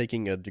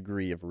taking a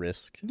degree of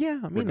risk. Yeah,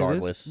 I mean,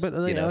 regardless, it is. But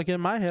like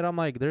in my head, I'm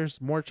like, there's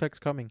more checks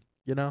coming.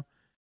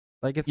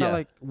 Like it's not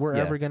like we're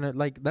ever gonna,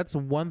 like, that's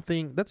one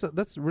thing.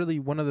 That's really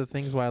one of the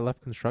things why I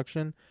left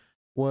construction,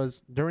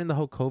 was during the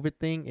whole COVID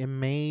thing. It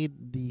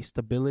made the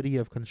stability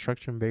of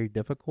construction very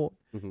difficult,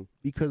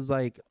 because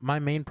like my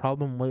main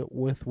problem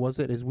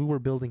is we were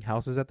building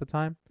houses at the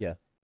time. Yeah.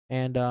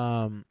 And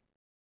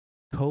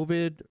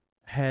COVID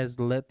has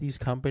let these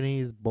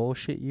companies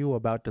bullshit you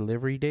about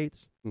delivery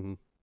dates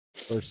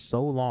for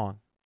so long.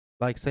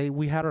 Like, say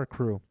we had our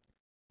crew,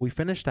 we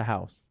finished a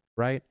house,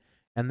 right?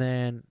 And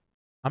then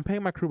I'm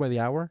paying my crew by the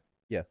hour.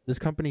 Yeah. This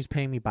company's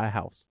paying me by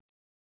house.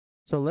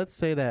 So let's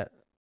say that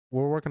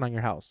we're working on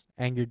your house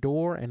and your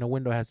door and a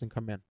window hasn't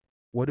come in.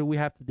 What do we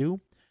have to do?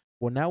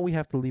 Well, now we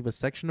have to leave a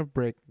section of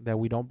brick that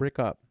we don't brick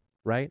up,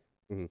 right?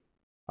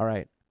 All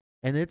right.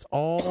 And it's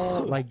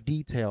all like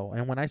detail.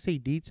 And when I say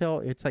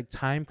detail, it's like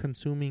time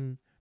consuming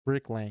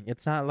bricklaying.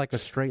 It's not like a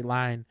straight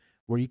line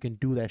where you can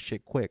do that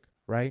shit quick,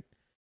 right?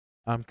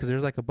 Because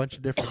there's like a bunch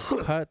of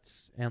different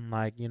cuts and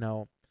like,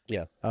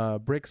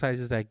 brick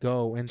sizes that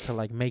go into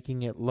like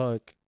making it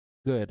look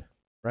good,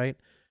 right?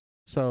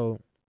 So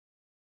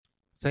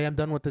say I'm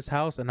done with this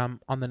house and I'm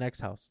on the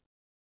next house.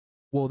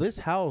 Well, this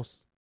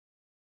house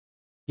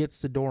gets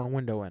the door and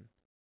window in,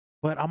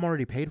 but I'm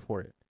already paid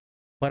for it.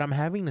 But I'm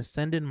having to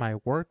send in my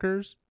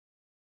workers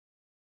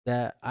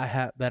that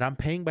I'm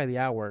paying by the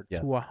hour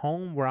to a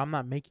home where I'm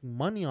not making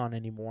money on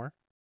anymore.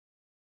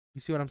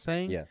 You see what I'm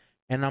saying? Yeah.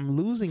 And I'm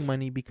losing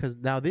money because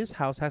now this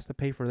house has to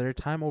pay for their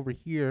time over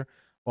here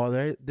while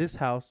this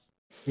house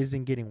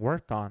isn't getting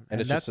worked on.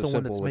 And that's the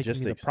one that's making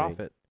me the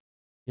profit.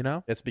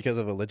 It's because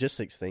of a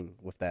logistics thing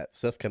with that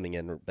stuff coming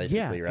in,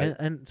 basically, right?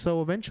 And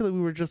so eventually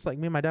we were just like,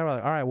 me and my dad were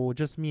like, all right, well,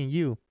 just me and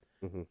you.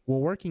 We're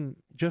working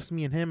just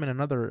me and him and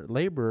another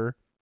laborer.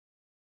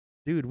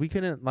 Dude, we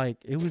couldn't, like,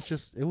 it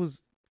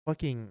was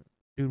fucking,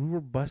 dude, we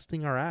were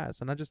busting our ass.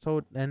 And I just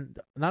told, and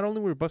not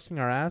only were we busting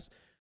our ass,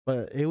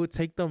 but it would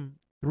take them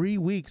 3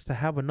 weeks to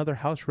have another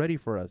house ready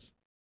for us.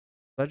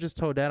 So I just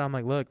told Dad, I'm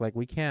like, look, like,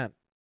 we can't,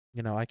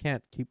 I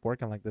can't keep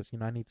working like this.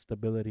 I need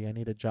stability. I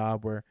need a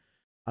job where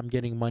I'm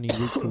getting money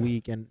week to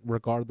week and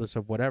regardless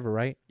of whatever,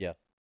 right? Yeah.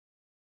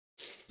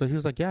 So he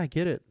was like, yeah, I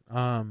get it.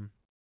 So,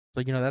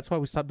 that's why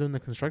we stopped doing the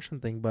construction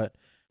thing. But,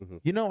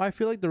 I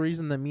feel like the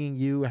reason that me and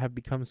you have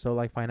become so,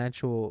 like,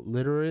 financial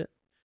literate,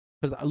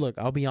 because, look,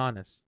 I'll be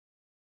honest.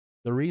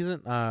 The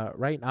reason,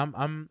 right,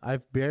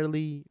 I've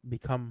barely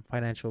become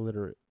financial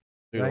literate.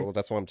 Dude, right? Well,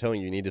 that's why I'm telling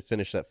you. You need to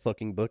finish that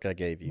fucking book I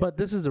gave you. But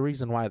this is the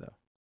reason why, though.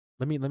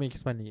 Let me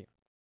explain to you.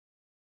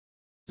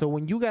 So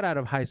when you got out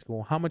of high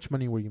school, how much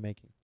money were you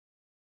making?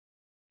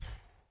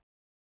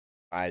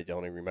 I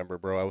don't even remember,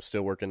 bro. I was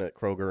still working at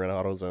Kroger and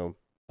AutoZone.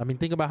 I mean,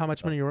 think about how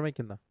much money you were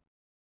making, though.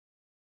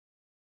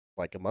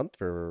 Like a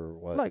month or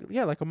what?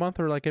 Like a month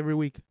or like every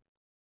week.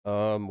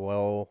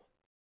 Well,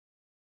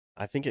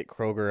 I think at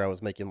Kroger I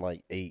was making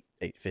like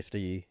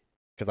 $8.50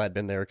 because I'd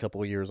been there a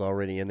couple of years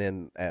already, and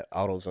then at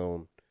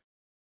AutoZone,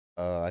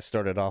 I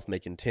started off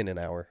making 10 an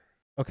hour.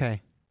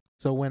 Okay,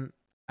 so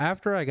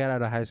after I got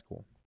out of high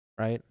school,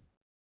 right?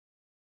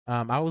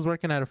 I was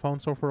working at a phone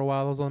store for a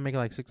while. I was only making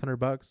like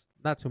 $600,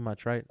 not too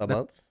much, right? A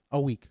month? A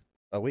week.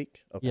 A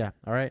week? Okay. Yeah.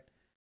 All right.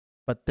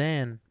 But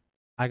then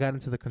I got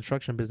into the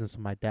construction business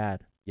with my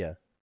dad. Yeah.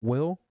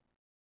 Will,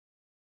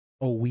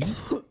 a week?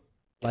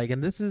 Like,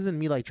 and this isn't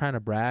me like trying to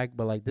brag,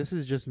 but like this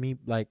is just me.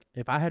 Like,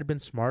 if I had been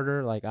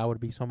smarter, like I would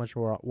be so much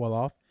more well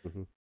off.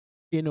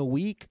 In a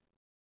week,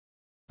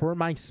 for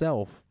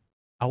myself,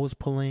 I was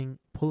pulling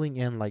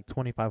in like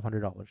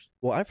 $2,500.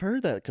 Well, I've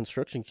heard that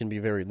construction can be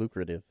very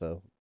lucrative,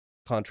 though,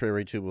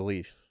 contrary to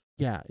belief.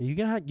 Yeah, you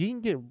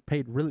can get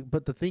paid really,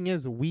 but the thing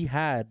is, we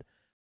had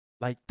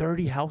like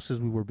 30 houses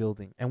we were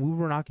building, and we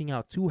were knocking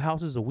out 2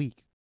 houses a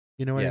week.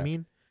 You know what I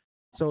mean?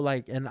 So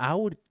like, and I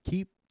would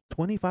keep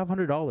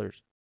 $2,500.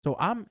 So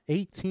I'm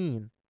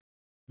 18,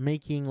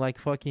 making like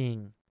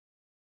fucking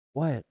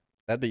what?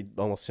 That'd be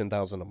almost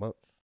 $10,000 a month,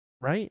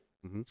 right?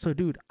 So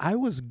dude, I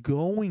was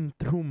going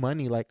through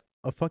money. Like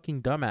a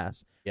fucking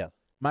dumbass. Yeah.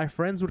 My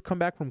friends would come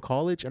back from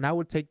college and I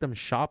would take them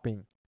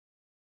shopping.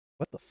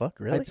 What the fuck,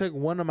 I really? took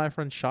one of my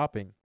friends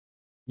shopping.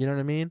 You know what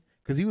I mean?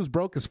 Because he was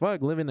broke as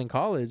fuck living in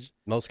college.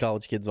 Most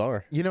college kids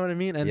are. You know what I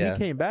mean? And Yeah. he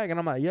came back and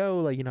I'm like, yo,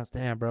 like,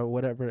 damn, bro,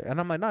 whatever. And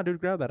I'm like, nah, dude,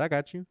 grab that. I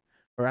got you.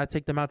 Or I'd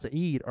take them out to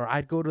eat. Or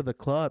I'd go to the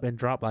club and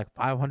drop like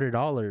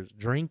 $500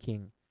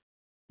 drinking.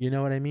 You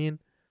know what I mean?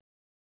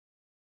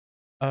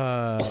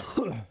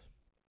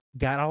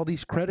 Got all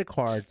these credit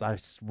cards. I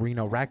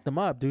racked them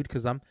up, dude,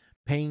 because I'm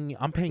paying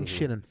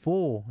shit in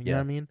full. You know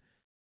what I mean?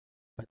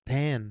 But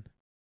then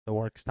the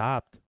work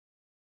stopped.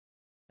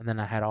 And then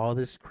I had all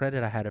this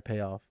credit I had to pay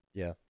off.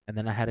 Yeah. And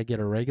then I had to get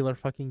a regular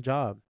fucking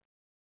job.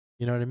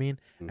 You know what I mean?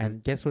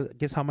 And guess what?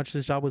 Guess how much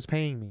this job was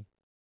paying me?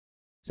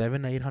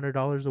 $700 to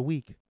 $800 a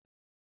week.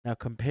 Now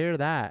compare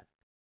that.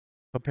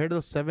 Compare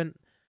those seven.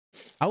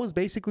 I was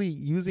basically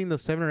using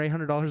those $700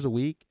 or $800 a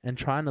week and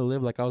trying to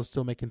live like I was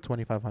still making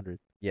 $2,500.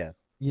 Yeah.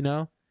 You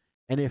know,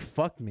 and it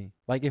fucked me.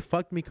 Like it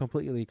fucked me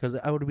completely because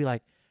I would be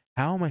like,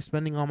 how am I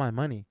spending all my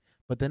money?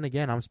 But then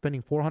again, I'm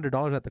spending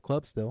 $400 at the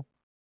club still.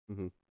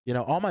 You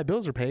know, all my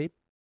bills are paid.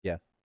 Yeah.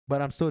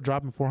 But I'm still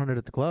dropping $400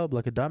 at the club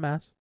like a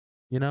dumbass.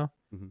 You know.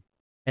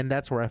 And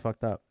that's where I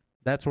fucked up.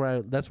 That's where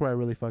I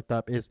really fucked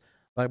up. Is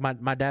like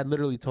my dad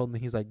literally told me,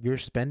 he's like, you're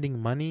spending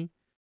money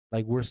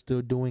like we're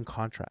still doing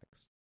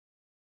contracts.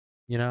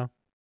 You know?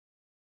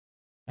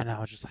 And I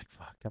was just like,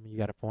 fuck, I mean, you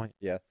got a point.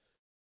 Yeah.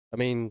 I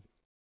mean,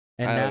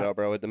 and I don't know,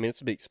 bro. I mean, it's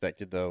to be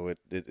expected, though.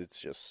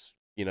 It's just,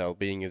 you know,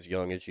 being as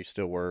young as you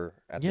still were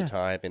at the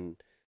time, and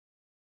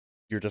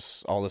you're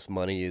just, all this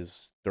money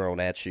is thrown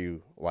at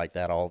you like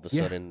that all of a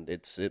sudden.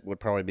 It would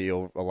probably be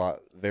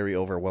very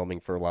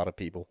overwhelming for a lot of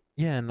people.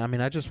 Yeah, and I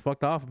mean, I just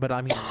fucked off. But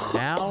I mean,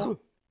 now,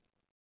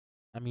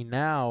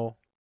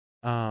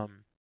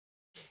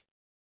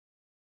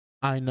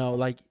 I know,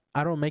 like,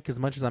 I don't make as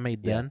much as I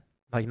made then.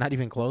 Like, not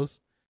even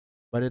close.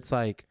 But it's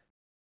like,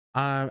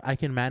 I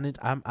can manage.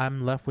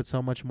 I'm left with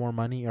so much more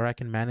money, or I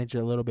can manage it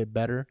a little bit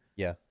better.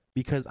 Yeah.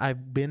 Because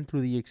I've been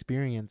through the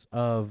experience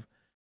of,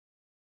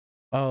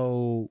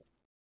 oh,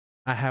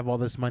 I have all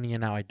this money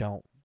and now I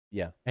don't.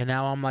 Yeah. And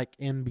now I'm like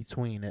in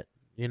between it,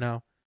 you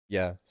know?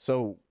 Yeah.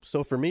 So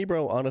for me,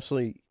 bro,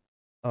 honestly,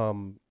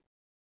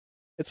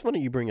 it's funny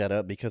you bring that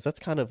up because that's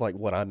kind of like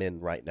what I'm in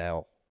right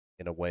now,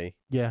 in a way.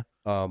 Yeah.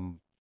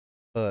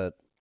 But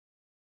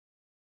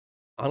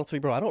honestly,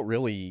 bro, I don't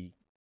really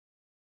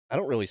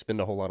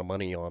spend a whole lot of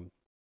money on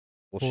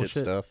bullshit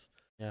stuff.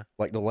 Yeah.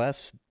 Like the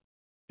last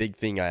big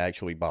thing I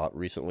actually bought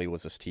recently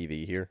was this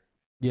TV here.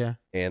 Yeah.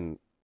 And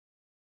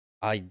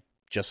I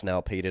just now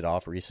paid it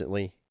off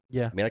recently.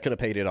 Yeah. I mean, I could have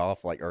paid it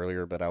off like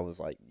earlier, but I was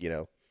like, you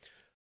know,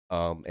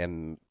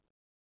 and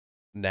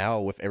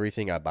now with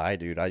everything I buy,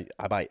 dude, I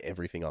buy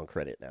everything on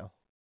credit now.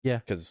 Yeah.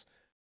 Because,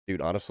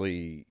 dude,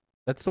 honestly,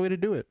 that's the way to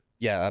do it.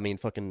 Yeah. I mean,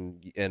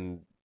 fucking,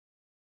 and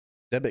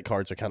debit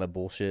cards are kind of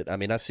bullshit. I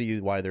mean, I see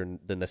why they're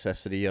the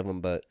necessity of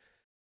them, but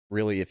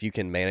really, if you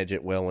can manage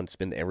it well and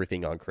spend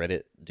everything on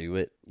credit, do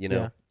it, you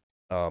know?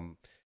 Yeah.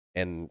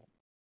 And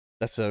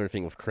that's the other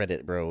thing with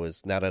credit, bro,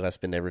 is now that I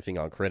spend everything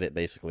on credit,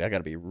 basically, I got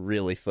to be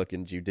really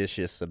fucking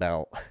judicious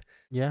about,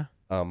 yeah,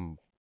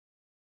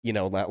 you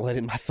know, not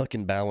letting my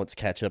fucking balance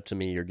catch up to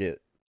me or get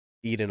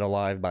eaten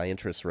alive by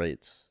interest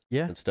rates,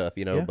 and stuff,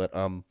 you know. Yeah.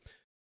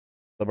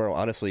 But bro,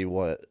 honestly,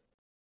 what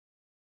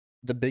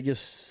the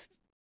biggest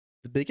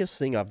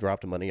thing I've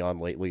dropped money on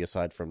lately,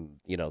 aside from,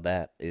 you know,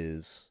 that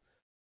is,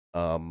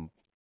 I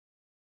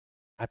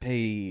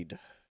paid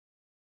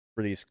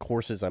for these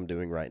courses I'm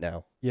doing right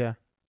now. Yeah.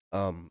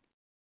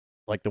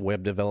 Like the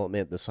web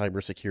development, the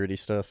cybersecurity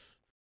stuff.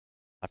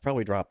 I've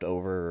probably dropped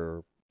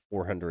over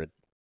 400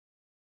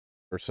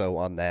 or so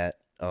on that,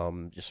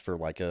 just for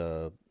like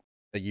a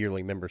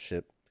yearly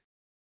membership,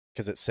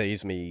 because it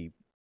saves me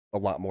a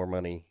lot more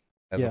money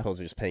as opposed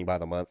to just paying by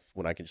the month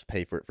when I can just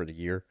pay for it for the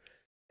year.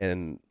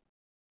 And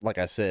like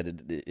I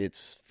said,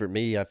 it's for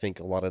me, I think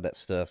a lot of that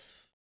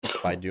stuff,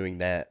 by doing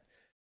that,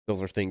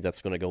 those are things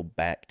that's going to go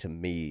back to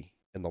me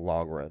in the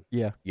long run.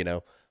 Yeah. You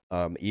know,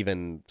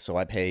 even so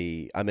I'm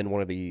in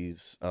one of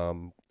these,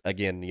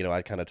 again, you know,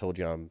 I kind of told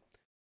you I'm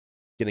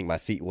getting my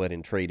feet wet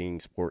in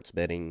trading, sports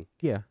betting.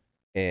 Yeah.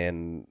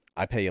 And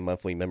I pay a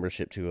monthly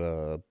membership to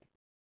a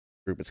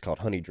group. It's called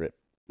Honey Drip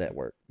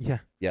Network. Yeah.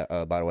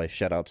 Yeah. By the way,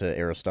 shout out to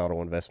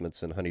Aristotle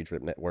Investments and Honey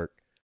Drip Network.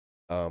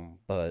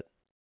 But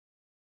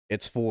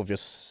it's full of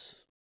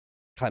just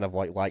kind of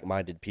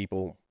like-minded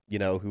people, you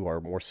know, who are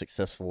more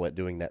successful at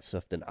doing that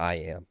stuff than I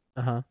am.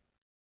 Uh-huh.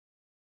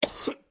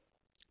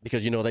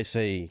 Because, you know, they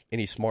say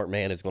any smart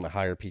man is going to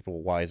hire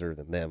people wiser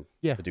than them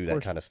to do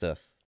that kind of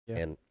stuff. Yeah.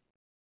 And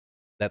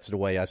that's the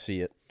way I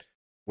see it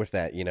with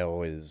that, you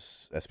know,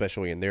 is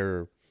especially in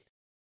they're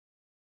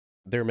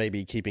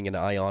maybe keeping an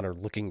eye on or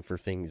looking for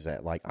things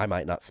that, like, I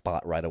might not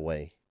spot right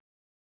away,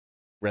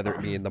 whether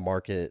it be in the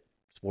market,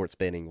 sports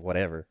betting,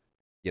 whatever,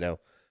 you know.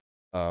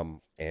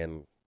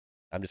 And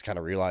I'm just kind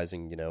of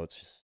realizing, you know, it's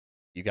just,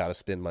 you got to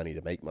spend money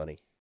to make money.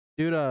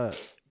 Dude,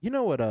 you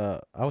know what,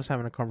 I was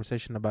having a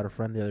conversation about a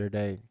friend the other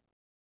day.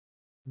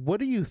 What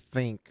do you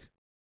think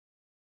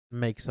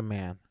makes a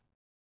man?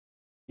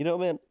 You know,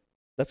 man,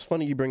 that's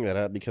funny you bring that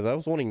up because I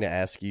was wanting to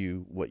ask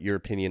you what your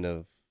opinion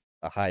of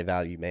a high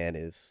value man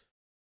is.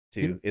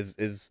 You, Too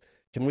is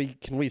can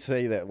we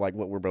say that like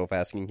what we're both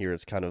asking here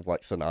is kind of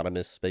like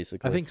synonymous, I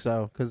basically? think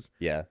so, because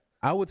Yeah.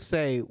 I would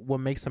say what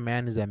makes a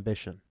man is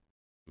ambition.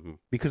 Hmm.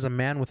 Because a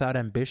man without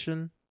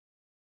ambition,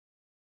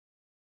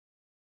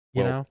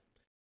 you Well,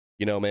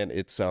 know, man,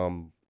 it's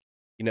who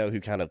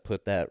kind of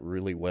put that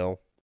really well?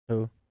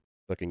 who?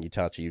 Fucking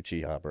Itachi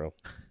Uchiha, bro.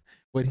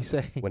 What'd he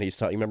say? When he's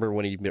talking, remember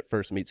when he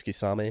first meets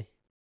Kisame,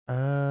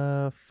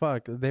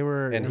 Fuck. They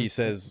were and he in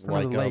says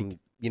front of like, the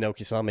lake.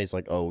 Kisame's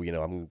like, oh,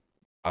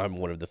 I'm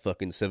one of the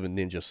fucking seven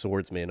ninja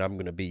swordsmen. I'm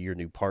gonna be your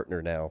new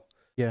partner now.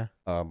 Yeah.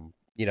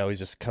 He's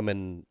just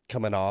coming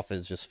off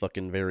as just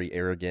fucking very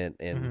arrogant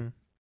and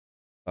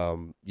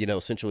Mhm.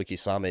 essentially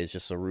Kisame is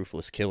just a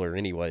ruthless killer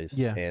anyways.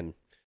 Yeah. And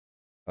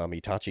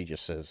Itachi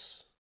just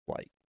says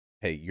like,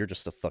 hey, you're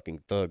just a fucking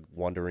thug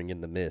wandering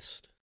in the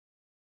mist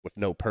with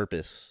no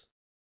purpose.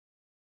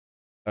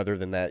 Other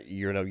than that,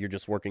 you're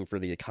just working for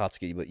the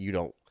Akatsuki, but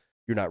you're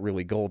not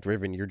really goal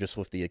driven. You're just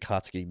with the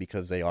Akatsuki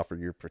because they offer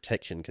you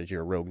protection because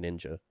you're a rogue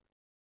ninja.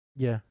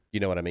 Yeah. You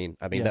know what I mean?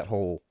 I mean Yeah.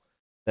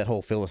 that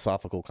whole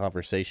philosophical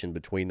conversation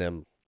between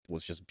them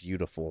was just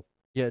beautiful.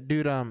 Yeah,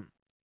 dude.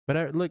 But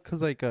I look,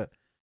 cause like,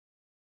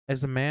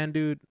 as a man,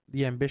 dude,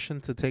 the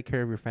ambition to take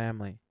care of your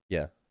family,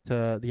 Yeah.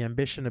 to the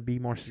ambition to be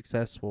more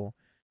successful,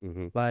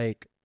 Mm-hmm.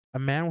 like a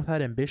man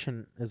without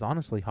ambition is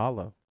honestly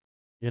hollow.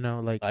 You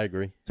know, like I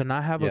agree. to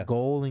not have a Yeah.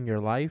 goal in your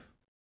life,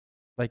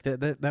 like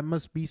that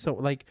must be so.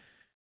 Like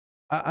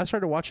I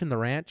started watching The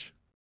Ranch,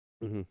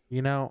 Mm-hmm.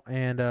 you know,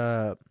 and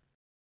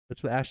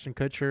it's with Ashton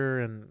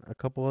Kutcher and a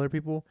couple other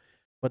people,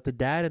 but the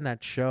dad in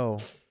that show,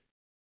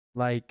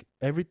 like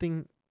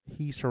everything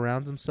he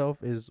surrounds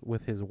himself is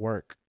with his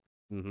work.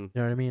 Mm-hmm. You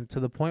know what I mean? To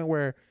the point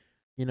where,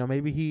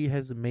 maybe he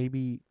has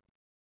maybe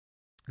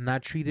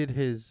not treated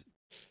his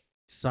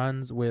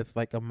sons with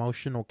like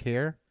emotional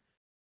care,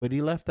 but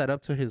he left that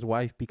up to his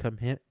wife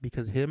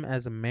because him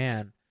as a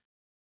man,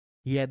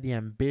 he had the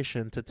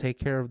ambition to take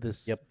care of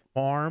this Yep.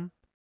 farm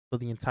so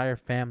the entire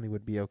family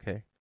would be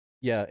okay.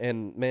 Yeah,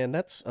 and man,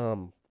 that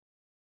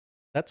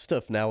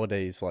stuff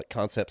nowadays, like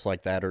concepts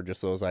like that are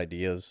just those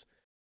ideas.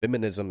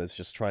 Feminism is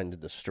just trying to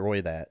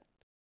destroy that.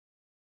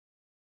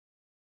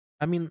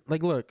 I mean,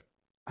 like, look,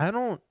 I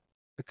don't.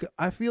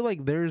 I feel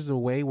like there's a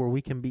way where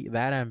we can be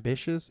that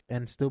ambitious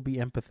and still be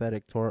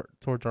empathetic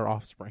towards our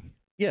offspring.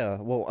 Yeah,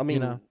 well, I You mean,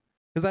 know,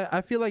 because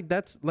I feel like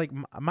that's like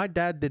my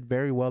dad did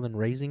very well in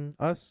raising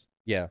us,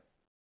 yeah,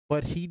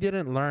 but he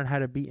didn't learn how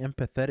to be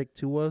empathetic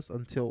to us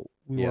until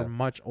we were yeah,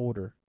 much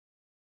older.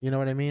 You know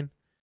what I mean?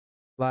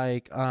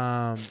 Like,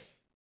 and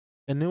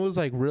it was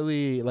like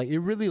really, like it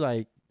really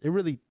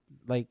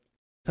like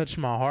touched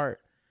my heart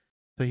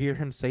to hear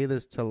him say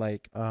this to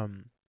like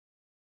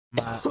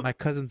my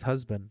cousin's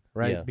husband,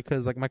 right? yeah,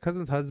 Because like my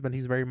cousin's husband,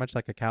 he's very much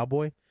like a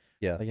cowboy.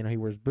 yeah. Like, he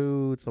wears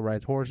boots, he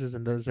rides horses,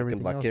 and does Fucking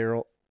everything else.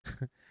 Carol.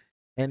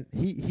 And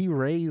he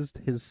raised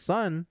his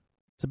son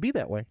to be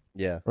that way,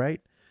 Yeah,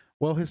 right?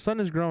 Well, his son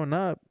is growing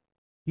up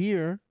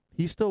here.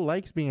 He still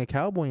likes being a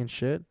cowboy and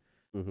shit,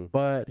 mm-hmm.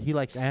 but he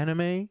likes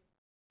anime,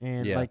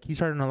 and Yeah. like he's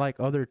starting to like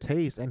other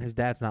tastes, and his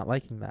dad's not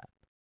liking that,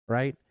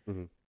 right?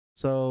 Mm-hmm.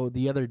 So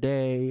the other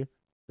day,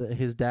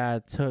 his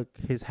dad took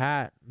his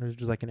hat, it was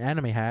just like an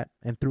anime hat,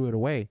 and threw it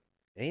away.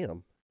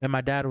 Damn. And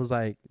my dad was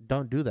like,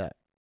 "Don't do that."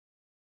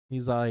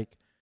 He's like,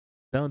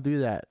 "Don't do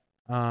that."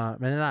 And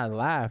then I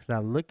laughed and I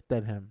looked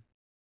at him.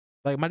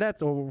 Like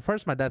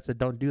first my dad said,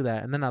 "Don't do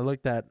that," and then I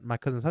looked at my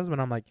cousin's husband.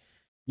 I'm like,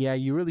 "Yeah,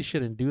 you really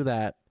shouldn't do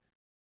that."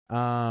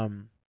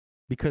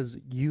 Because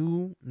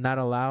you not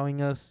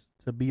allowing us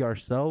to be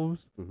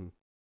ourselves Mm-hmm.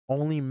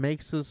 only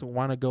makes us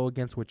want to go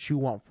against what you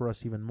want for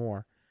us even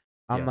more.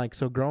 I'm Yeah. like,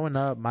 so growing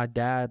up, my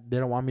dad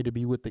didn't want me to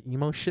be with the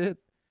emo shit,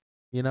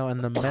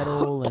 and the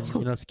metal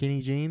and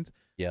skinny jeans.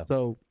 Yeah.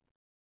 So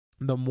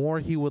the more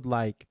he would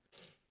like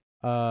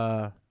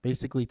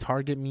basically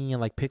target me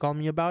and like pick on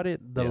me about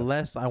it, the Yeah.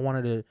 less I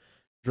wanted to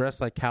dress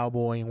like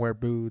cowboy and wear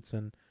boots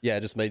and Yeah,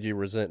 it just made you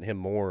resent him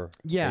more.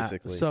 yeah.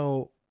 Basically.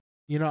 So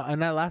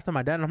and I laughed at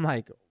my dad and I'm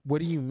like, what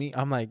do you mean?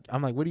 I'm like,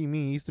 what do you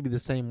mean? You used to be the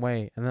same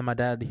way. And then my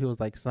dad, he was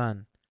like,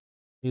 son,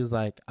 he was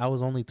like, I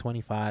was only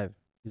 25.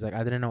 He's like,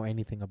 I didn't know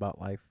anything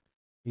about life.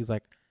 He's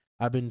like,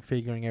 I've been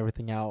figuring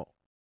everything out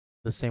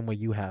the same way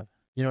you have.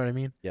 You know what I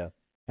mean? Yeah.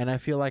 And I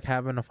feel like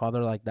having a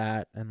father like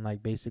that and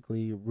like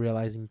basically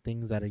realizing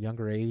things at a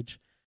younger age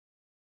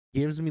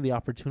gives me the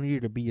opportunity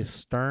to be a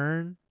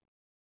stern,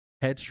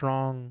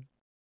 headstrong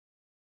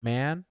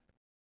man,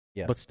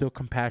 Yeah. but still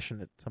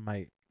compassionate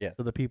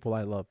to the people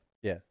I love.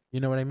 Yeah. You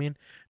know what I mean?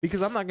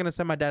 Because I'm not gonna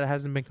say my dad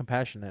hasn't been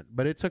compassionate,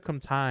 but it took him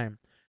time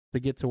to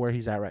get to where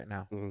he's at right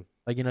now. Mm-hmm.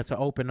 Like, to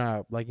open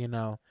up, like,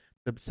 to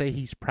say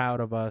he's proud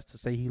of us, to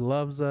say he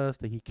loves us,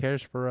 that he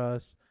cares for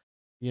us.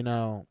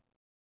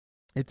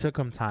 It took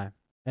him time.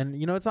 And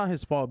it's not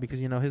his fault because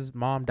his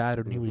mom died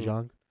when he was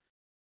Mm-hmm.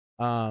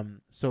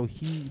 young. So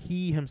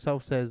he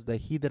himself says that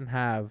he didn't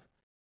have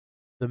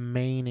the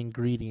main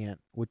ingredient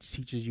which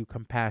teaches you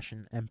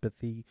compassion,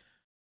 empathy,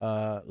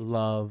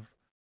 love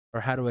or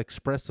how to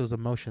express those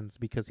emotions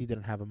because he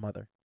didn't have a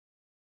mother.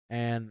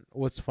 And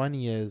what's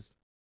funny is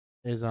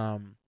I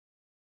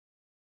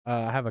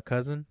have a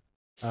cousin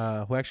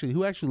who actually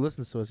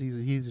listens to us.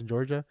 He's in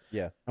Georgia,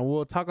 Yeah. and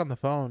we'll talk on the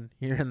phone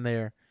here and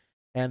there,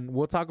 and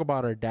we'll talk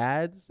about our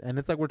dads, and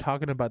it's like we're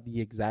talking about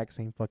the exact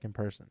same fucking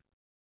person.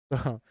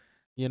 So,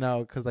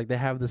 because like they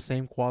have the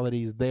same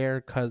qualities.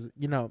 They're cousins.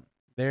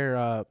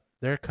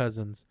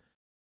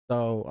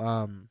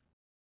 So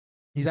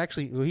he's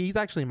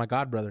actually my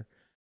god brother.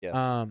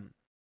 Yeah.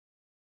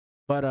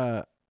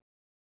 But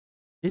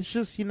it's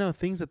just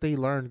things that they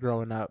learned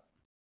growing up.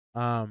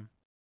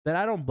 That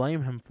I don't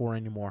blame him for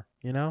anymore.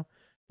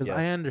 Because Yeah.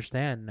 I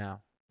understand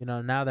now.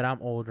 Now that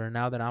I'm older,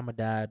 now that I'm a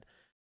dad,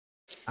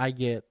 I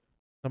get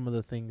some of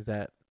the things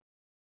that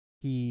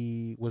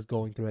he was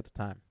going through at the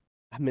time.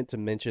 I meant to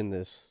mention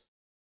this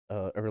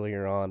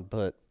earlier on,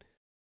 but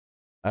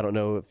I don't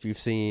know if you've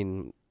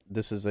seen.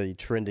 This is a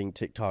trending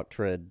TikTok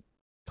thread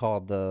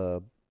called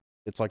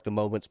It's like the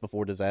moments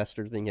before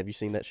disaster thing. Have you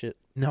seen that shit?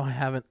 No, I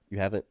haven't. You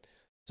haven't.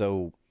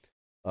 So,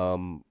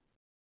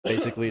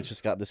 basically, it's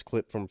just got this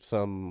clip from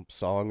some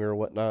song or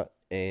whatnot,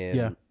 and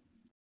Yeah.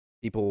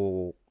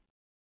 people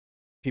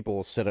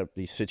set up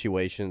these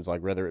situations,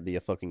 like whether it be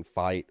a fucking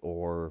fight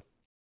or,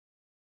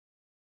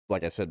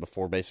 like I said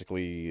before,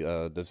 basically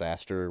a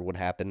disaster would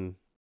happen,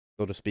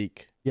 so to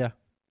speak. Yeah.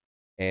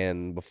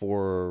 And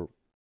before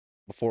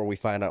we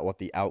find out what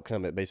the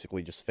outcome, it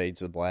basically just fades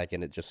to black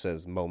and it just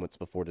says moments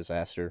before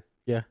disaster.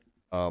 Yeah.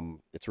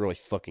 It's really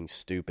fucking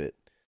stupid.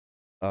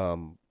 But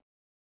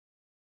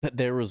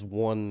there was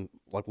one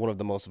of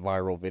the most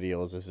viral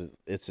videos.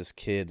 It's this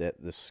kid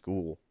at this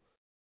school,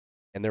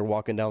 and they're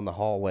walking down the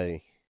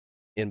hallway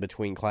in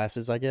between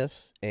classes, I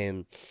guess,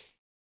 and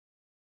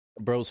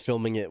bro's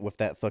filming it with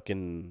that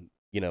fucking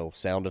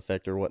sound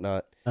effect or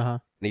whatnot, Uh-huh.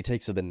 and he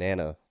takes a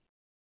banana.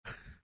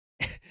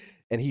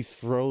 And he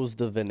throws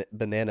the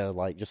banana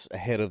like just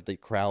ahead of the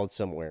crowd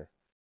somewhere.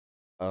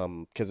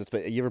 Because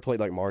you ever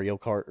played like Mario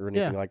Kart or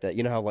anything like that?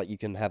 You know how like you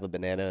can have a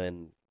banana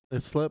and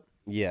It slipped.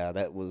 yeah,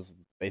 that was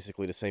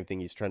basically the same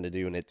thing he's trying to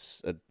do, and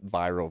it's a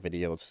viral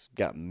video. It's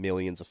got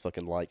millions of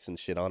fucking likes and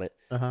shit on it.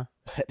 Uh-huh.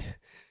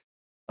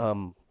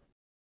 But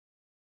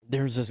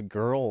there's this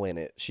girl in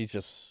it. She's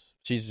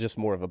just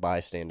more of a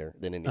bystander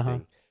than anything. Uh-huh.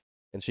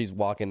 And she's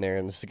walking there,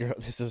 and this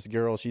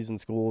girl, she's in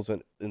school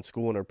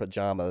in her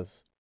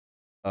pajamas.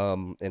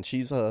 And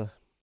she's kind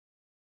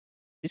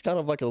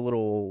of like a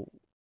little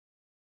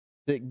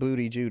thick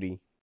booty Judy.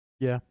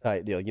 Yeah.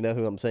 Type deal. You know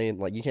who I'm saying?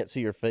 Like you can't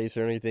see her face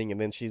or anything, and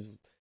then she's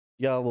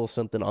got a little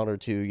something on her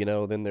too,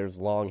 then there's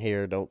long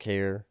hair, don't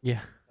care.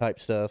 Yeah. Type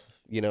stuff,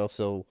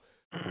 so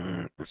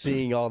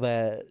seeing all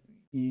that,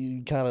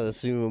 you kind of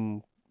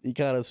assume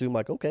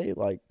like, okay,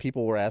 like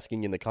people were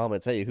asking in the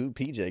comments, hey, who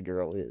PJ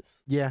girl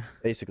is? Yeah.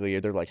 Basically,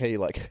 they're like, hey,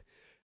 like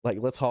let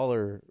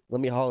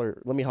me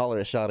holler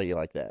a shot at you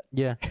like that.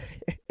 Yeah.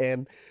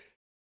 And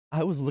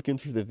I was looking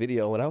through the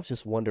video and I was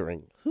just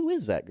wondering, who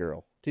is that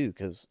girl too?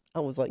 Because I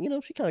was like,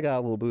 she kind of got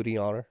a little booty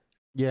on her.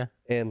 Yeah.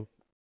 And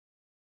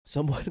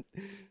someone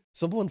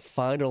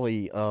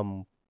finally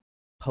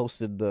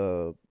posted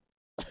the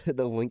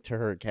the link to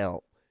her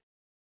account.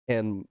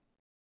 And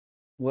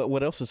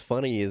what else is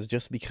funny is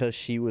just because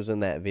she was in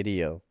that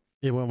video,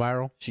 It went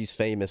viral. she's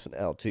famous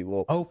now too.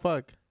 Well, Oh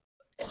fuck.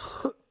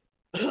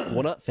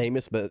 well, not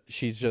famous, but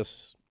she's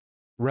just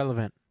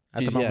Relevant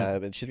at the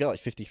moment. but she's got like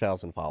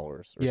 50,000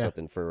 followers or Yeah.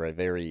 something for a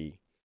very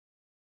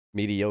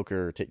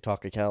mediocre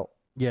TikTok account,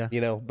 Yeah.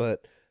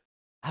 But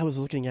I was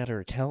looking at her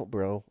account,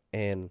 bro,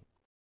 and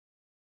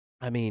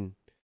I mean,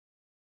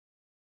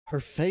 her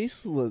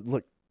face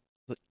looked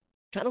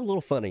kind of a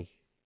little funny.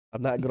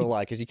 I'm not gonna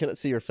lie, because you couldn't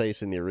see her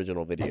face in the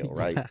original video,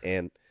 right?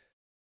 Yeah.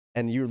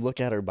 And you look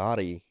at her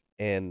body,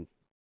 and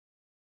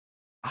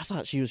I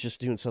thought she was just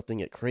doing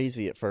something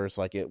crazy at first,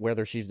 like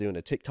whether she's doing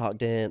a TikTok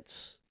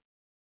dance,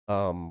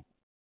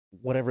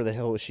 whatever the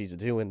hell she's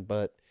doing.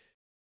 But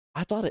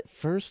I thought at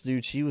first,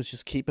 dude, she was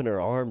just keeping her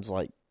arms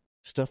like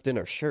stuffed in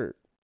her shirt.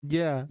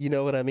 Yeah. You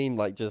know what I mean?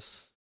 Like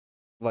just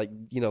like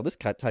this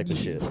type of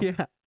shit.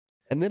 Yeah.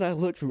 And then I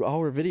looked through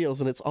all her videos,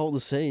 and it's all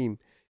the same.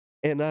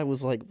 And I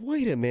was like,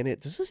 wait a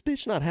minute, does this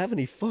bitch not have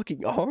any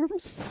fucking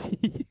arms?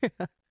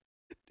 Yeah.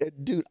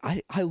 Dude,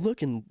 I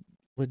look and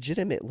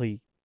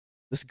legitimately,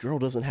 this girl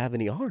doesn't have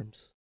any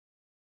arms.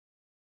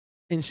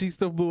 And she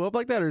still blew up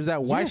like that, or is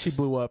that why she Yes.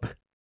 blew up?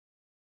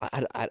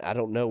 I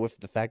don't know if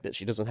the fact that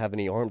she doesn't have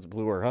any arms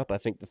blew her up. I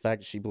think the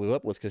fact that she blew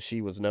up was because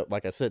she was,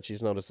 like I said,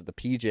 she's noticed as the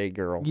PJ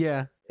girl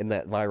Yeah. in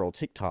that viral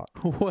TikTok.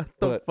 What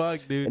the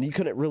fuck, dude? And you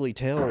couldn't really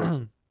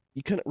tell.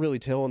 You couldn't really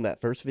tell in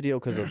that first video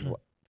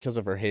because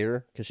of her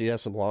hair, because she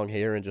has some long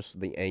hair and just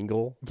the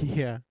angle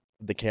Yeah.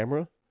 of the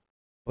camera.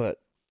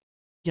 But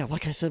yeah,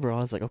 like I said, bro, I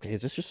was like, okay,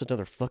 is this just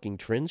another fucking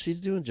trend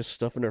she's doing, just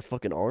stuffing her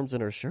fucking arms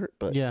in her shirt?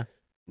 But Yeah.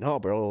 no,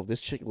 bro,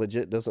 this chick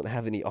legit doesn't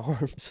have any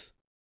arms.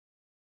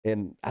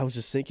 And I was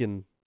just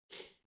thinking,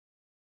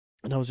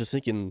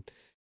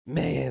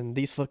 man,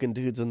 these fucking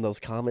dudes in those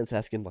comments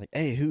asking like,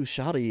 hey, who's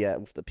Shotty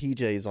at with the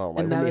PJs on?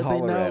 Like, And let now me that they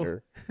holler at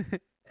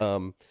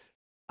know. her.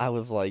 I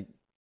was like,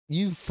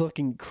 you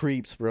fucking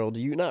creeps, bro. Do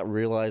you not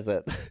realize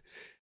that?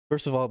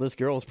 First of all, this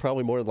girl is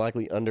probably more than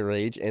likely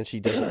underage and she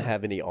doesn't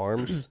have any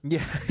arms.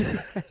 Yeah.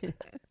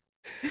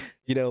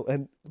 You know,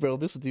 and bro,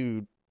 this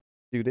dude,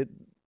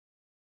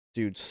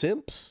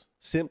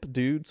 simp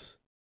dudes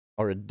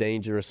are a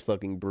dangerous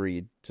fucking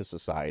breed to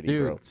society,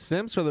 Dude, bro.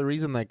 simps are the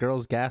reason that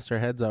girls gas their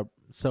heads up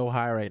so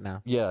high right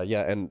now. Yeah,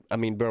 and I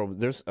mean, bro,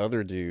 there's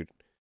other dude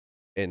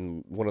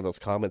in one of those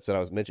comments that I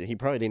was mentioning. He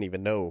probably didn't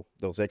even know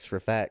those extra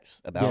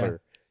facts about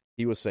her.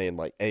 He was saying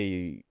like,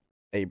 hey,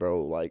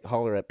 bro, like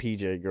holler at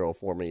PJ girl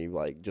for me,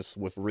 like just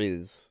with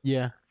Riz.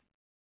 Yeah.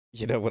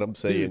 You know what I'm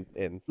saying?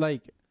 Dude, and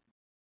like,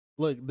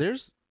 look,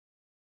 there's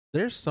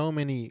so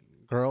many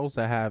girls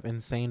that have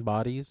insane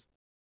bodies,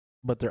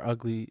 but they're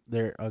ugly.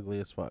 They're ugly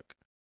as fuck.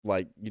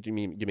 like, you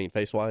mean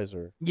face wise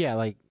or? Yeah,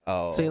 like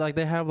Oh, say like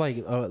they have like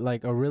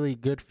a really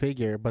good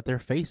figure, but their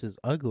face is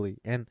ugly,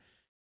 and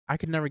I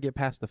could never get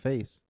past the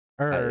face.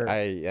 Or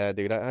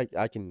dude,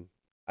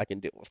 I can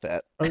deal with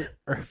that.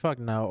 or fuck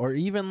no. Or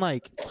even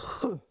like,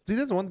 see,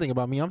 that's one thing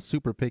about me. I'm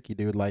super picky,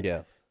 dude. Like,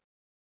 Yeah,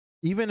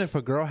 even if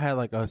a girl had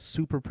like a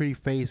super pretty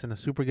face and a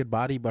super good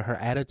body, but her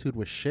attitude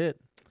was shit,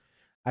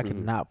 I could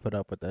Mhm. not put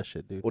up with that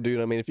shit, dude. well, dude,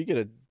 I mean, if you get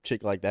a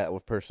chick like that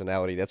with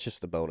personality, that's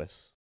just a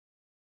bonus.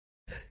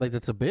 Like,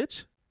 that's a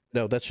bitch.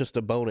 No, that's just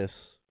a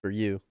bonus for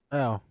you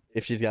Oh,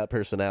 if she's got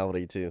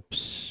personality too.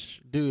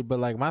 dude. But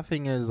like, my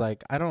thing is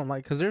like, I don't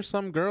like because there's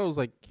some girls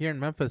like here in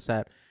Memphis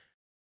that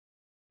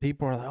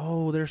people are like,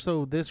 oh, they're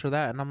so this or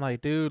that, and I'm like,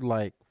 dude,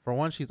 like for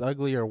one, she's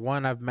ugly, or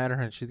one, I've met her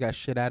and she's got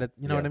shit at it.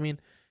 You know what Yeah. I mean?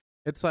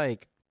 It's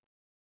like,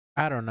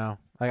 I don't know.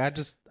 Like,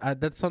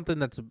 that's something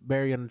that's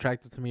very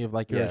unattractive to me. Of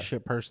like, you're Yeah. a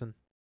shit person.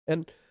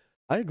 And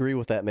I agree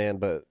with that, man.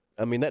 But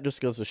I mean, that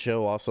just goes to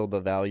show also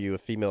the value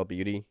of female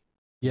beauty.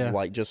 Yeah.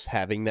 Like just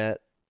having that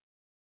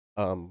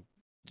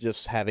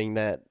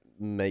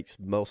makes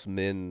most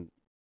men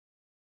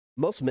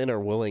are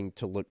willing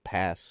to look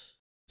past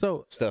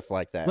So stuff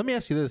like that. let me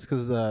ask you this,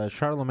 because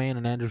Charlemagne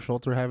and Andrew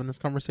Schultz were having this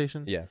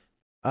conversation. Yeah.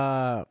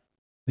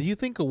 Do you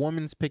think a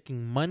woman's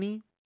picking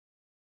money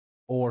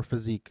or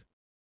physique,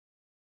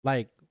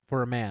 like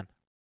for a man,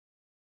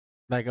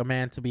 like a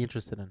man to be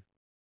interested in?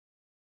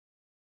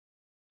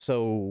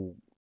 So,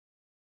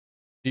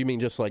 do you mean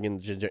just like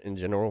in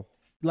general?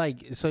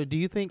 Like, so do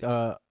you think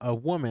a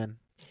woman,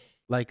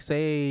 like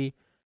say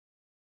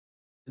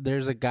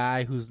there's a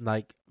guy who's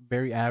like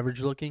very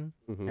average looking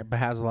Mm-hmm. but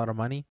has a lot of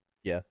money,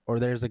 Yeah. or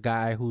there's a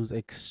guy who's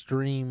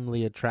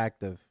extremely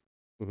attractive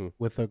Mhm.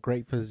 with a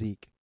great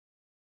physique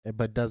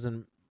but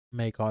doesn't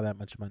make all that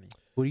much money?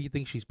 Who do you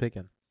think she's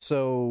picking?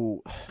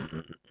 So,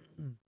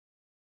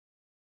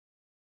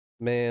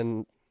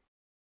 man,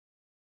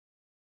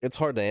 it's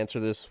hard to answer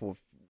this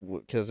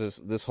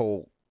because this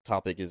whole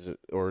topic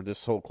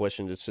this whole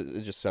question it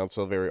just sounds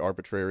so very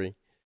arbitrary.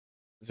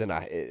 As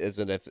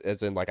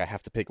in like I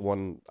have to pick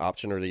one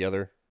option or the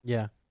other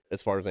Yeah,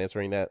 as far as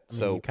answering that. I mean,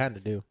 So, you kind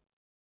of do.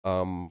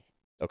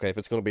 okay, if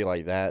it's going to be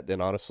like that, then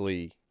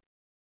honestly,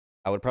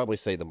 I would probably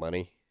say the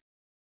money.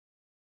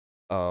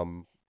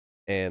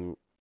 And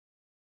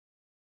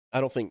I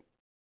don't think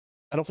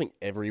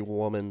every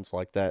woman's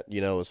like that,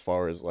 you know, as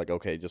far as like,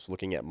 okay, just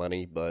looking at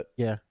money, but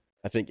Yeah.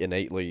 I think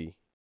innately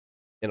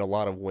in a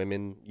lot of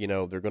women, you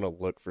know, they're going to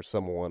look for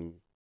someone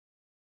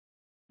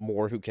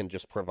more who can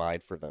just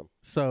provide for them.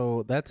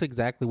 So that's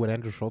exactly what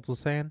Andrew Schultz was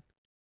saying.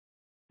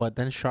 But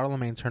then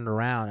Charlemagne turned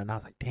around and I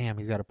was like, damn,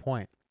 he's got a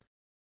point.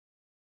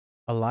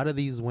 A lot of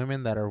these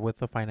women that are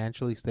with a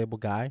financially stable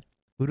guy,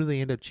 who do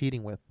they end up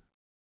cheating with?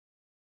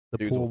 The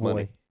Dudes pool with boy.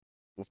 money.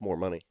 With more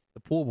money. The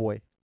pool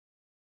boy.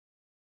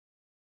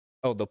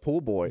 Oh, the pool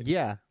boy.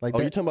 Yeah. Like, Oh,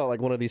 that. you're talking about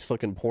like one of these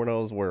fucking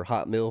pornos where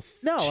hot milf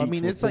No, I cheats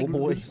mean, with it's pool like,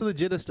 boy? it's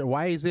legit.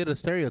 Why is it a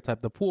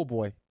stereotype? The pool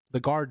boy, the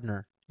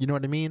gardener. You know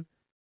what I mean?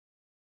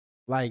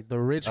 Like, the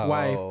rich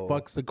wife Oh.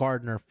 fucks the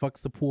gardener,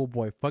 fucks the pool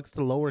boy, fucks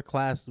the lower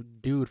class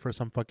dude for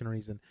some fucking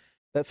reason.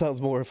 That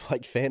sounds more of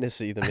like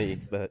fantasy to me,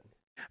 but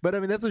But I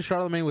mean, that's what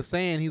Charlemagne was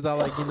saying. He's all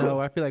like,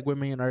 I feel like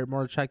women are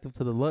more attractive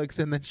to the looks,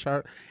 and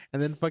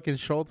then fucking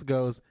Schultz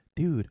goes,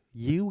 dude,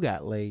 you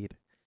got laid,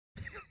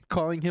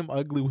 calling him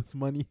ugly with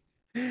money.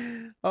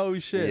 Oh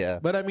shit! Yeah.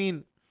 But I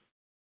mean,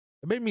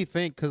 it made me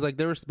think because like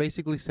they were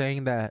basically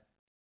saying that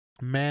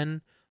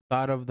men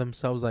thought of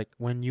themselves like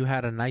when you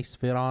had a nice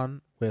fit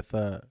on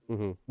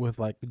mhm. with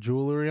like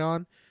jewelry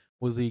on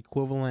was the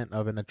equivalent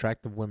of an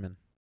attractive woman.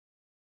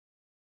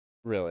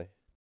 Really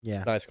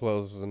Yeah. nice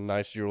clothes and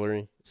nice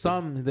jewelry.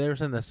 They were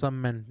saying that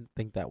some men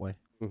think that way.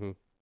 Mm-hmm.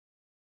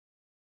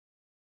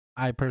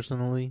 I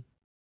personally,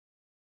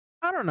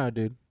 I don't know,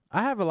 dude.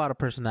 I have a lot of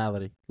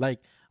personality. Like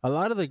a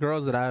lot of the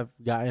girls that I've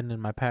gotten in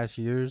my past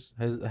years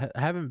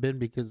haven't been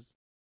because,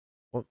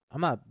 well,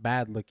 I'm not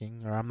bad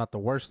looking or I'm not the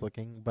worst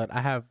looking, but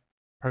I have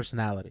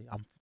personality.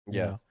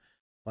 Yeah.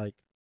 Like,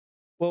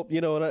 Well,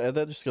 you know, and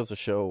that just goes to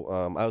show.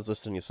 I was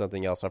listening to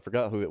something else. I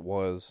forgot who it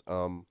was.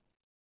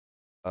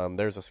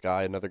 There's this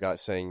guy, another guy,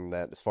 saying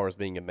that as far as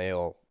being a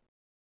male,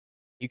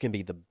 you can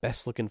be the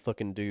best looking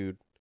fucking dude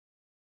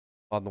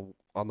on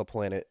the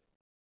planet,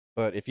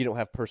 But if you don't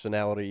have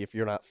personality, if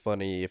you're not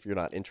funny, if you're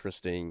not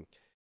interesting,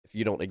 if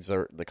you don't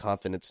exert the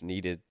confidence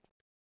needed,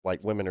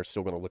 like women are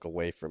still going to look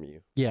away from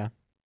you, Yeah.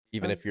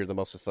 even Uh, if you're the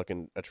most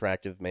fucking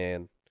attractive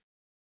man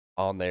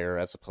on there,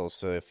 as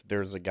opposed to if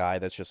there's a guy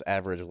that's just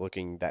average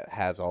looking that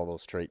has all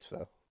those traits,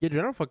 though. Yeah, dude,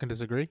 I don't fucking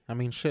disagree. I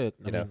mean, shit.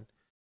 I You know? mean,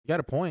 you got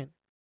a point.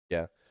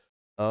 Yeah.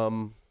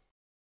 Um.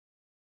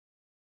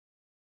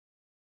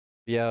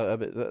 Yeah.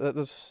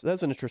 That's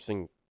an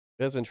interesting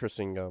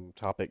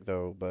topic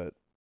though. But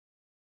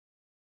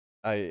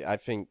I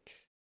think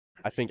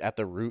at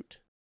the root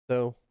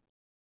though,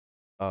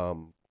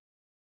 um,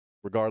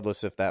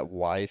 regardless if that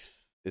wife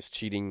is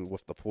cheating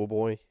with the pool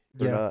boy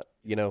or Yeah.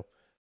 not,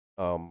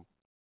 um,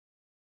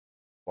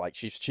 like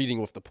she's cheating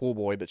with the pool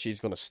boy, but she's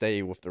gonna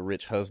stay with the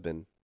rich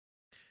husband,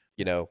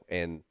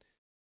 and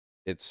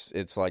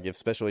it's like,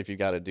 especially if you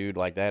got a dude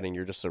like that and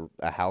you're just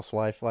a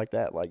housewife like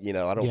that, like,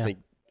 Yeah. I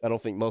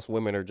don't think most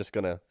women are just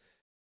gonna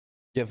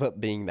give up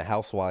being the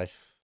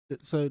housewife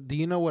So, do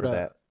you know what for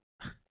that.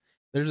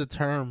 there's a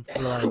term for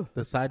like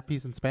the side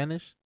piece in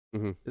Spanish?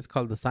 Mm-hmm. It's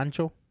called the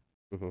Sancho.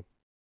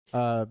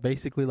 Mm-hmm.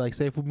 Basically, like,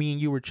 say if me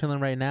and you were chilling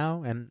right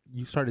now and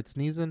you started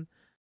sneezing,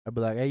 I'd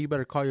be like, hey, you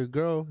better call your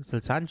girl. It's el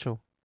Sancho.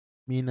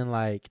 Meaning,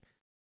 like,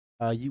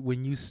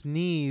 when you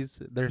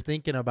sneeze, they're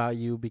thinking about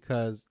you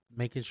because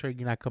making sure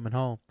you're not coming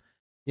home.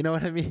 You know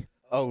what I mean?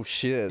 Oh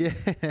shit,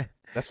 Yeah.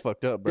 that's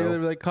fucked up, Yeah, bro. they're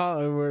like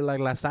we're like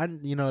la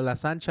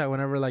Sancha.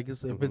 Whenever like if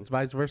Mm-hmm. it's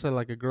vice versa,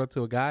 like a girl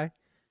to a guy.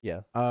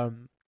 Yeah,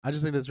 I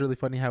just think that's really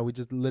funny how we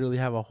just literally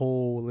have a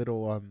whole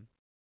little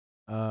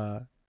uh,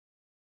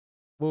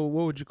 what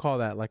would you call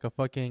that? Like a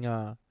fucking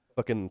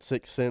fucking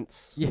Sixth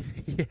Sense. yeah,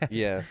 yeah,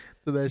 Yeah,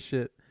 to that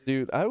shit.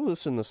 dude, I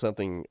listened to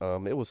something.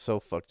 It was so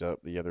fucked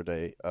up the other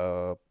day.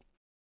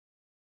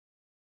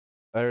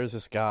 There's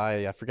this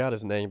guy, I forgot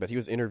his name, but he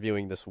was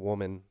interviewing this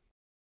woman,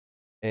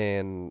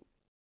 and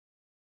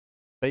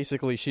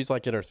basically she's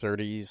like in her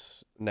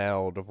 30s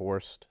now,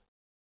 divorced,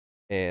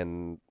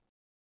 and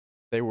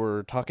they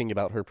were talking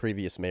about her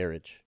previous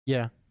marriage.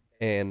 Yeah.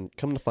 And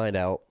come to find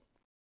out,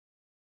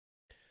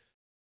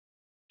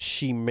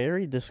 she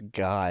married this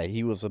guy.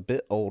 He was a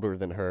bit older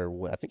than her.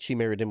 I think she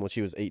married him when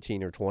she was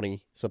 18 or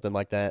 20, something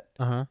like that.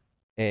 Uh-huh.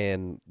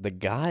 And the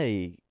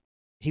guy,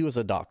 he was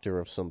a doctor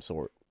of some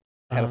sort,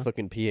 had a Uh-huh.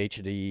 fucking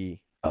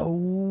PhD.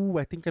 Oh,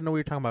 I think I know what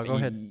you're talking about. Go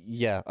ahead.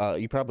 Yeah,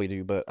 you probably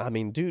do, but I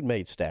mean, dude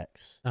made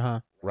stacks, Uh-huh.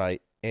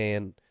 right?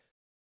 And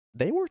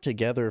they were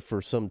together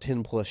for some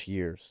 10 plus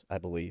years, I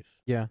believe.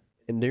 Yeah.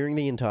 And during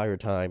the entire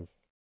time,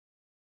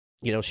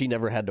 she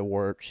never had to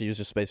work. She was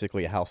just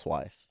basically a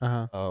housewife.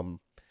 Uh-huh.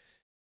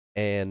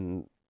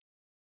 And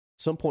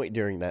some point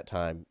during that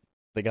time,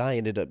 the guy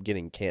ended up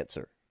getting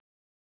cancer.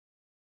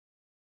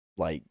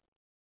 Like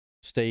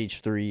stage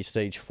 3,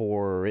 stage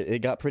 4.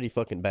 It got pretty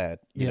fucking bad,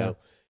 you Yeah. know?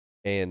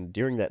 And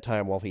during that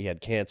time, while he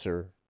had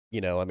cancer,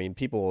 I mean,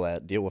 people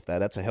that deal with that,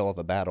 that's a hell of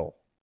a battle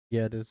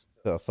Yeah, it is.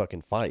 to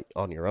fucking fight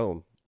on your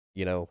own,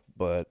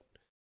 But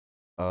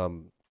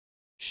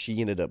she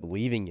ended up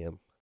leaving him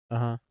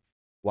Uh-huh.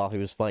 while he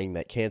was fighting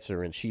that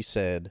cancer, and she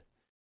said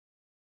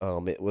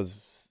it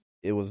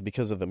was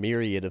because of a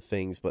myriad of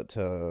things, but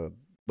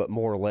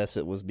more or less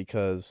it was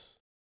because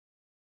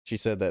she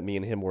said that me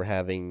and him were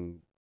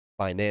having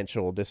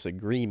financial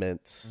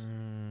disagreements,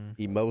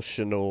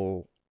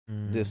 emotional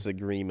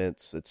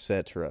disagreements,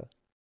 etc.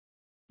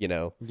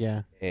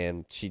 Yeah.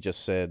 And she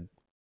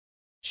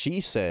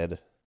said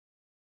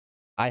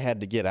I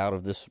had to get out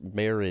of this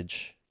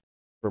marriage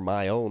for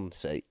my own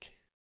sake,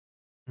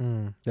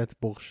 That's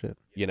bullshit.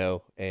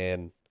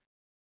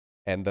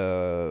 And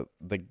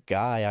the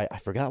guy, I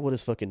forgot what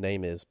his fucking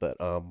name is, but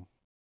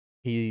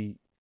he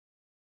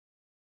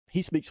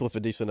speaks with a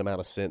decent amount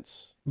of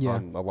sense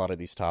on a lot of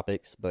these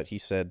topics. But he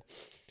said,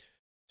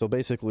 so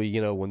basically,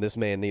 when this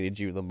man needed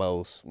you the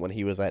most, when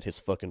he was at his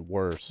fucking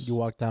worst, You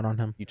walked out on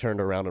him. you turned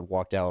around and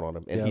walked out on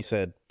him. And he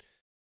said,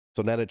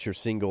 so now that you're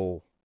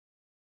single,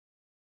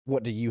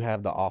 what do you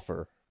have to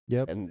offer?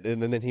 Yep. And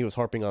then he was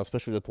harping on,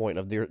 especially the point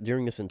of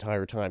during this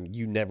entire time,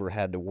 you never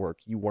had to work.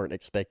 You weren't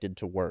expected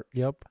to work.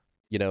 Yep.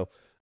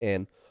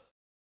 And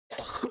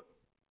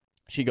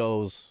she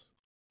goes,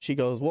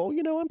 well,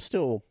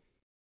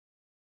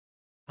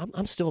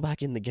 I'm still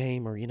back in the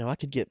game, or I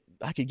could get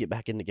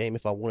back in the game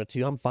if I wanted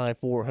to. I'm 5'4",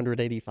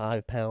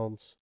 185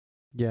 pounds.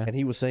 Yeah. And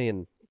he was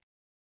saying,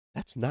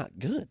 that's not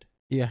good.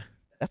 Yeah.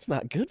 That's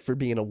not good for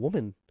being a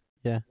woman.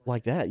 Yeah.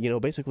 Like that,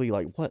 basically,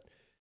 like, what?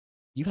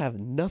 You have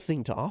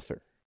nothing to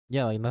offer.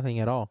 Yeah, like nothing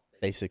at all.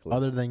 Basically.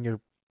 Other than your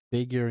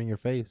figure and your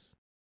face.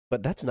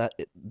 But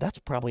that's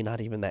probably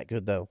not even that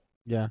good though.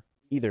 Yeah.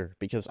 Either,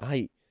 because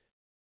I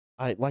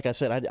like I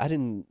said, I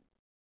didn't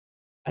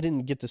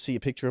get to see a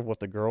picture of what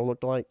the girl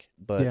looked like,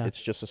 but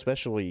it's just,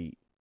 especially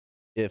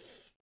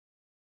if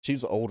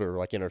she's older,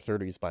 like in her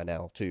 30s by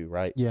now too,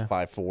 right? Yeah.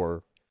 5'4",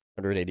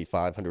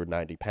 185,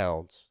 190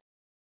 pounds.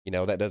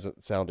 That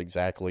doesn't sound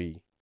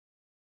exactly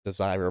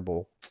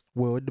desirable.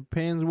 Well, it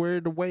depends where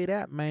the weight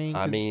at, man.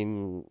 I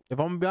mean, if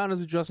I'm gonna be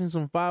honest with you, I seen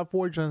some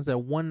 5'4" joints at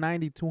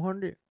 190,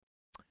 200.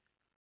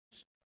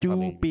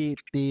 Stupid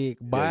thick,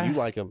 boy. Yeah,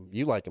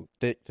 you like them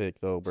thick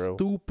though, bro.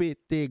 Stupid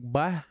thick,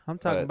 boy. I'm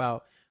talking But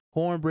about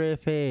cornbread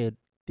fed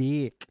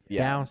thick,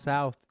 yeah, down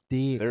south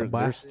thick, boy.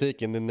 there's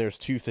thick and then there's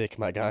too thick,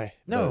 my guy.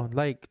 No,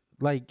 But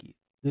like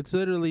it's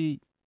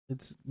literally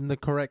it's in the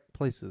correct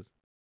places.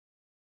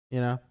 You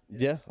know.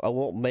 yeah,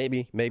 well,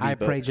 maybe. I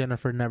but pray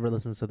Jennifer never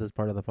listens to this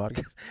part of the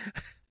podcast.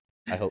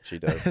 I hope she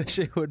does. That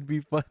shit would be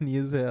funny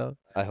as hell.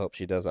 I hope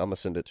she does. I'm gonna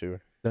send it to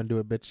her. Don't do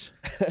it, bitch.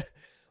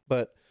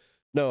 But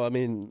no, I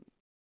mean,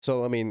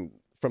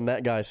 from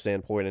that guy's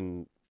standpoint,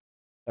 and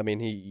I mean,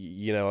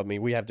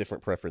 we have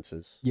different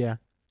preferences. Yeah.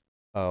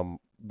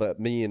 But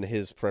me and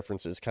his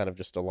preferences kind of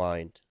just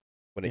aligned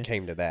when it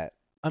came to that.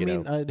 I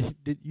mean,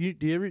 did you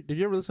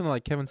ever listen to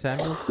like Kevin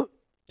Samuels?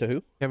 To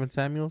who? Kevin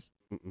Samuels.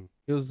 Mm-mm.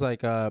 He was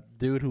like a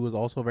dude who was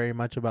also very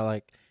much about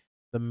like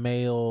the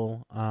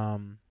male,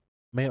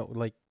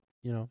 like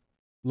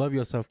love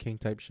yourself king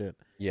type shit.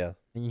 Yeah.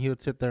 And he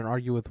would sit there and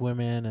argue with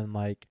women and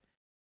like,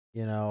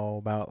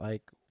 about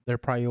like their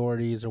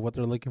priorities or what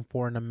they're looking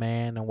for in a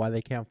man and why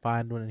they can't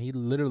find one. And he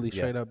literally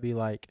straight up be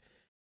like,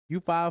 "You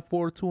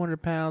 5'4",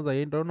 200 pounds.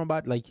 Like, don't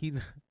nobody like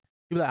he'd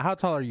be like, how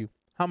tall are you?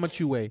 How much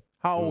you weigh?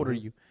 How old are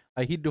you?"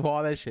 Like he'd do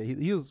all that shit.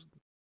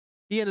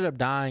 He ended up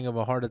dying of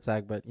a heart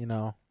attack, but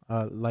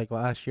like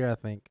last year I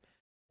think.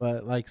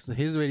 But like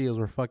his videos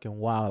were fucking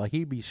wild. Like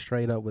he'd be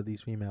straight up with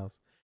these females,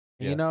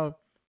 and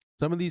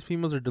some of these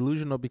females are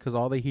delusional because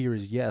all they hear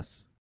is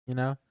yes.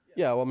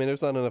 Yeah, well, I mean,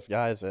 there's not enough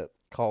guys that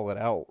call it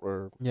out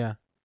or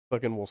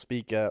fucking will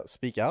speak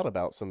out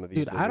about some of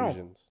these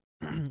delusions.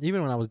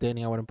 Even when I was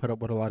dating, I wouldn't put up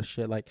with a lot of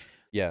shit. Like,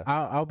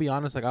 I'll be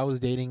honest. Like, I was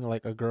dating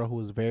like a girl who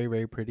was very,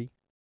 very pretty.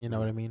 You know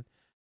what I mean?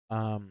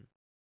 And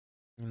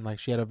like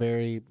she had a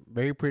very,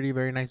 very pretty,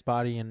 very nice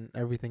body and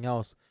everything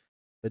else.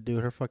 But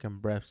dude, her fucking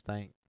breath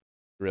stank.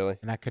 Really?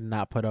 And I could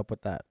not put up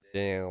with that.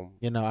 Damn.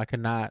 I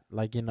could not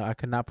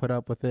put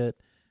up with it,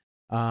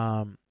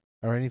 or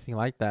anything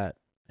like that.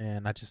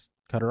 And I just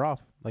cut her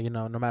off. Like,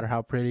 no matter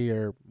how pretty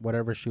or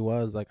whatever she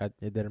was, like it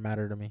didn't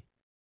matter to me.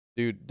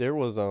 Dude, there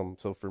was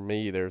so for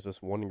me, there's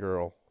this one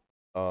girl,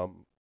 I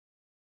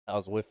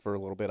was with for a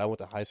little bit. I went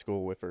to high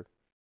school with her.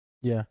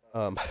 Yeah.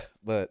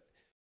 But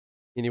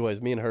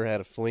anyways, me and her had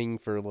a fling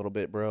for a little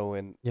bit, bro,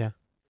 and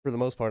for the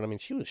most part, I mean,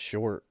 she was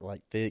short,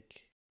 like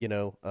thick, she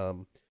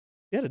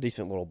had a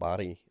decent little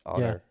body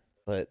on her.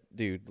 But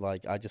dude,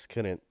 like I just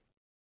couldn't.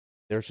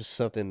 There's just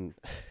something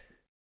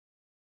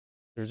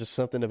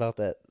about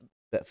that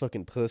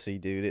fucking pussy,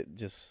 dude. It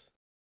just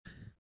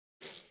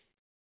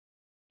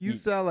You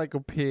sound like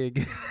a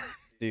pig.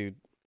 Dude.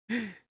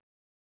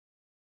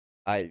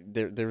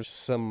 There's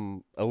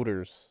some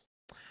odors.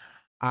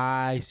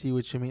 I see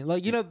what you mean.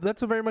 Like,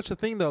 that's a very much a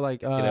thing though.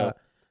 Like,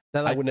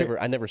 that like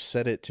I never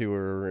said it to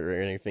her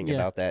or anything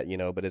about that,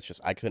 but it's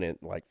just I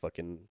couldn't like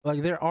fucking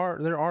like there are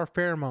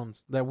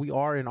pheromones that we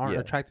are and aren't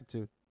attracted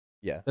to.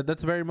 Yeah.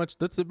 That's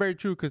very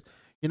true because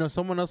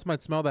someone else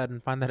might smell that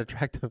and find that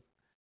attractive.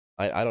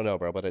 I don't know,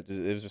 bro, but it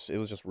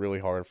was just really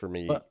hard for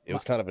me. But it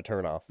was kind of a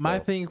turn off. My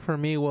thing for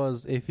me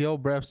was if your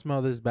breath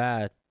smell this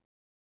bad,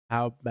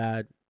 how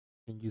bad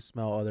can you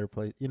smell other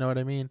places? You know what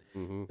I mean?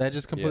 Mm-hmm. That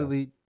just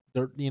completely,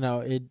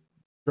 it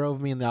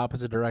drove me in the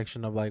opposite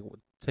direction of like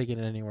taking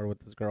it anywhere with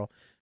this girl.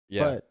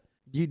 Yeah. But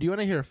do you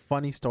want to hear a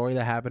funny story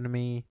that happened to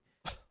me?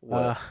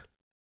 What?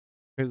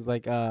 Because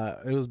like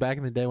it was back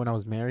in the day when I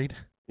was married.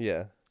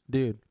 Yeah.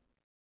 Dude.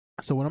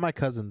 So one of my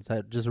cousins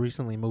had just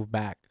recently moved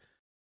back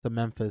to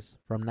Memphis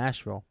from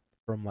Nashville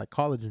from like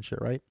college and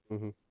shit, right?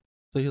 Mm-hmm.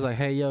 So he's like,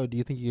 "Hey, yo, do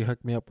you think you could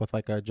hook me up with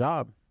like a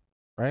job?"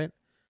 Right?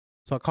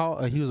 So I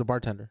call. He was a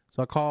bartender.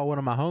 So I call one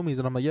of my homies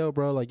and I'm like, "Yo,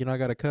 bro, like I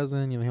got a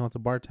cousin. He wants to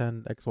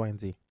bartend X, Y, and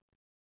Z."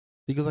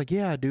 He goes like,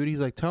 "Yeah, dude."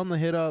 He's like, "Tell him to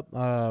hit up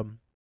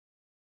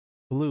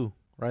Blue,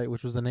 right,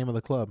 which was the name of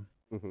the club,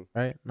 mm-hmm.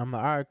 right?" And I'm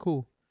like, "All right,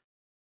 cool."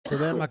 So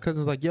then my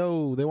cousin's like,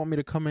 "Yo, they want me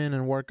to come in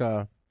and work.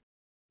 They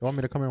want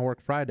me to come in and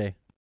work Friday."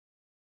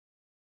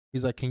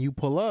 He's like, "Can you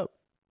pull up?"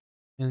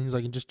 And he's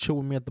like, "And just chill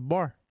with me at the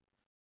bar."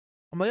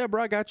 I'm like, "Yeah,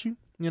 bro, I got you."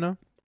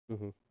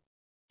 Mm-hmm.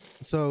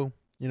 So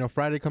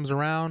Friday comes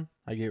around,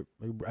 I get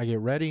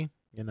ready,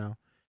 and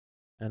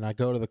I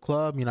go to the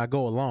club. I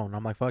go alone.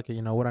 I'm like, fuck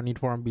it. What I need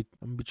for I'm be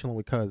chilling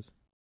with cuz.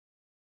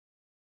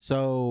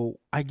 So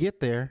I get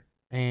there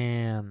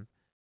and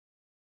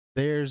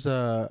there's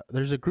a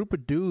group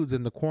of dudes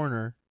in the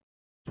corner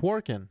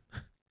twerking.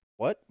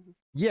 What?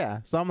 Yeah.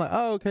 So I'm like,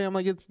 oh, okay. I'm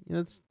like, it's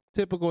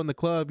typical in the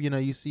club.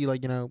 You see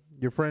like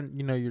your friend,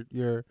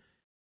 your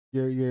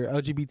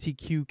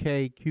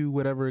LGBTQQ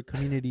whatever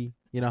community,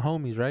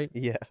 homies, right?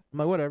 Yeah. I'm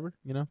like, whatever,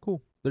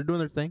 cool. They're doing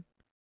their thing.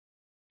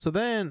 So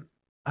then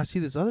I see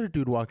this other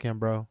dude walk in,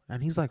 bro,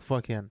 and he's like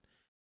fucking,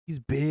 he's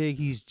big,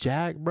 he's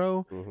jacked,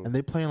 bro, mm-hmm. and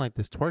they playing like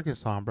this twerking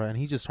song, bro, and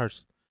he just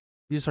starts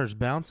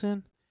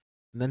bouncing,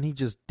 and then he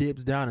just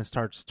dips down and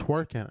starts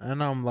twerking,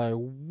 and I'm like,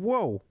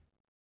 whoa,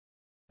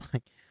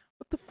 like,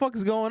 what the fuck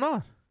is going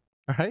on?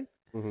 All right.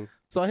 Mm-hmm.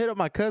 So I hit up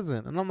my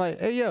cousin, and I'm like,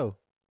 hey, yo,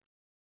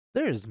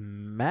 there's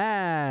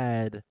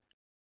mad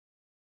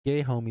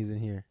gay homies in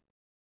here.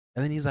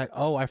 And then he's like,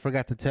 oh, I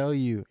forgot to tell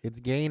you, it's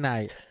gay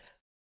night.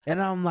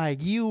 And I'm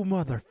like, you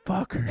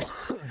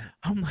motherfucker.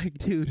 I'm like,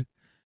 dude,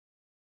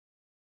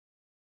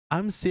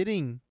 I'm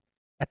sitting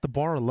at the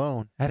bar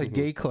alone at a Mhm.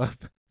 gay club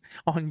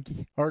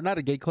or not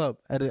a gay club,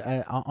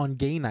 on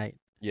gay night.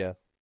 Yeah.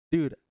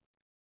 Dude,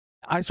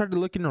 I started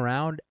looking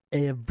around.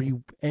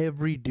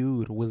 Every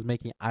dude was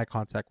making eye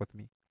contact with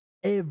me.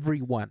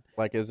 Everyone.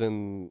 Like, as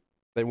in,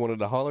 they wanted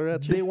to holler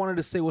at They you? wanted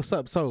to say what's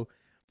up. So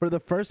for the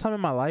first time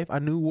in my life, I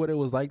knew what it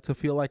was like to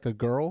feel like a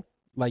girl,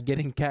 like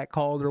getting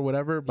catcalled or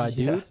whatever by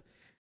Yeah. dudes.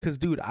 Cause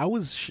dude, I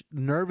was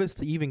nervous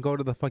to even go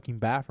to the fucking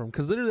bathroom.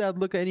 Cause literally, I'd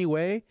look any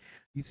way,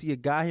 you see a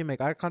guy, he make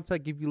eye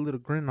contact, give you a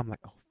little grin. I'm like,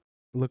 oh,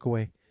 look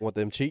away, Want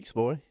them cheeks,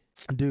 boy?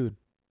 dude.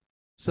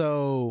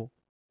 So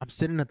I'm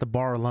sitting at the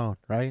bar alone,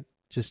 right,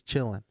 just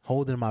chilling,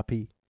 holding my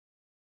pee,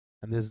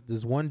 and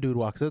this one dude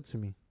walks up to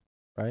me,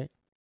 right,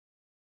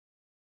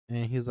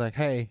 and he's like,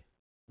 hey,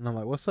 and I'm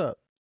like, what's up?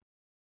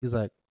 He's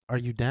like, are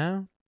you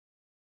down?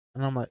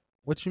 And I'm like,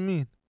 what you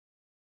mean?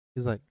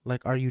 He's like,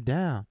 are you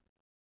down?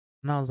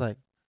 And I was like,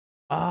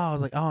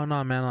 oh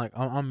no, man, like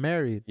I'm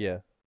married. Yeah.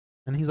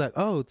 And he's like,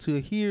 oh,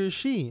 to he or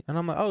she? And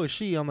I'm like, oh,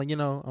 she. I'm like,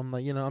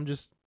 I'm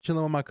just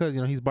chilling with my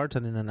cousin. He's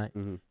bartending tonight.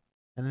 Mm-hmm.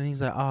 And then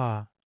he's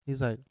like,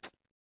 he's like,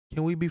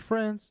 can we be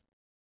friends?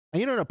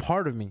 And in a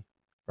part of me,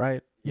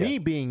 right? Yeah. Me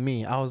being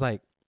me, I was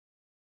like,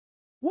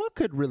 what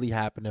could really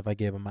happen if I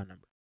gave him my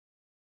number?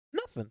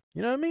 Nothing.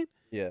 You know what I mean?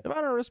 Yeah. If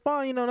I don't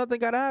respond, nothing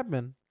gotta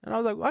happen. And I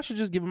was like, well, I should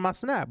just give him my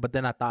snap. But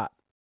then I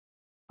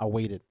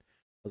waited.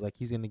 I was like,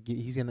 he's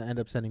gonna end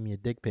up sending me a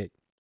dick pic.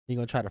 He's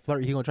gonna try to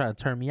flirt. He's gonna try to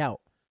turn me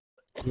out.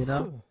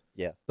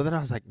 Yeah. So then I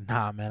was like,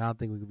 nah, man, I don't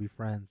think we could be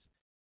friends.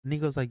 And he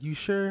goes like, you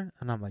sure?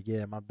 And I'm like,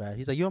 yeah, my bad.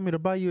 He's like, you want me to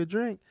buy you a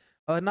drink?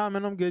 I'm like, nah,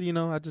 man, I'm good.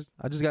 I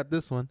just got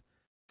this one.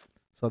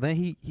 So then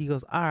he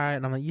goes, all right.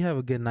 And I'm like, you have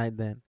a good night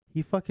then.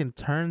 He fucking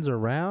turns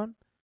around,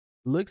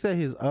 looks at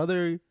his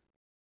other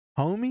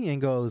homie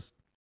and goes,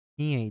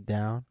 he ain't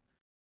down.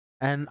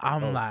 And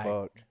I'm like,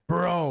 fuck.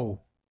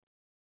 bro,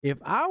 if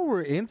I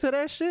were into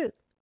that shit,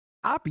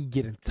 I'd be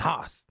getting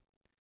tossed.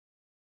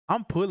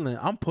 I'm pulling.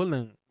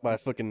 By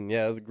fucking,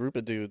 yeah, it was a group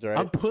of dudes, right?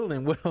 I'm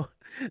pulling. Well,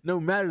 no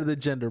matter the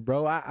gender,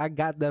 bro. I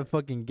got that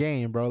fucking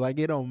game, bro. Like,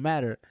 it don't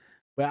matter.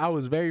 But I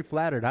was very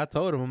flattered. I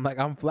told him, I'm like,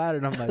 I'm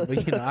flattered. I'm like,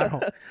 but I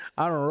don't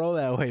roll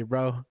that way,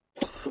 bro.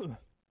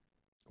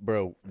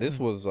 Bro, this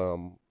was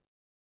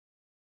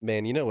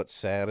man, you know what's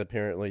sad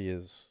apparently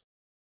is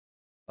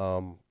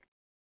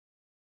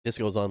this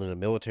goes on in the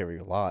military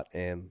a lot,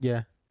 and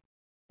Yeah.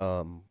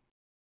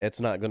 it's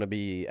not going to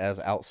be as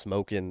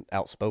outspoken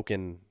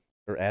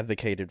or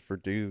advocated for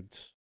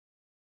dudes.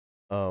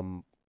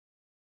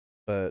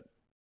 But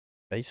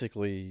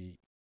basically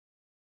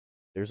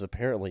there's a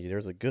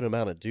good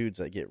amount of dudes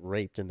that get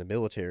raped in the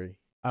military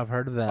I've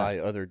heard of that. by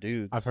other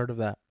dudes. I've heard of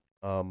that.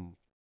 And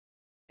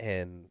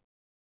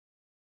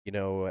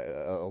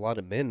a lot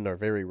of men are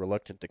very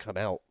reluctant to come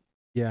out.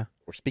 Yeah.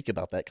 Or speak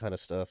about that kind of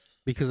stuff.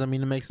 Because, it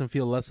makes them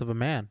feel less of a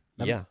man.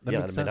 That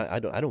makes sense. I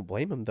don't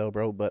blame him though,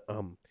 bro. But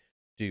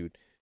dude,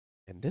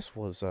 and this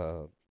was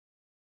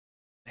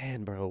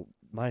man, bro,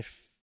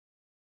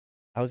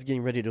 I was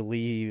getting ready to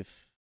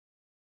leave.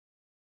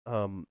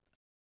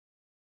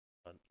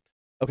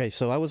 Okay,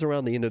 so I was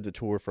around the end of the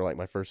tour for like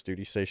my first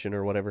duty station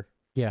or whatever.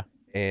 Yeah.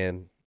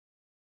 And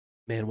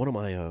man, one of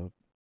my I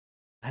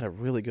had a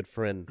really good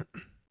friend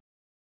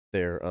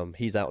there.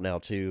 He's out now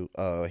too.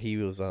 He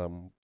was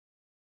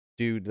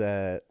dude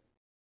that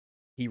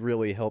he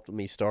really helped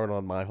me start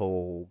on my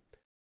whole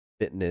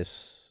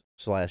fitness /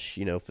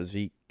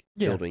 physique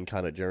building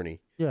kind of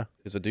journey. Yeah.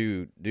 Because a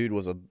dude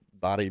was a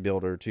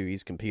bodybuilder too.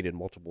 He's competed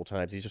multiple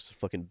times. He's just a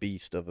fucking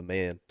beast of a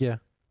man. Yeah.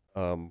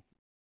 And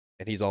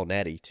he's all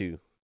natty too,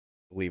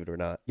 believe it or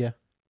not. Yeah.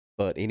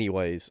 But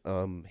anyways,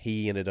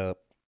 he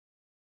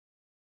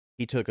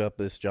took up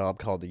this job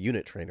called the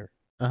unit trainer.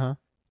 Uh-huh.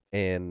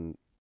 And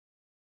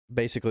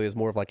basically is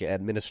more of like an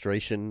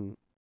administration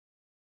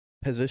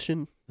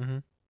position. Mm-hmm.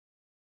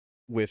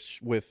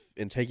 With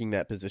in taking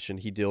that position,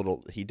 he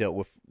dealt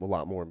with a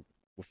lot more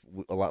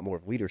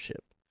of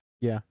leadership.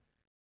 Yeah.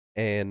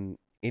 And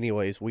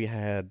anyways,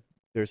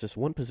 there's this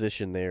one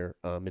position there.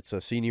 It's a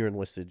senior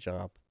enlisted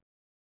job.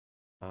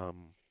 What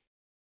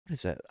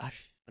is that? I'm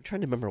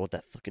trying to remember what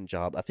that fucking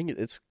job. I think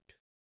it's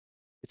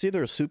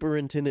either a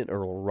superintendent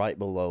or right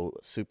below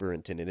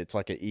superintendent. It's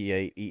like an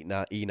E8,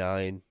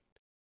 E9.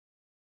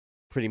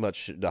 Pretty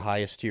much the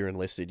highest tier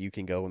enlisted you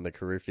can go in the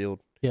career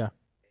field. Yeah.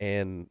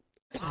 And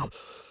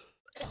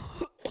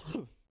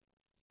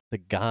the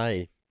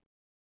guy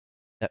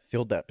that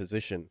filled that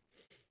position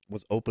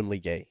was openly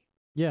gay.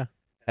 Yeah.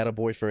 Had a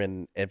boyfriend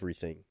and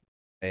everything.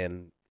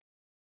 And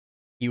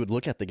he would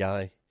look at the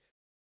guy,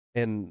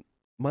 and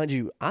mind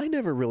you, I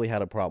never really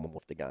had a problem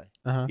with the guy.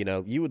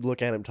 Uh-huh. You would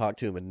look at him, talk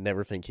to him, and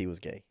never think he was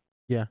gay.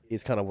 Yeah.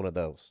 He's kind of one of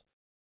those.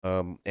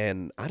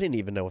 And I didn't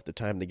even know at the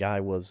time the guy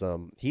was,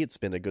 he had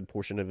spent a good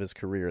portion of his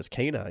career as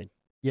K9.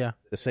 Yeah.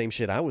 The same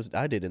shit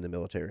I did in the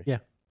military. Yeah.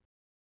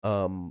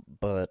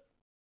 But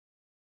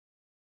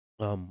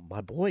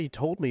my boy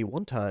told me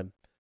one time,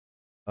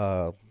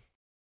 and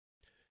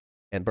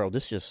bro,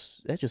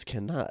 that just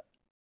cannot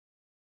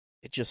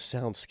it just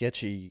sounds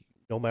sketchy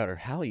no matter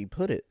how you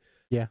put it.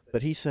 Yeah.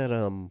 But he said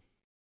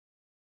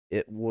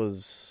it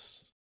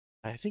was,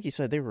 I think he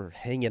said they were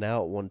hanging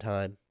out one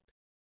time,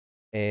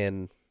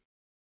 and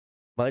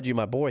mind you,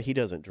 my boy, he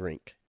doesn't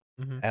drink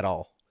Mm-hmm. at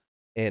all.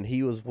 And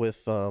he was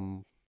with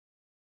another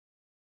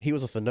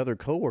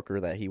coworker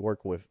that he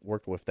worked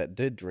with that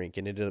did drink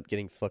and ended up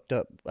getting fucked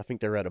up. I think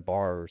they were at a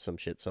bar or some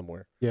shit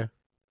somewhere. Yeah.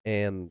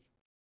 And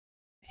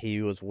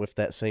he was with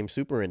that same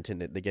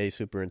superintendent, the gay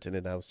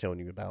superintendent I was telling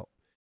you about.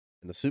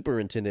 And the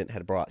superintendent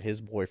had brought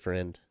his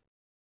boyfriend,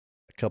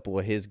 a couple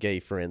of his gay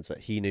friends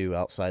that he knew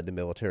outside the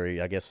military,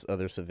 I guess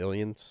other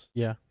civilians.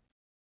 Yeah.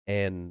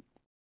 And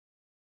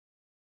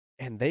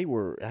they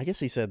were, I guess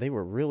he said they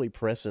were really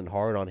pressing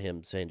hard on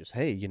him, saying just,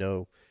 hey,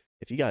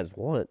 if you guys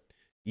want,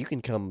 you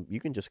can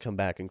just come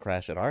back and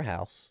crash at our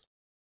house.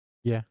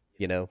 Yeah.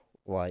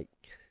 Like,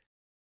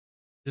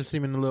 just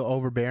seeming a little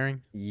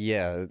overbearing.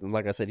 Yeah, and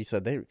like I said, he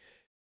said they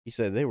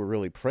were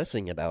really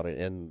pressing about it,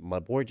 and my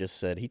boy just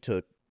said he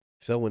took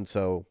so and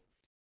so,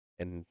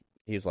 and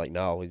he was like,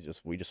 no,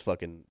 we just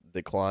fucking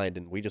declined,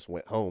 and we just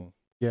went home.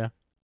 Yeah.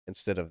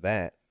 Instead of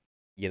that,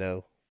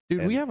 Dude,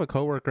 we have a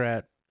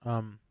coworker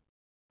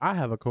I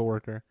have a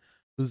coworker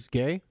who's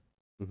gay,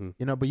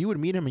 but you would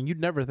meet him and you'd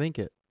never think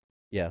it.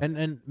 Yeah.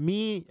 And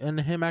me and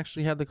him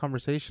actually had the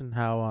conversation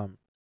how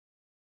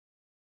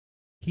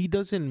he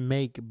doesn't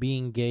make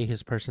being gay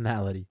his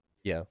personality.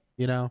 Yeah.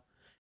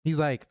 He's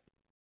like,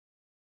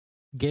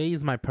 gay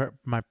is my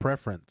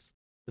preference.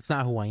 It's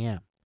not who I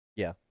am.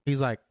 Yeah. He's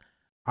like,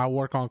 I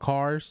work on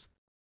cars.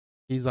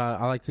 He's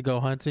I like to go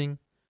hunting.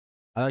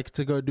 I like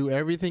to go do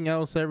everything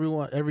else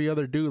every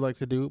other dude likes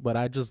to do, but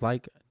I just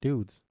like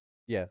dudes.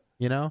 Yeah.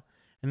 And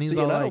he's See,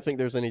 all and like, I don't think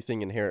there's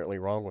anything inherently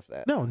wrong with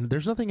that. no,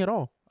 there's nothing at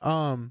all.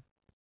 And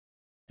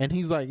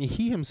he's like,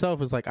 he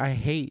himself is like, I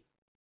hate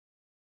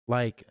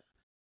like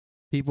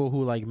people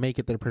who like make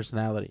it their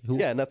personality.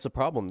 Yeah, and that's the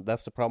problem.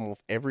 That's the problem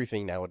with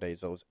everything nowadays.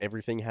 Though, is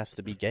everything has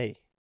to be gay.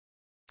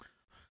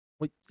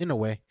 In a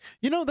way,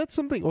 that's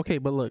something. Okay,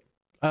 but look,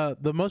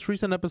 the most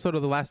recent episode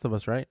of The Last of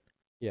Us, right?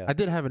 Yeah, I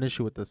did have an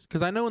issue with this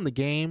because I know in the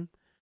game,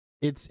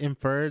 it's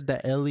inferred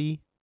that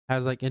Ellie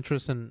has like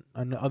interest in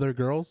other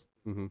girls,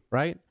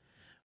 right?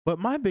 But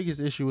my biggest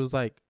issue is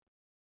like,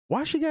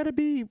 why she gotta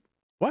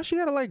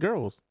like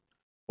girls?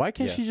 Why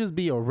can't she just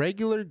be a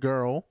regular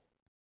girl,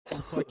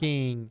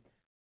 fucking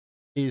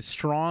is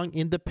strong,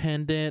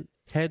 independent,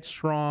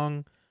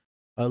 headstrong,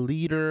 a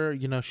leader,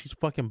 she's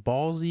fucking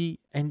ballsy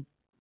and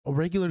a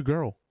regular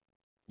girl.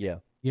 Yeah.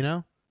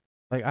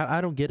 Like I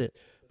don't get it.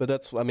 But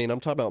I'm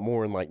talking about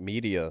more in like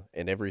media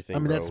and everything. I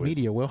mean, that's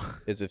media, Will.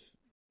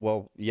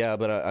 Well, yeah,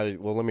 but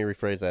let me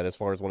rephrase that. As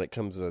far as when it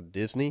comes to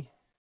Disney,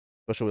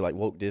 especially like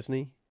woke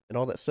Disney and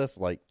all that stuff,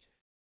 like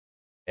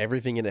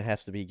everything in it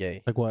has to be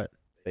gay. Like what?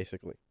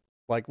 Basically.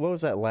 Like, what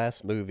was that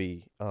last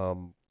movie? I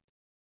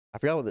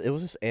forgot it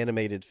was this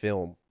animated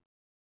film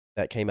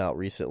that came out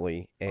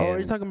recently. And are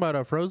you talking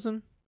about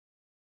Frozen?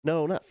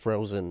 No, not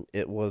Frozen.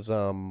 It was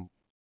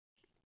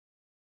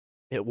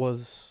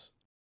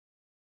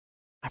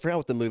I forgot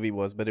what the movie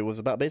was, but it was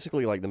about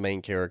basically like the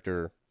main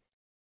character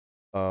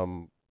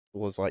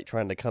was like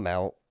trying to come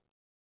out,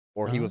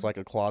 or he was like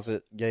a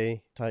closet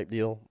gay type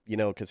deal,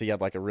 because he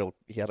had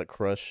a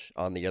crush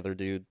on the other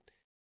dude,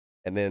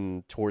 and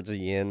then towards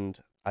the end,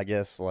 I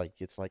guess like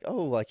it's like,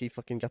 oh, like he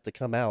fucking got to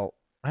come out.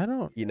 I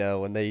don't,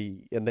 and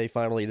they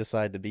finally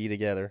decide to be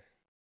together.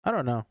 I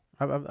don't know.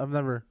 I've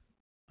never.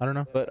 I don't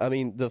know. But I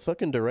mean, the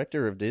fucking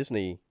director of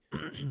Disney,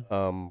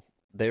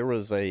 there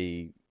was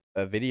a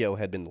video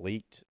had been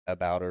leaked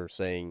about her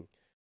saying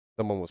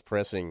someone was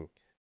pressing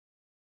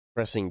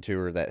to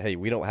her that, hey,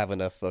 we don't have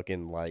enough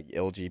fucking like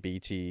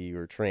LGBT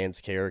or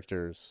trans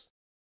characters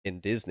in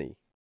Disney.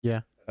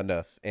 Yeah.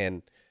 Enough.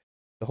 And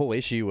the whole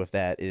issue with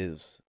that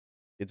is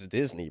it's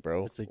Disney,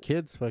 bro. It's a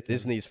kids fucking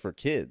Disney's for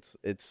kids.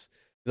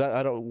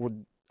 I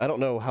don't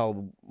know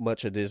how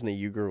much of Disney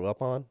you grew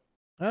up on.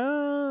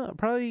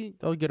 Probably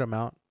I'll get them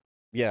out.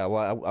 Yeah,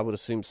 well, I would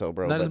assume so,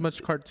 bro. Not as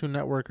much Cartoon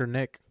Network or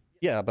Nick.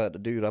 Yeah,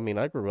 but dude, I mean,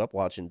 I grew up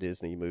watching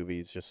Disney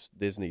movies, just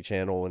Disney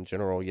Channel in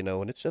general,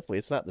 and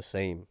it's not the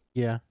same.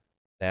 Yeah.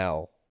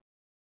 Now,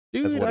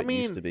 dude, as what it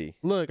used to be.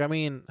 Look, I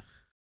mean,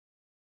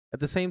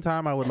 at the same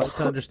time, I would like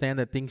to understand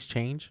that things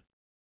change.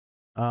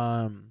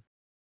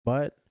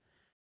 But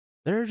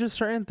there are just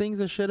certain things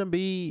that shouldn't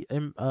be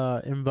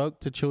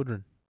invoked to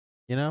children.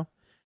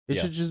 It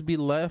should just be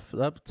left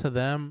up to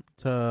them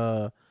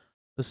to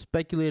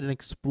speculate and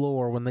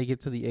explore when they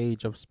get to the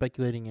age of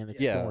speculating and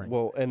exploring. Yeah,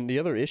 well, and the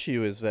other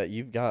issue is that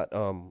you've got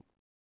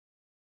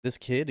this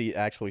kid. He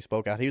actually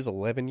spoke out. He was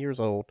 11 years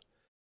old.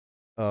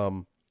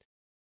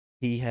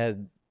 He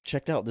had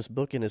checked out this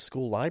book in his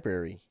school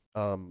library.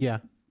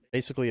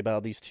 Basically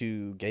about these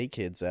two gay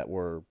kids that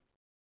were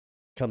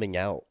coming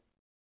out.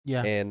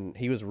 Yeah, and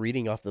he was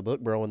reading off the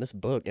book, bro. And this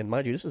book, and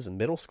mind you, this is in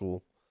middle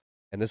school,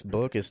 and this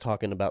book is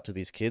talking about to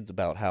these kids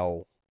about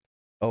how,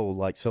 oh,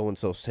 like so and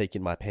so's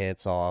taking my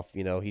pants off.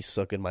 He's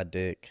sucking my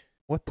dick.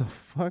 What the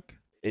fuck?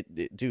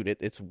 Dude,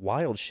 it's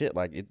wild shit.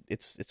 Like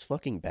it's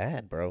fucking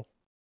bad, bro.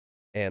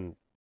 And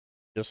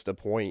just the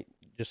point,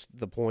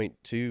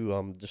 too.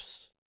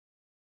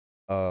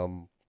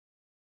 Um,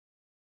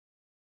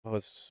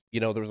 was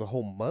there was a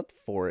whole month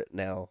for it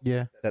now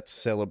Yeah. that's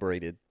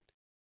celebrated.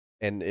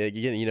 And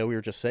again, we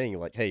were just saying,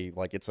 like, hey,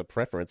 like, it's a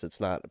preference. It's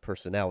not a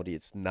personality.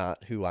 It's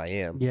not who I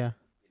am. Yeah.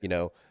 You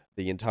know,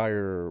 the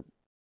entire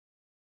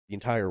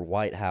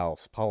White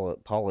House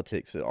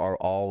politics are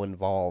all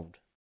involved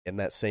in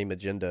that same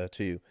agenda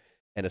too,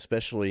 and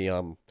especially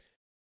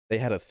they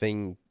had a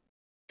thing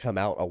come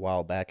out a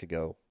while back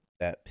ago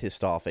that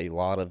pissed off a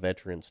lot of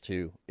veterans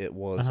too. It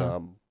was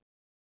Uh-huh.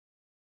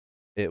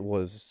 it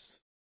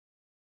was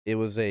it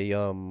was a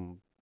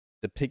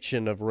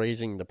depiction of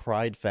raising the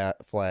pride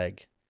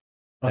flag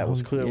that Oh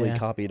was clearly yeah.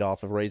 copied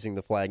off of raising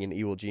the flag in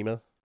Iwo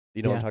Jima.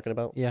 You know what I'm Yeah. talking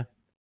about? Yeah.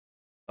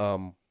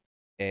 Um,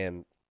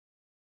 and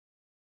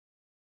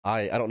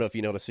I don't know if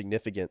you know the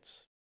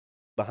significance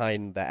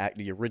behind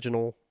the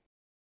original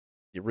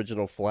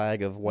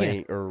flag of Yeah.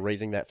 weighing or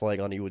raising that flag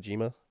on Iwo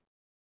Jima.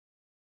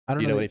 I Do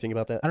don't you know. know anything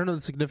about that? I don't know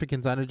the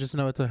significance. I just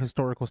know it's a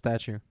historical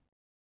statue.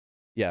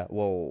 Yeah,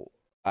 well,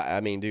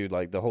 I mean, dude,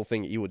 like the whole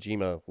thing, Iwo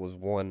Jima was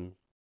won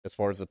as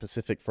far as the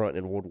Pacific Front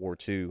in World War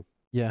II.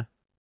 Yeah.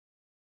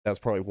 That was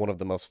probably one of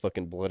the most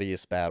fucking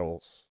bloodiest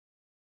battles,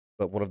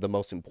 but one of the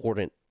most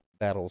important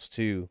battles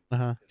too,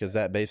 Uh-huh. because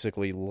that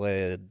basically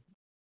led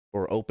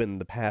or opened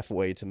the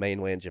pathway to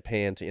mainland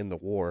Japan to end the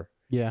war.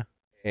 Yeah.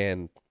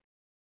 And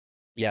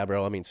yeah,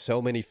 bro, I mean,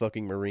 so many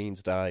fucking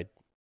Marines died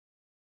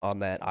on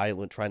that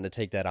island trying to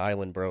take that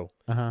island, bro.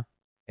 Uh-huh.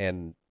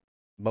 And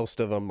most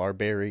of them are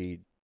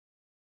buried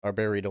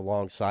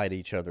alongside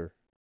each other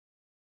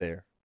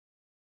there.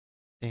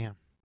 Damn.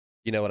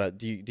 You know what?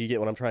 Do you get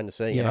what I'm trying to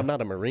say? And Yeah. I'm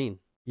not a Marine.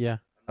 Yeah.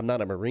 I'm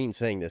not a Marine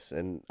saying this,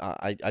 and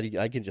I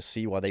can just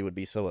see why they would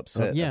be so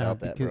upset Yeah, about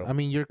that, because bro. I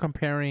mean, you're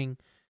comparing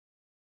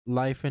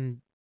life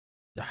and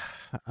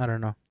I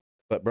don't know.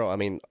 But bro, I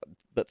mean,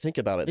 but think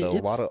about it though.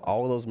 It's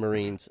All of those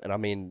Marines, and I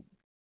mean,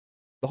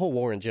 the whole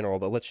war in general.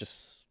 But let's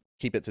just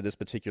keep it to this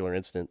particular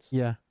instance.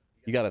 yeah.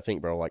 You got to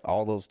think, bro. Like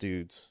all those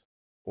dudes,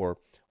 or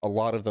a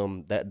lot of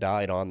them that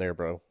died on there,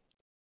 bro.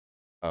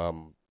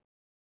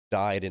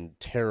 Died in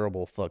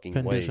terrible fucking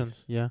Conditions.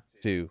 ways Yeah.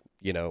 too.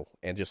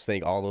 And just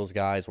think all those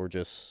guys were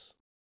just,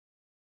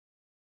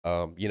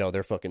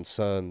 their fucking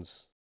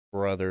sons,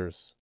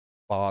 brothers,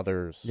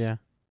 fathers. Yeah.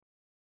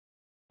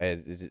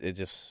 And it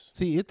just,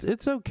 See,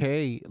 it's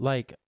okay.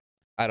 Like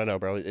I don't know,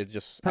 bro. It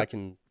just,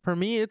 for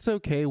me, it's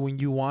okay when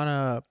you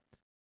wanna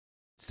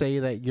say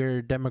that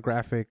your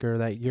demographic or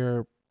that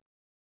your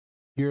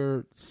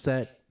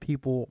set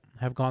people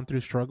have gone through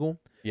struggle,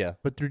 yeah,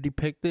 but through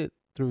depict it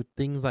through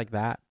things like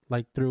that,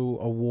 like through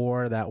a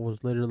war that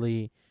was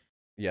literally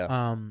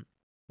yeah,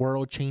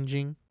 world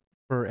changing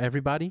for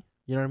everybody.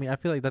 You know what I mean? I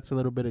feel like that's a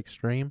little bit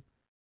extreme,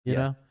 you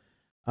Yeah.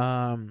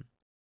 know?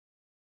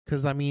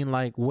 Cuz I mean,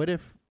 like what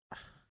if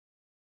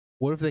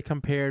they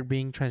compared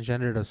being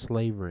transgender to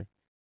slavery?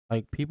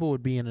 Like people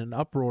would be in an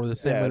uproar the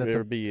same way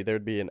that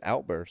there'd be an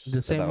outburst.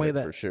 the same about way it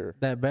that for sure.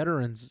 that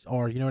veterans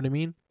are, you know what I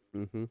mean?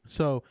 Mm-hmm.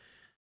 So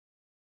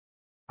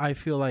I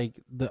feel like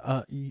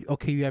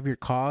okay, you have your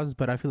cause,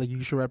 but I feel like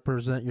you should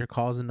represent your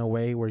cause in a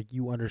way where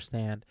you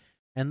understand.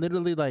 And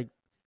literally, like,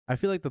 I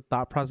feel like the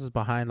thought process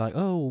behind, like,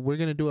 oh, we're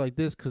gonna do it like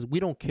this because we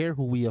don't care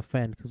who we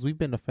offend because we've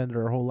been offended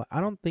our whole life. I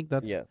don't think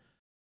that's Yeah.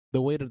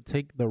 the way to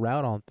take the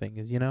route on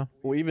things, you know?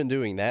 Well, even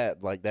doing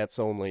that, like that's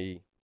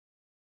only,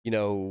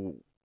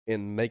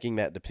 in making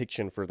that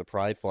depiction for the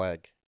pride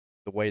flag,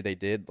 the way they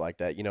did like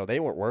that, they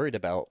weren't worried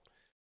about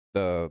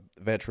the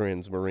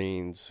veterans,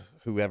 Marines,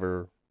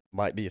 whoever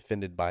might be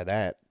offended by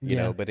that,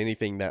 Yeah. but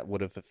anything that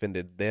would have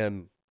offended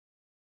them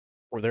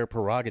or their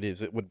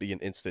prerogatives, it would be an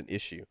instant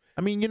issue.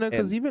 I mean,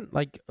 because And- even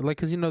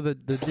because the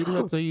dude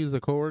that's a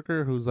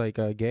coworker who's like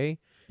gay,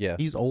 Yeah.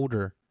 he's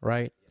older,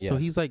 right? So Yeah.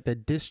 he's like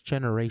this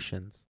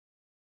generation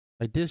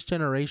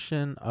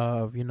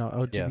of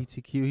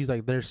LGBTQ. He's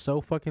like they're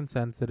so fucking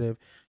sensitive.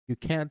 You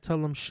can't tell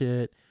them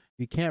shit.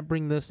 You can't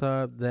bring this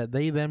up. That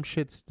they them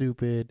shit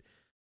stupid.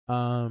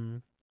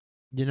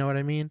 You know what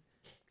I mean?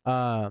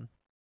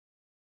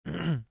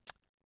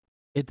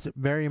 It's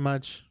very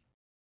much.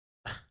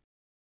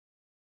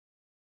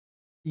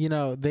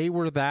 They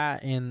were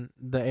that in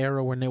the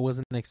era when it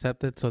wasn't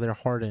accepted, so they're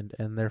hardened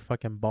and they're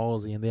fucking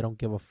ballsy and they don't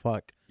give a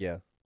fuck. Yeah.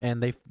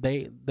 And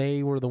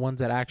they were the ones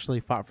that actually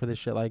fought for this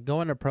shit. Like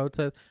going to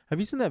protest. Have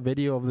you seen that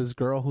video of this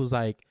girl who's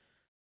like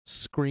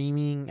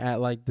screaming at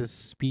like this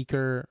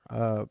speaker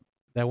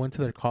that went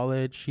to their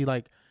college? She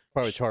like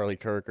Probably Charlie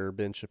Kirk or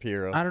Ben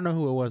Shapiro. I don't know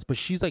who it was, but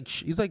she's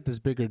like this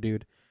bigger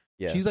dude.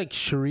 Yeah. She's like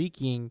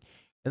shrieking,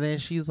 and then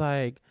she's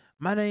like,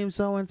 "My name's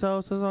so and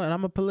so, and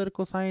I'm a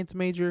political science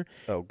major,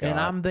 Oh God. and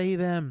I'm they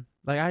them.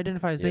 Like I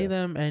identify as they Yeah.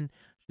 them." And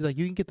she's like,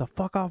 "You can get the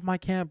fuck off my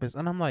campus."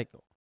 And I'm like,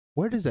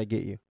 "Where does that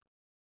get you?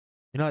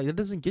 Like it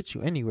doesn't get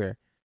you anywhere.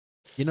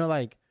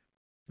 Like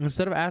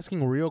instead of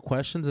asking real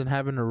questions and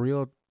having a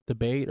real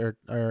debate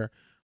or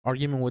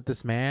argument with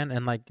this man,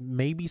 and like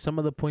maybe some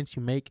of the points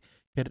you make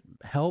could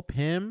help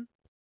him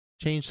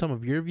change some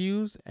of your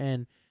views,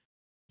 and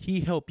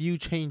he help you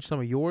change some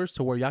of yours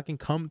to where y'all can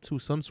come to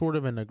some sort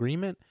of an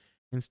agreement.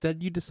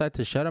 Instead, you decide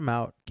to shut him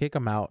out, kick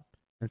him out,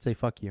 and say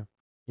fuck you.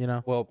 You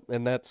know? Well,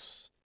 and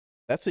that's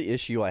the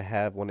issue I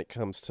have when it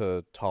comes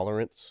to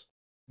tolerance,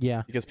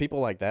 Yeah, because people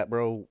like that,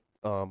 bro,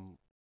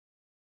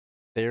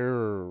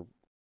 they're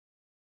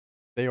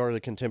they are the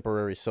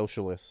contemporary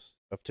socialists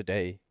of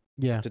today,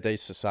 yeah, of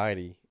today's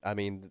society. I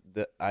mean,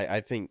 I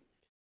think,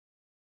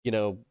 you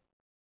know,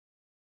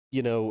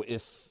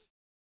 if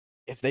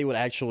they would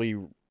actually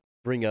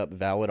bring up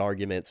valid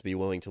arguments, be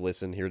willing to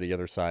listen, hear the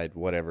other side,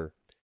 whatever,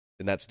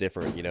 then that's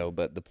different, you know.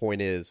 But the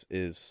point is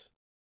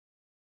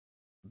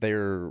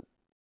they're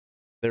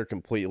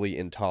completely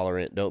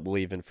intolerant, don't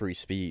believe in free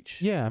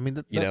speech. yeah. I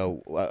mean,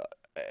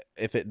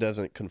 If it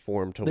doesn't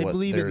conform to they what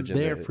believe their in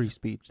agenda their is. free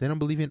speech. They don't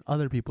believe in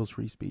other people's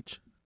free speech.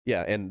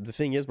 Yeah, and the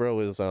thing is, bro,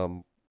 is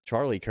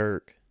Charlie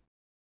Kirk,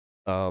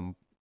 um,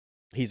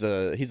 he's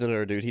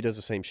another dude. He does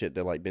the same shit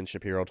that like Ben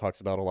Shapiro talks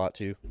about a lot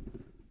too.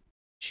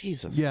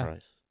 Jesus Yeah.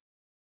 Christ.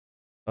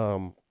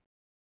 Um,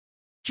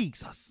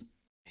 Jesus.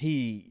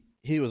 he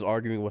was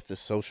arguing with the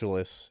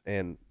socialists,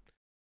 and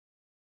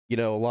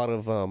a lot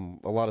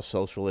of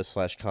socialists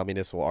slash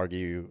communists will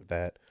argue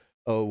that,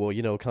 oh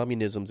well,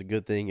 communism's a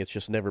good thing. It's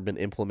just never been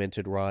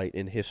implemented right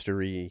in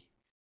history.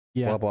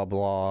 Yeah. Blah blah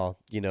blah.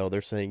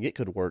 They're saying it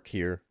could work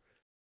here.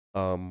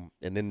 And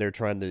then they're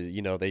trying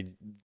to,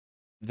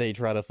 they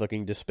try to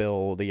fucking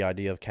dispel the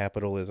idea of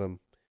capitalism.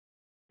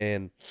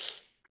 And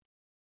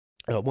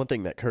one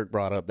thing that Kirk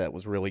brought up that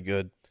was really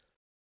good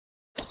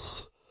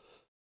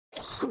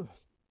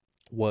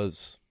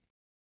was,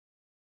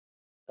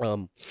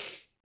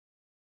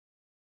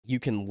 you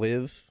can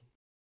live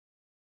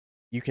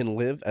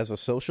as a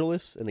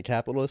socialist in a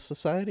capitalist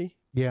society,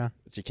 Yeah.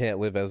 but you can't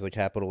live as a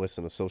capitalist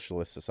in a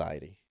socialist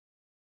society.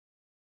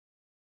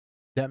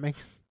 That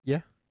makes,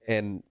 yeah.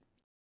 And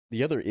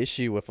the other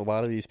issue with a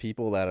lot of these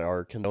people that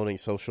are condoning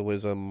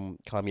socialism,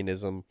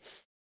 communism,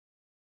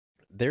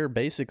 they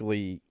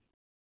basically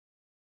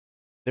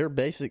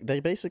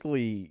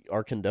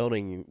are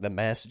condoning the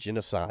mass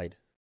genocide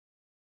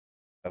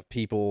of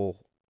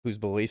people whose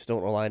beliefs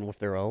don't align with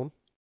their own,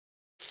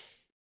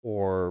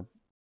 or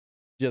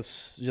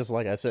just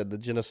like I said, the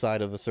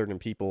genocide of a certain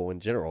people in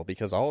general.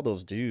 Because all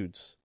those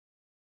dudes,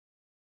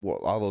 well,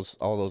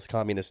 all those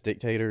communist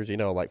dictators,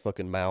 like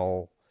fucking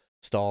Mao,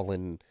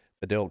 Stalin,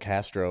 Fidel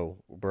Castro,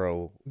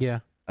 bro. Yeah.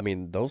 I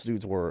mean, those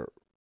dudes were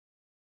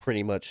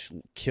pretty much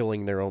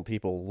killing their own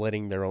people,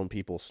 letting their own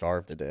people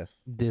starve to death.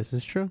 This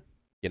is true.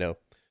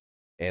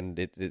 And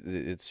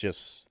it's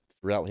just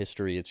throughout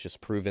history, it's just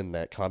proven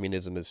that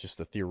communism is just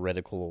a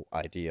theoretical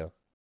idea.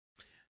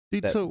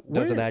 Dude, that so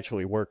doesn't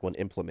actually work when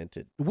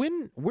implemented.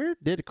 Where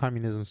did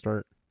communism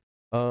start?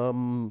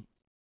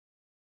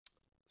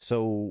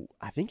 So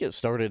I think it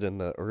started in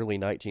the early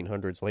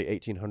 1900s, late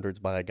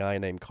 1800s by a guy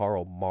named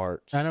Karl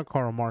Marx. I know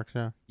Karl Marx,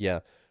 yeah. Yeah.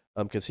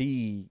 Because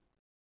he's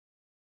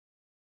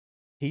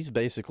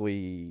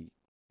basically,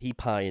 he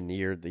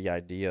pioneered the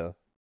idea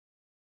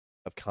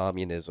of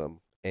communism,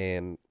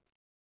 and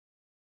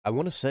I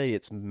want to say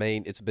its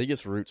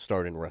biggest roots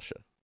start in Russia.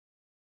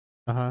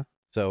 Uh-huh.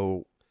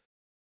 So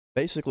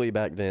basically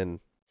back then,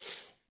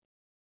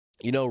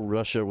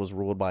 Russia was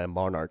ruled by a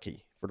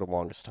monarchy for the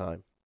longest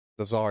time,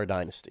 the Tsar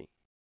dynasty.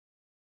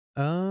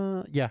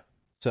 Yeah.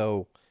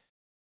 So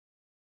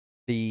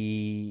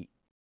I'm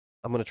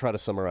going to try to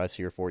summarize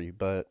here for you,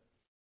 but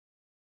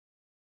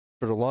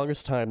for the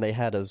longest time they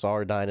had a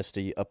Tsar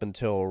dynasty up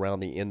until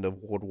around the end of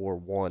World War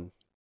One.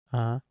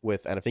 Uh-huh.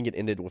 And I think it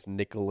ended with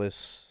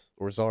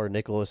Tsar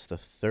Nicholas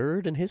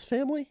III and his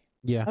family.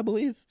 Yeah. I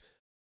believe.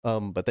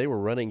 But they were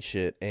running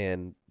shit,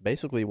 and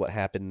basically what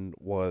happened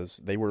was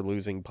they were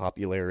losing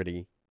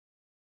popularity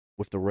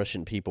with the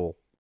Russian people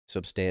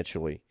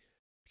substantially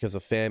because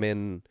of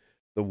famine,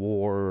 the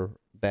war,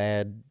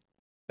 bad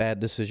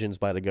decisions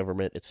by the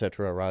government,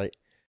 etc., right?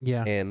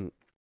 Yeah. And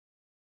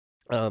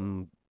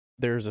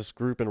there's this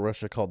group in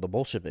Russia called the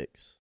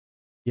Bolsheviks.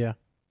 Yeah.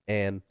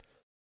 And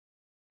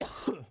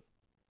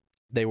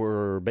they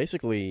were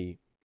basically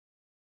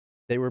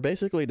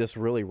this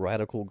really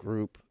radical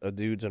group of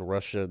dudes in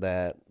Russia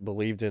that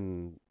believed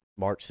in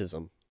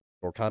Marxism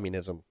or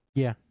communism.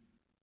 Yeah.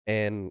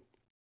 And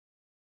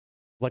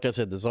like I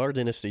said, the Tsar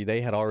dynasty,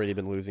 they had already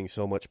been losing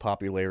so much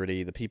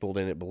popularity. The people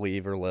didn't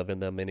believe or love in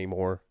them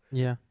anymore.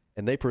 Yeah.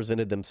 And they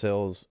presented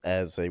themselves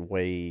as a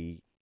way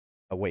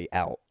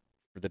out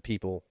for the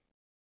people.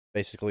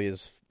 Basically,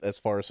 as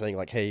far as saying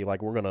like, hey,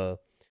 like we're gonna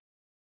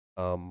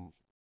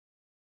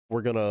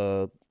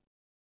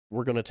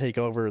take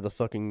over the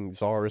fucking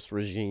czarist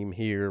regime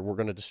here. We're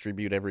gonna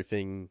distribute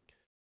everything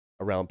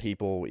around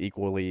people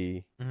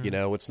equally.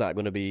 Mm-hmm. It's not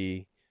gonna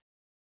be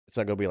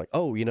like,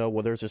 oh,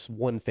 well, there's this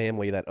one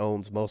family that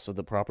owns most of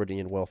the property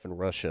and wealth in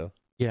Russia.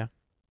 Yeah.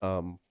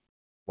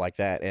 Like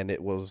that. And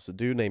it was a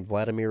dude named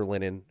Vladimir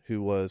Lenin,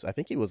 I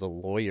think he was a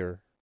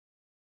lawyer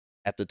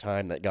at the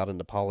time that got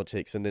into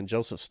politics. And then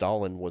Joseph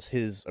Stalin was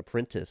his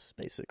apprentice,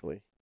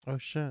 basically. Oh,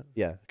 shit.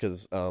 Yeah,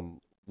 because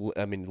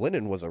I mean,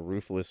 Lenin was a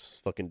ruthless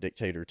fucking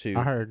dictator too.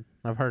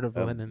 I've heard of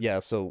Lenin. Yeah,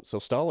 so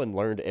Stalin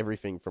learned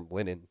everything from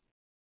Lenin,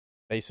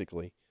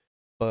 basically.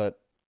 But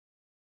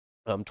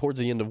towards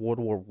the end of World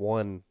War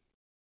One,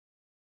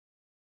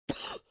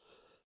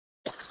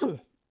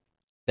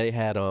 they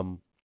had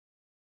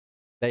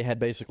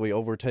basically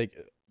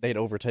overtaken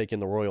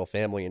the royal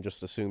family and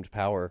just assumed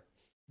power.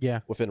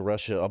 Yeah. Within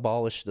Russia,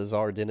 abolished the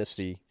Tsar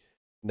dynasty.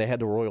 And they had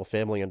the royal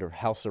family under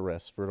house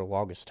arrest for the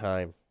longest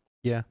time.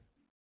 Yeah.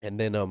 And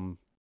then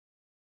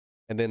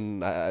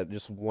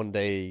just one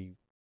day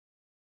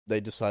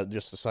they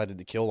decided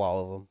to kill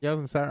all of them. Yeah, I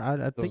was sorry.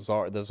 I think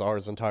The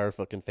Tsar's entire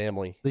fucking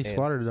family. they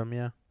slaughtered them.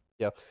 Yeah.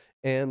 Yeah,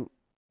 and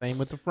Same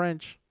with the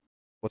French.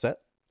 what's that?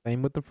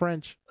 Same with the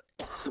French.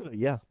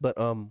 Yeah, but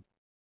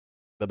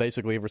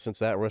basically ever since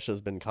that,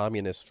 Russia's been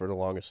communist for the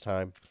longest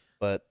time.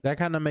 But That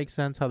kind of makes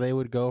sense how they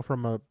would go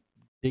from a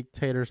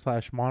dictator /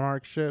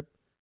 monarchship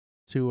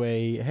to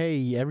a,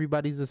 hey,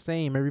 everybody's the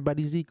same,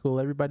 everybody's equal,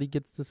 everybody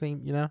gets the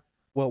same, you know?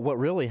 well, what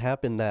really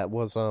happened that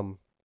was or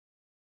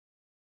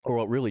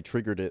what really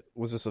triggered it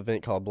was this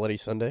event called Bloody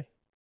Sunday.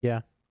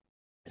 Yeah.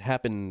 It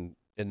happened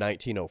in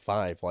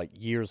 1905, like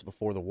years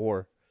before the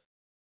war.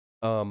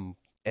 And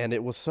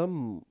there was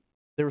some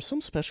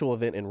special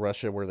event in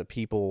Russia where all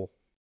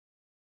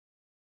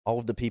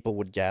of the people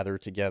would gather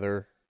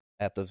together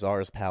at the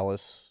Tsar's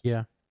palace.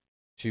 Yeah.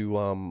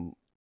 To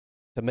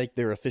make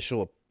their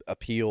official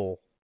appeal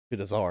to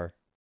the Tsar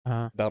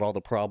about all the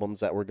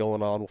problems that were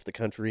going on with the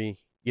country.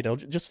 You know,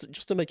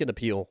 just to make an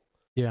appeal.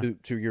 Yeah.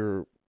 To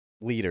your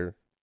leader.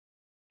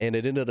 And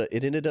it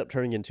ended up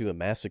turning into a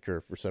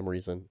massacre for some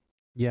reason.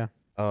 Yeah.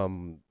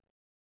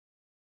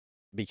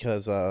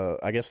 Because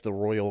I guess the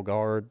royal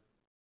guard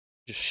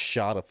just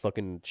shot a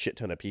fucking shit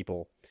ton of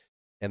people,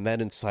 and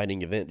that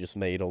inciting event just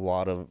made a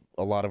lot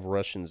of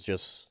Russians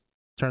just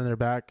turn their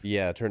back.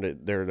 Yeah,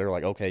 they're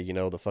like, okay, you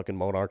know, the fucking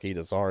monarchy,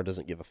 the Tsar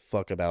doesn't give a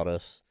fuck about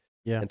us.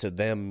 Yeah. And to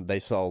them, they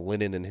saw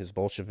Lenin and his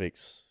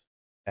Bolsheviks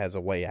as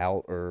a way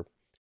out or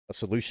a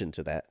solution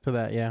to that.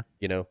 Yeah.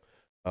 You know,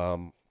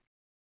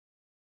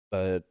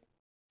 but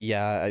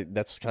yeah,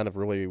 that's kind of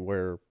really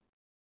where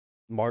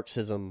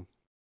Marxism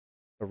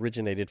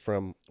originated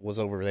from, was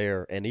over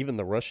there. And even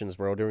the Russians,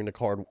 bro, during the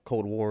Cold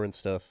War and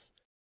stuff,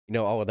 you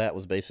know, all of that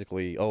was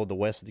basically, the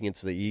West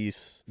against the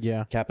East.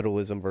 Yeah.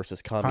 Capitalism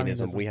versus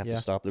communism. We have to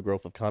stop the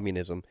growth of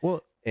communism.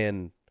 Well,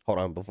 and hold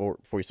on, before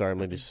you start,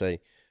 let me just say,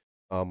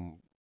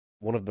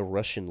 one of the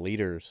Russian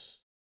leaders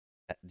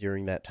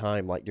during that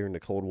time, like during the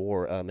Cold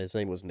War, his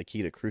name was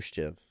Nikita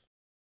Khrushchev.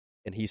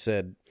 And he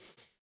said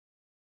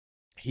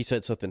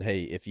something,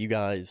 hey, if you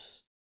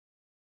guys,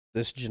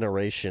 this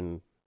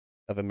generation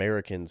of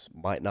Americans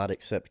might not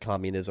accept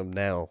communism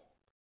now,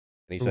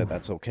 and he said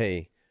that's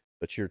okay,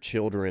 but your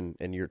children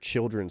and your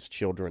children's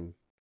children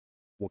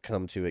will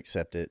come to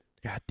accept it.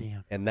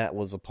 Goddamn. And that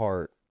was a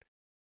part.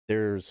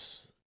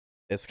 It's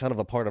kind of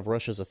a part of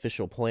Russia's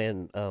official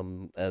plan,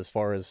 as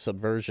far as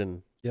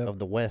subversion of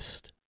the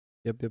West.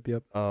 Yep.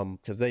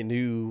 Because they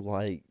knew,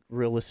 like,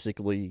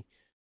 realistically,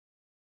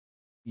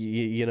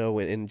 you know,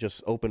 in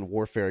just open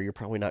warfare, you're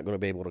probably not going to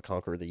be able to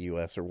conquer the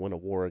U.S. or win a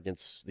war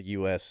against the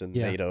U.S. and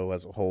NATO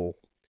as a whole.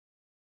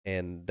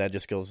 And that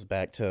just goes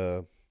back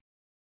to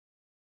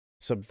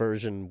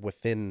subversion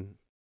within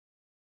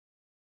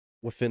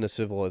a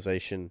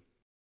civilization,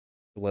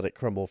 to let it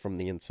crumble from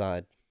the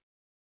inside.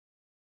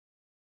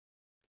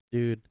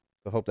 Dude.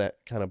 I hope that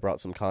kind of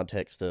brought some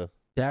context to...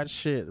 That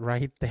shit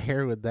right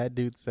there, what that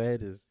dude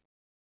said is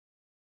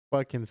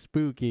fucking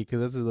spooky, because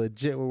that's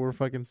legit what we're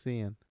fucking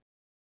seeing.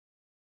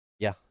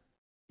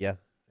 Yeah.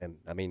 And,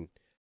 I mean,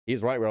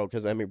 he's right, bro,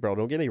 because, I mean, bro,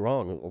 don't get me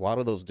wrong. A lot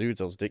of those dudes,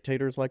 those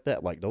dictators like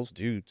that, like, those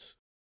dudes,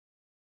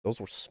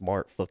 those were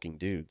smart fucking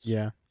dudes.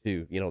 Yeah.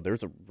 Too. You know,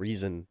 there's a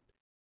reason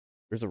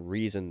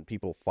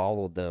people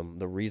followed them.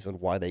 The reason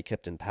why they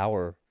kept in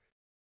power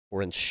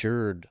or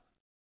ensured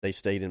they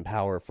stayed in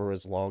power for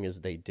as long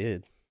as they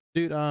did.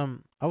 Dude, I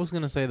was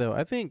going to say, though,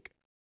 I think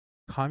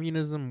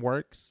communism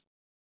works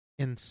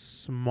in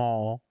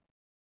small,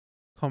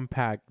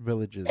 compact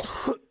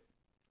villages.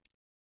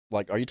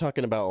 Like, are you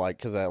talking about, like,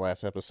 because that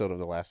last episode of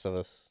The Last of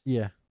Us?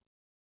 Yeah.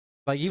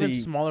 Like, even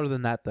smaller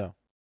than that, though.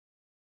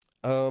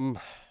 I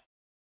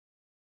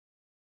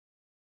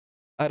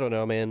don't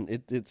know, man.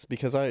 It's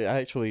because I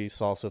actually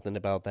saw something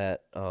about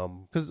that.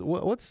 Because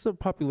what's the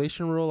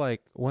population rule?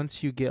 Like,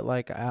 once you get,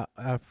 like,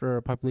 after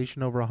a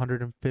population over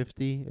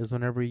 150 is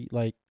whenever,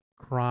 like,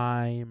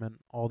 crime and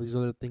all these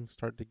other things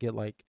start to get,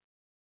 like,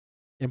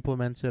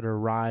 implemented or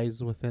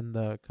rise within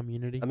the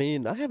community. I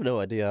mean, I have no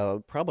idea.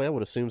 Probably I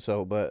would assume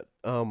so, but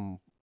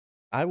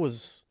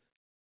it's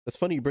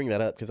funny you bring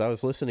that up, because I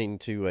was listening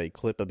to a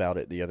clip about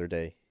it the other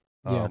day.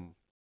 And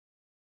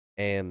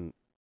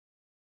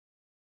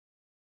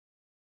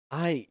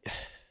it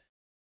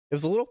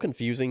was a little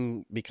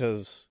confusing,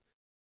 because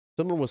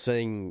someone was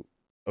saying,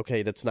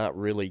 okay, that's not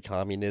really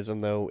communism,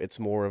 though. It's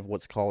more of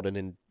what's called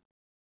an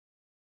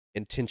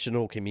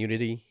intentional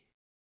community.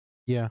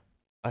 Yeah.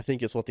 I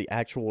think it's what the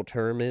actual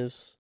term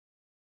is.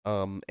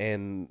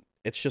 And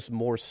it's just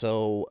more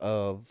so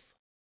of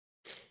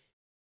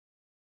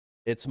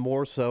it's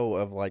more so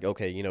of like,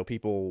 okay,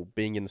 people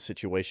being in the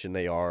situation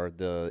they are,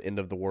 the end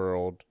of the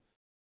world,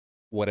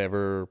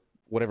 whatever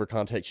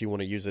context you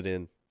want to use it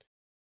in.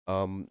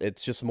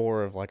 It's just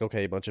more of like,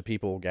 okay, a bunch of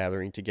people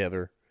gathering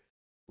together,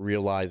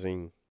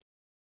 realizing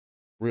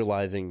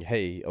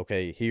hey,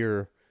 okay,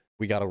 here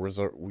we gotta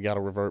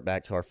revert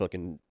back to our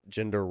fucking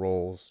gender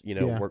roles,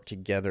 Yeah. work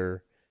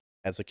together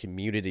as a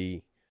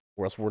community,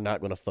 or else we're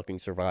not gonna fucking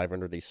survive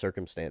under these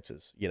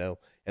circumstances, and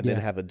then Yeah.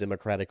 have a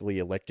democratically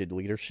elected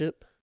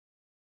leadership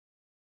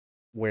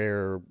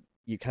where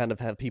you kind of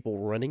have people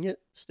running it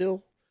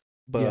still,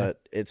 Yeah.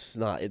 but it's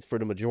for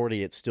the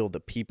majority, it's still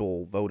the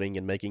people voting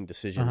and making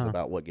decisions Uh-huh.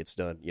 about what gets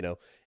done.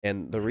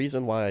 And the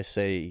reason why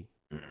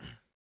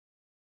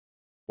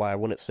I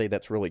wouldn't say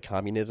that's really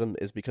communism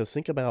is because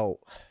think about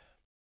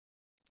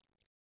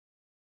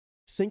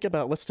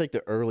let's take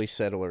the early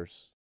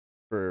settlers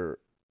for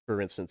for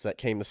instance that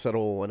came to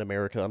settle in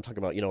America. I'm talking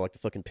about, like the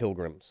fucking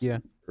pilgrims, Yeah.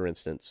 for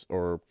instance,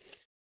 or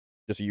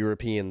just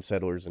European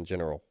settlers in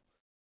general.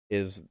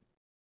 Is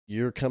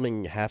you're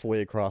coming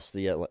halfway across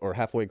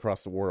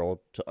the world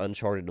to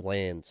uncharted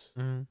lands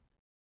Mm-hmm.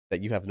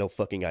 that you have no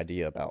fucking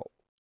idea about.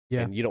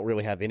 Yeah. And you don't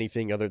really have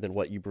anything other than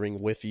what you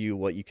bring with you,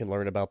 what you can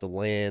learn about the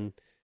land,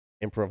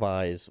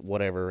 improvise,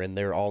 whatever, and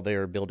they're all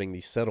there building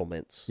these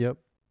settlements, Yep.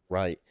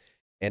 right?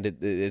 And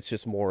it's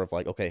just more of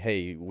like, okay,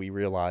 hey, we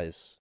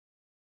realize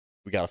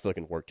we gotta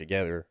fucking work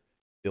together,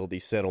 build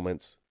these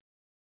settlements,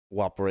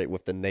 cooperate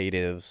with the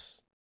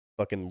natives,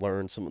 fucking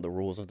learn some of the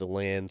rules of the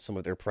land, some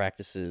of their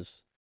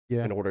practices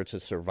Yeah. in order to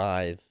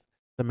survive,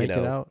 To you make it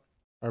know. out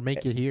or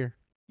make it here.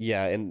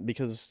 Yeah, and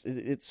because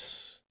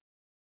it's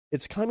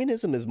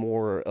communism is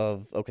more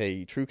of,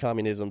 okay, true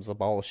communism's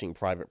abolishing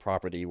private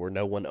property where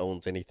no one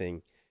owns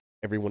anything,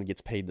 everyone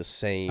gets paid the I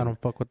same. don't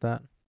fuck with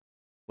that.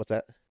 What's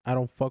that? I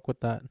don't fuck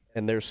with that.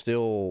 And there's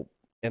still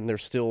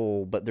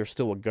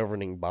a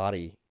governing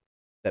body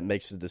that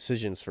makes the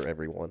decisions for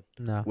everyone,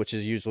 No. which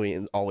is usually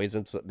and always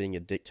ends up being a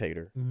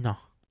dictator. No.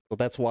 So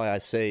that's why I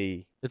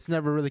say, It's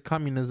never really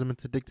communism,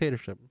 it's a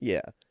dictatorship.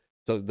 yeah.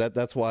 So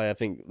that's why I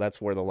think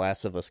that's where The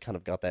Last of Us kind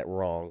of got that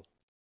wrong,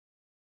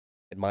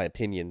 in my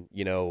opinion,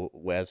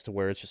 as to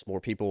where it's just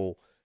more people,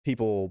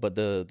 but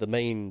the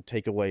main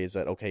takeaway is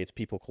that, okay, it's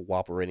people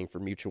cooperating for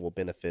mutual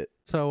benefit.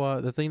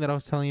 So the thing that I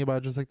was telling you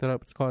about, just like that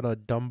up, it's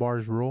called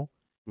Dunbar's rule.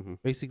 Mm-hmm.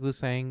 Basically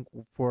saying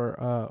for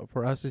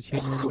us as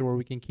humans, where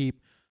we can keep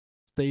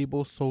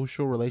stable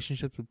social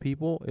relationships with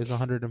people is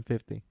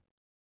 150.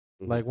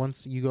 Mm-hmm. Like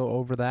once you go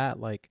over that,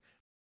 like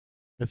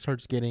it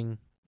starts getting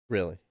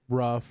Really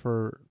rough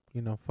or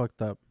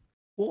fucked up.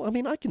 well. I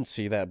mean, I can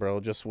see that, bro.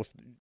 Just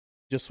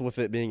with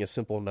it being a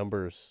simple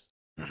numbers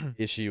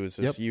issue, is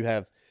just Yep. you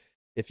have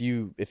if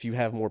you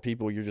have more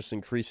people, you're just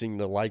increasing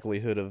the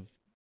likelihood of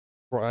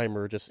crime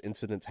or just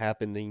incidents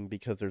happening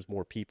because there's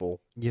more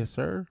people. Yes,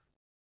 sir.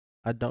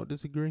 I don't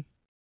disagree.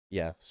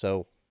 Yeah.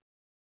 So,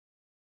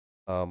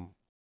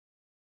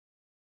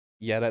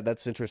 yeah,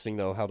 that's interesting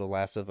though. How The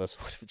Last of Us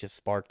would have just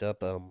sparked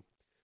up a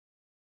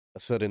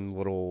sudden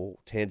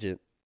little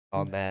tangent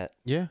on that.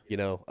 Yeah.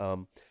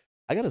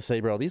 I gotta say,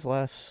 bro,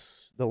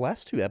 the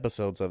last two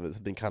episodes of it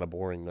have been kind of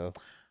boring though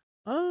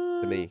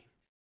to me.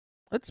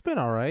 It's been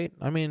all right.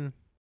 I mean,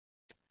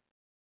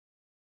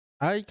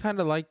 I kind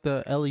of like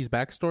the Ellie's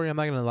backstory. I'm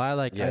not gonna lie.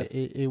 Like, Yeah.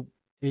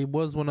 it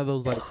was one of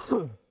those like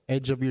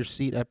edge of your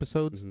seat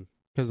episodes Mhm.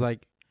 because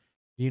like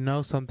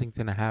something's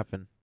gonna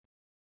happen.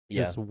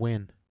 Yeah. Just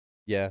win.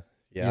 Yeah.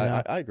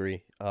 Yeah. I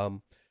agree.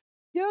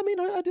 Yeah, I mean,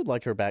 I did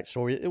like her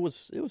backstory. It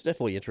was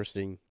definitely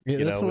interesting.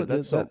 Yeah, that's what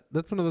that's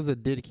that's one of those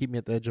that did keep me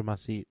at the edge of my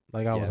seat.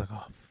 Like I was Yeah. like,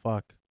 oh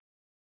fuck.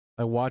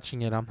 Like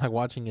watching it, I'm like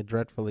watching it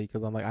dreadfully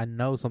because I'm like, I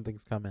know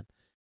something's coming.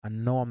 I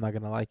know I'm not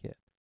gonna like it.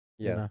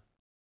 Yeah.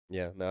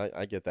 Yeah, no,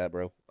 I get that,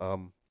 bro.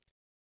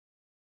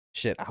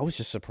 Shit, I was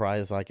just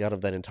surprised, like, out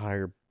of that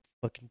entire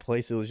fucking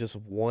place, it was just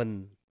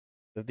one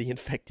of the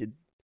infected.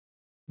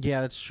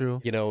 Yeah, that's true.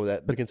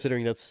 But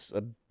considering that's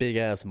a big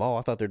ass mall,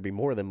 I thought there'd be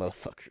more of them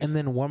motherfuckers. And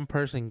then one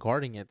person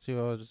guarding it too.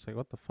 I was just like,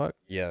 what the fuck?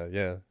 yeah,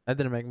 That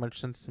didn't make much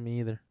sense to me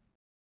either.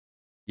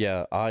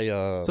 yeah.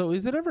 So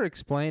is it ever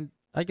explained?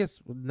 I guess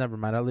never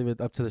mind. I'll leave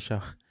it up to the show.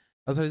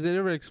 I was like, is it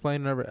ever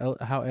explained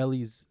how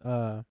Ellie's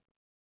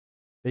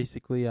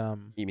basically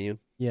immune.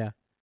 yeah.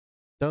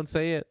 Don't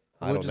say it.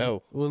 I don't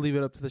know. We'll leave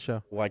it up to the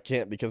show. Well, I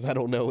can't because I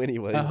don't know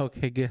anyway. Oh,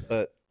 okay, good.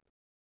 But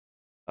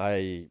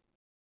if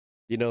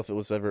it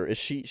was ever,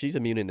 she's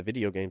immune in the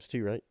video games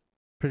too, right?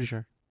 Pretty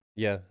sure.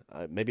 Yeah,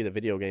 maybe the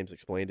video games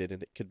explained it,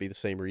 and it could be the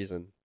same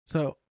reason.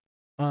 So,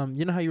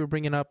 you know how you were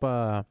bringing up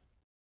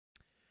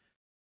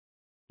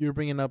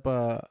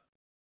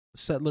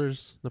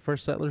settlers, the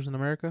first settlers in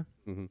America.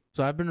 Mm-hmm.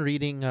 So I've been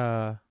reading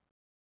while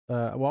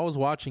I was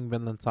watching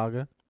Vinland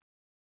Saga.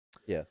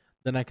 Yeah.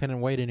 Then I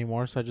couldn't wait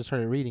anymore, so I just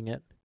started reading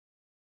it.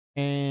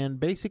 And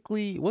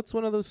basically, what's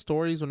one of those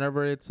stories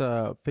whenever it's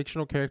a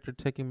fictional character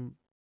taking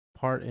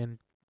part in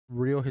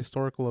real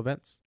historical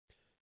events?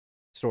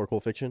 Historical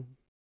fiction.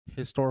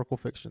 Historical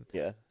fiction.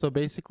 Yeah. So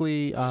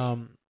basically,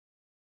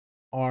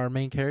 our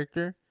main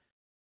character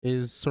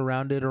is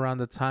surrounded around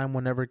the time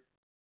whenever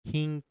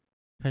King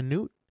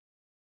Canute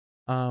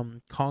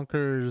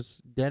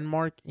conquers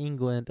Denmark,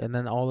 England, and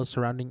then all the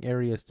surrounding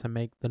areas to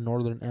make the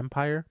Northern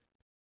Empire.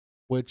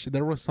 Which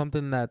there was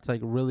something that's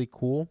like really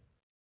cool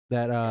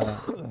that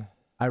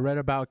I read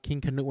about King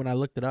Canute when I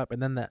looked it up,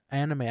 and then the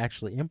anime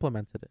actually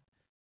implemented it.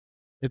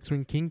 It's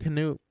when King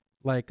Canute,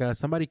 like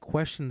somebody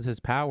questions his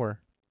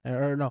power,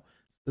 or no,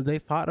 they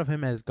thought of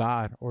him as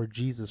God or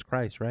Jesus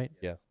Christ, right?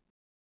 Yeah.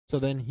 So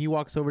then he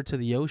walks over to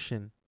the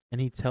ocean and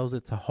he tells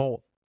it to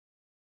halt.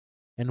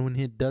 And when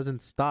it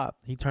doesn't stop,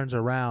 he turns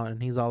around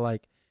and he's all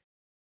like,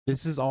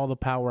 "This is all the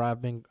power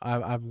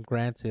I've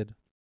granted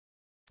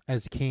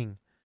as king.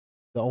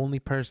 The only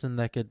person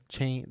that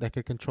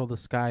could control the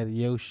sky,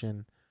 the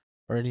ocean,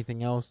 or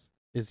anything else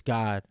is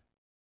God."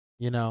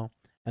 You know,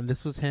 and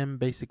this was him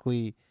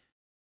basically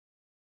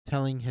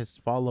telling his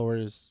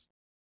followers,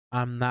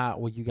 "I'm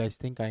not what you guys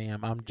think I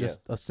am. I'm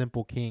just a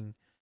simple king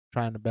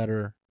trying to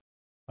better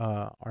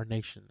our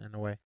nation in a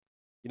way."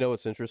 You know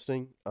what's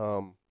interesting?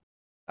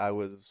 I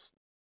was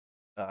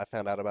I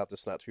found out about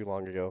this not too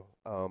long ago.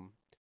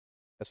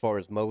 As far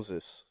as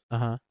Moses,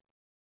 Uh-huh.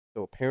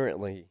 so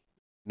apparently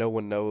no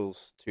one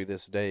knows to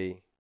this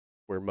day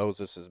where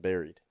Moses is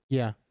buried.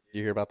 Yeah. Did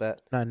you hear about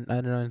that? I don't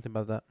know anything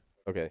about that.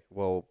 Okay,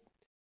 well,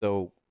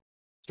 so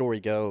story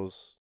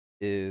goes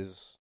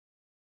is,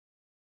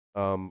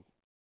 um,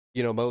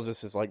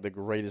 Moses is like the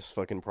greatest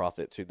fucking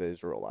prophet to the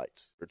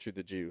Israelites or to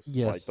the Jews. Like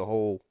Yes. the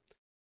whole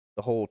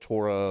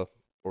Torah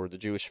or the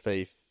Jewish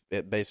faith,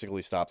 it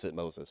basically stops at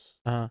Moses.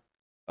 Uh-huh.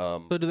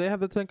 So do they have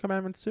the 10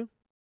 Commandments too?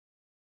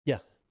 Yeah.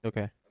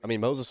 Okay. I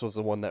mean, Moses was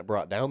the one that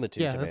brought down the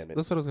Ten Commandments.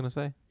 That's what I was gonna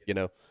say.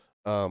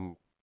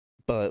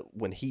 But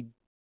when he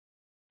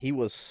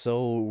was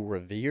so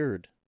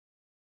revered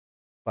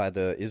by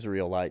the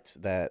Israelites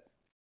that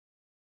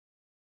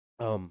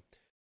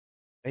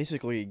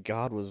basically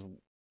God was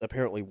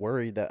apparently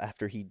worried that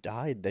after he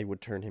died they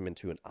would turn him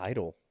into an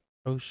idol.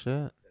 Oh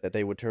shit. That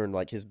they would turn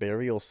like his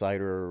burial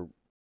site or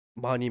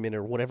monument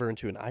or whatever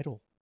into an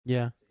idol.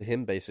 Yeah. To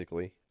him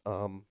basically.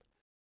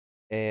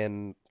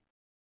 And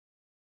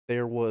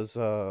there was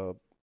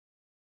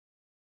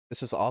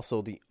this is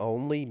also the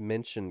only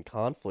mentioned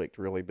conflict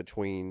really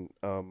between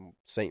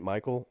Saint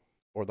Michael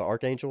or the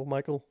Archangel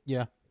Michael.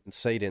 Yeah. And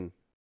Satan.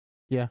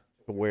 Yeah.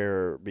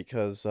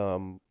 Because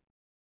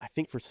I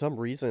think for some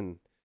reason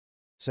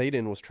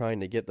Satan was trying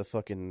to get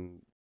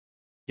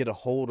a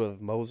hold of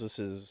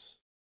Moses's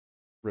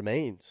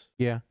remains.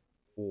 Yeah.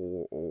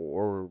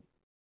 Or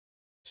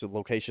to the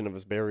location of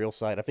his burial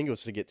site. I think it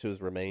was to get to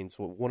his remains,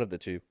 one of the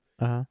two.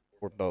 Uh-huh.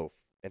 Or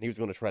both. And he was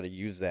going to try to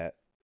use that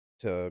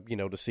to,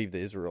 deceive the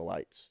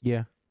Israelites.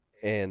 Yeah.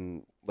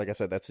 And like I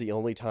said, that's the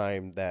only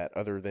time that,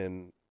 other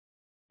than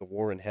the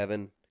war in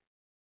heaven,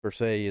 per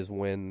se, is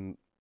when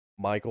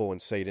Michael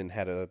and Satan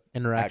had a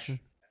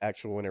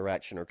actual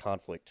interaction or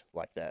conflict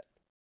like that.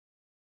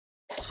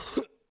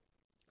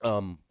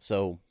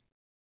 So,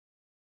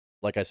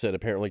 like I said,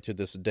 apparently to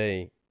this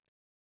day,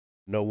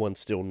 no one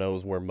still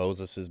knows where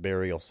Moses'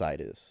 burial site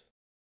is.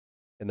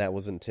 And that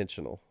was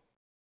intentional.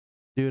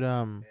 Dude,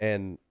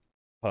 And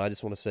but I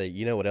just want to say,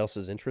 you know what else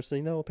is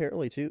interesting though,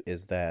 apparently too,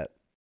 is that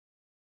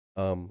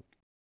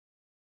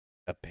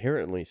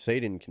apparently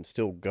Satan can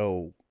still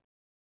go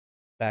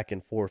back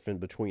and forth in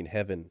between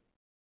heaven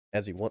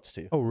as he wants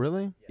to. Oh,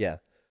 really? Yeah.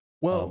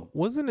 Well,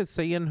 wasn't it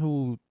Satan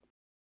who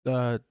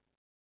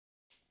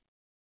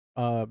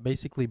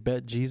basically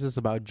bet Jesus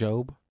about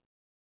Job?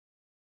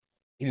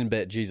 He didn't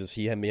bet Jesus.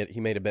 He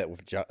made a bet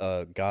with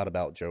God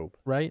about Job.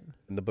 Right?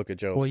 In the book of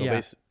Job. Well, So,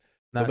 yeah.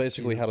 so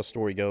basically how the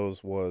story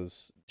goes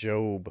was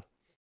Job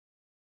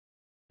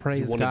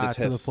praise God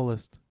to the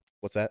fullest.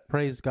 What's that?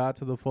 Praise God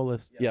to the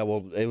fullest. Yeah,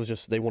 well, it was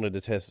just they wanted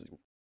to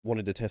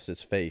test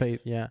his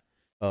faith. Yeah.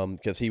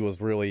 Because he was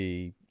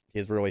really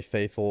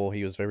faithful.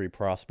 He was very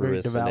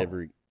prosperous in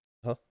every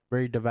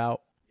very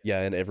devout.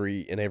 Yeah, in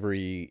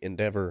every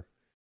endeavor.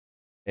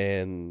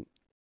 And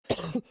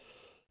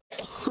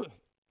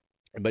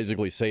and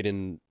basically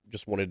Satan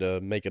just wanted to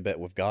make a bet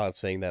with God,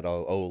 saying that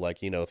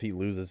if he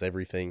loses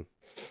everything,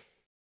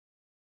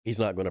 he's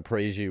not going to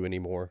praise you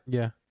anymore.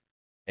 Yeah.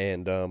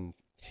 And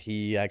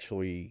he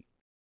actually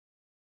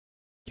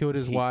killed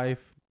his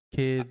wife,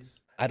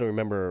 kids. I don't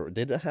remember.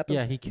 Did that happen?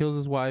 Yeah, he kills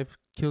his wife,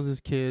 kills his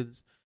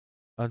kids,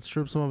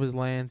 strips some of his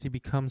lands. He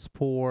becomes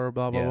poor,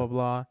 blah, blah, blah,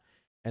 blah.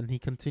 And he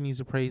continues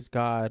to praise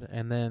God.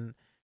 And then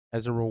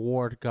as a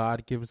reward,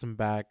 God gives him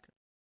back,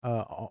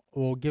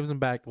 gives him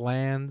back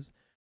lands,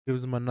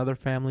 gives him another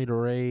family to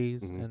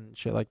raise and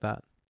shit like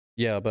that.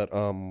 Yeah, but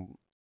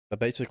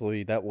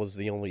basically that was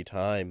the only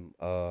time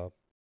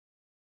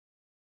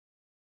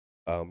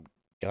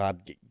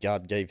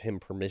God gave him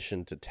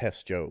permission to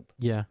test Job.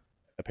 Yeah.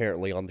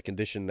 Apparently on the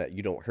condition that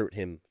you don't hurt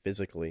him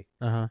physically.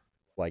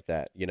 Like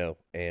that,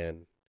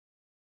 and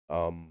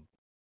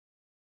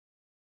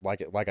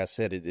like I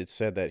said, it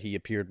said that he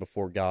appeared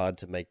before God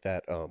to make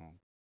that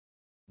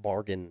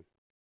bargain,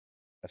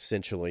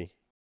 essentially.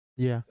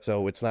 Yeah.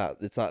 So it's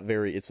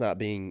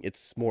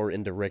more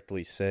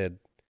indirectly said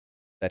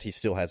that he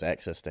still has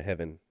access to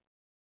heaven.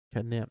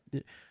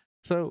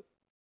 So,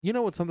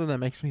 what's something that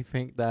makes me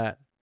think that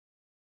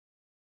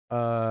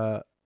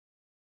uh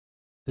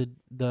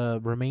the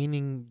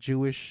remaining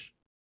Jewish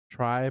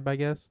tribe, I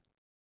guess,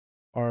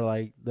 are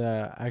like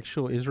the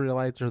actual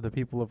Israelites or the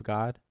people of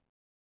God.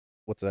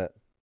 What's that?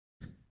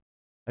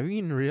 Have you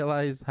even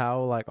realized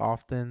how like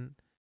often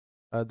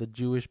the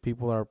Jewish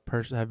people are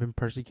have been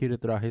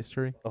persecuted throughout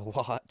history? A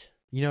lot.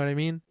 You know what I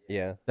mean?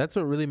 Yeah. That's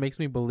what really makes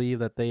me believe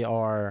that they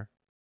are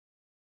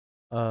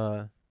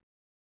uh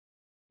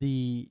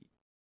the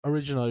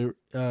original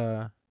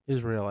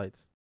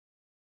Israelites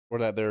Or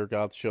that they're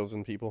God's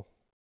chosen people.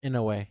 in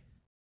a way.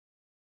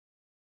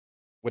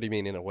 What do you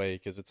mean in a way?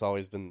 Because it's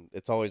always been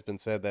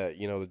said that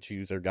the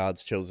Jews are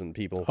God's chosen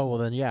people. Oh well,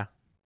 then yeah,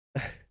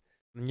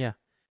 yeah,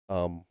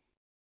 Um,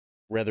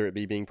 whether it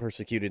be being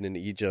persecuted in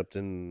Egypt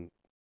and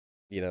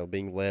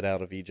being led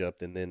out of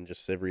Egypt, and then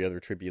just every other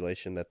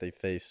tribulation that they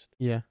faced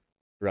yeah.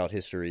 throughout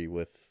history,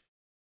 with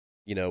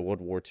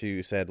World War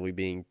II sadly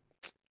being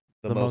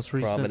the The most most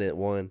recent, prominent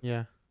one.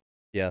 yeah.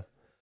 Yeah.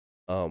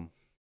 Um,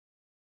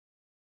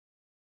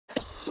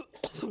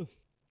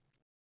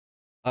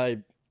 I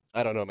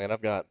I don't know, man.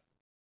 I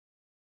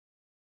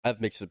have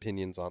mixed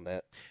opinions on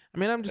that. I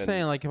mean, I'm just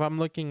saying, And like, if I'm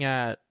looking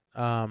at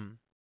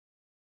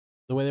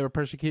the way they were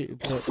persecuted,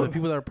 the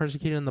people that are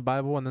persecuted in the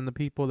Bible, and then the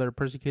people that are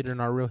persecuted in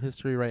our real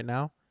history right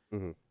now,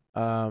 mhm.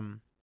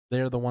 um,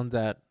 they're the ones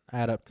that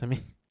add up to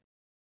me.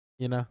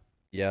 You know?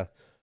 Yeah.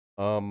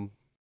 Um,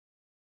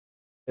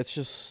 it's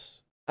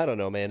just I don't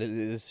know, man.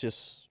 It's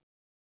just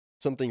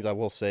some things I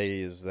will say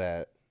is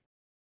that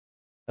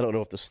I don't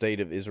know if the state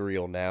of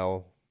Israel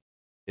now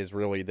is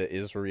really the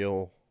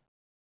Israel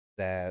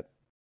that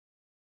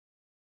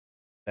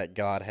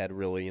God had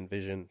really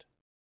envisioned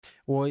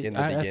Well, in the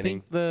I beginning.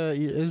 think the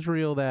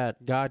Israel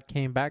that God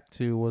came back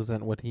to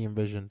wasn't what He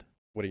envisioned.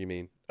 What do you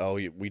mean? Oh,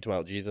 we talk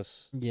about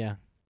Jesus. Yeah,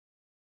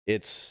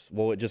 It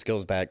just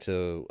goes back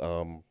to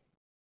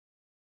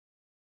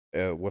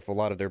with a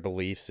lot of their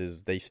beliefs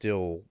is they're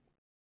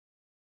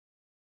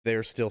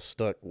still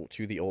stuck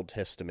to the Old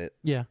Testament,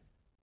 yeah,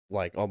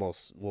 like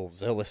almost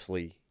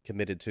zealously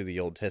committed to the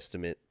Old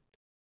Testament,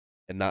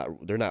 and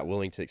they're not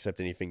willing to accept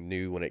anything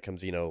new when it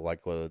comes,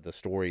 like the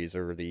stories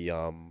or the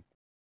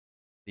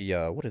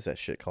what is that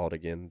shit called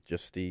again?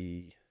 Just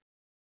the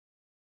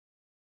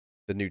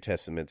New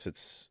Testaments.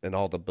 It's and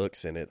all the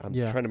books in it. I'm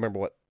yeah. trying to remember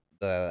what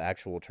the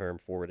actual term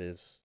for it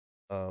is.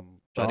 John.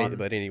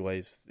 But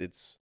anyways,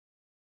 it's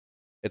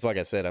like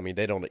I said. I mean,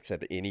 they don't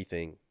accept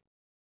anything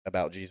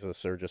about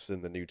Jesus or just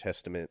in the New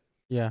Testament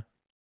Yeah,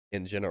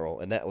 in general,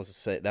 and that was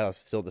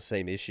still the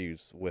same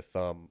issues with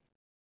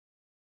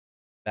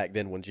back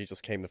then when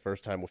Jesus came the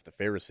first time with the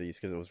Pharisees,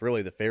 because it was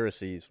really the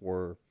Pharisees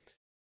were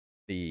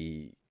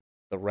the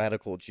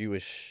radical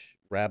Jewish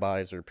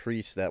rabbis or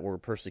priests that were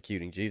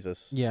persecuting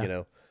Jesus.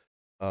 yeah.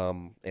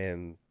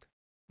 And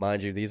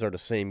mind you, these are the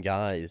same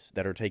guys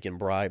that are taking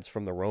bribes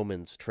from the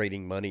Romans,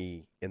 trading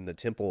money in the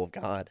temple of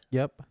God.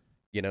 Yep.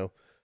 You know,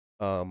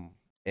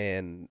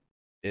 and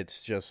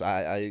it's just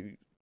I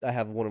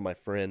have one of my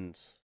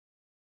friends.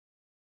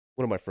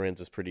 One of my friends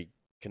is pretty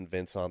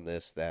convinced on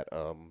this that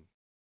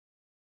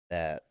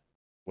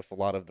with a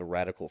lot of the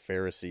radical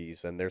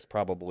Pharisees, and there's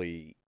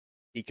probably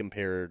he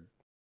compared.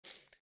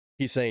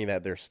 He's saying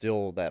that there's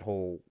still that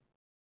whole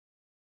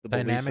the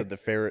beliefs of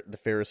Dynamic. the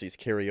Pharisees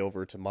carry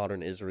over to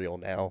modern Israel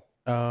now.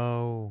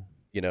 Oh,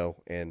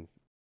 And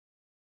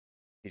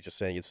he's just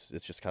saying it's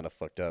just kind of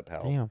fucked up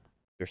how damn.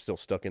 they're still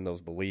stuck in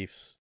those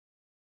beliefs.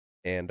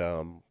 And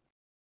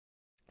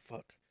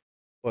fuck,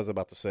 what was I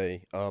about to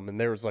say? And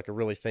there was like a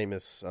really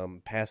famous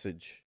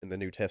passage in the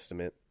New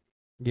Testament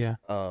Yeah.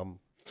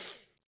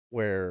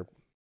 where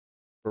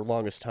for the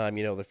longest time,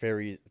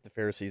 the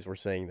Pharisees were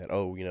saying that,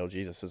 oh,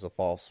 Jesus is a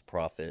false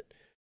prophet.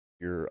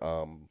 You're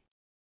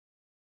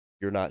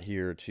you're not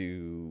here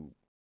to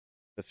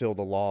fulfill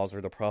the laws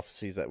or the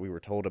prophecies that we were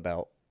told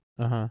about.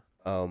 Uh huh.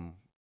 Um,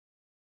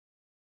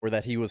 or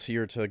that he was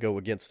here to go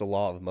against the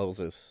law of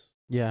Moses.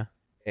 Yeah.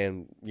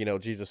 And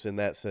Jesus in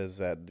that says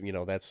that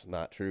that's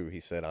not true. He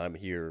said, I'm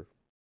here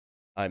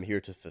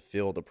to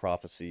fulfill the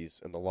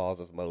prophecies and the laws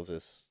of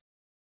Moses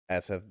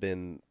as have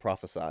been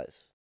prophesied,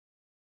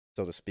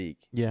 so to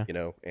speak. Yeah.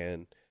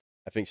 And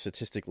I think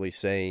statistically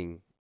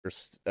saying, or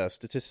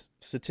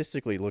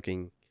statistically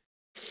looking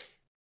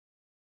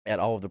at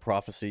all of the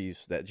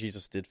prophecies that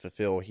Jesus did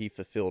fulfill, he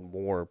fulfilled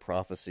more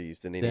prophecies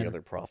than any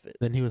other prophet.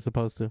 Than he was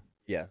supposed to.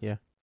 Yeah. Yeah.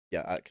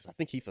 Yeah, because I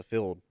think he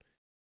fulfilled,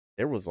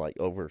 there was like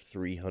over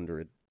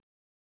 300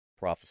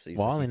 prophecies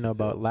Well, I that he only know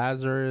about fulfilled.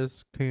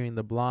 Lazarus, curing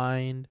the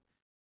blind,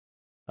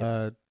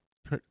 Yeah.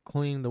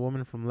 cleaning the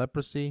woman from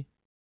leprosy.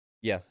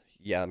 Yeah,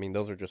 yeah. I mean,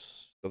 those are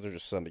just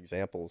some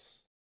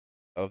examples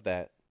of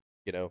that,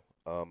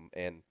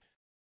 and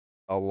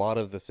a lot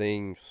of the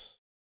things,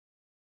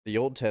 the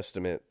Old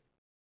Testament,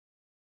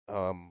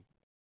 um,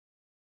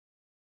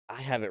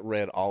 I haven't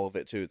read all of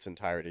it to its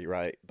entirety,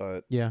 right?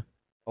 But Yeah.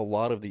 a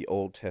lot of the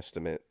Old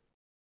Testament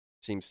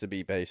seems to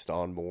be based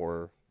on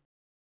more.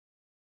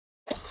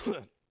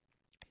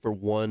 For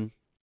one,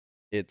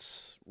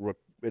 it's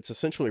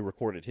essentially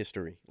recorded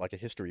history, like a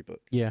history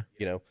book. Yeah.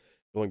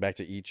 Going back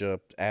to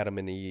Egypt, Adam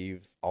and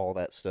Eve, all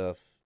that stuff.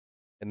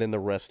 and then the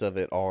rest of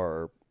it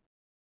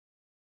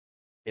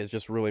is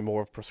just really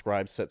more of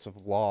prescribed sets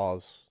of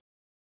laws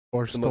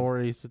or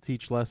stories to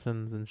teach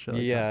lessons and shit.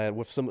 Yeah,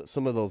 with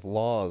some of those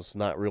laws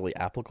not really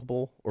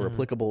applicable or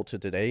applicable to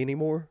today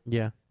anymore.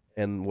 Yeah,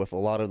 and with a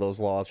lot of those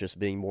laws just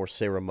being more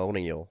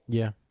ceremonial.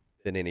 Yeah,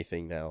 than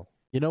anything now.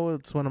 You know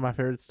what's one of my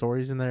favorite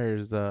stories in there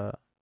is the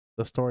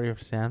story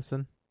of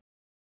Samson.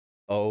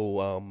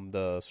 Oh,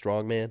 the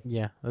strong man.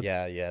 Yeah,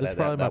 yeah. That's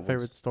probably my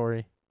favorite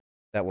story.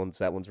 That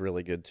one's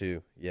really good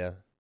too. Yeah.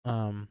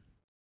 But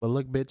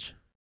look, bitch,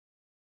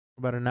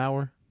 about an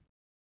hour,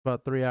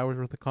 about 3 hours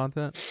worth of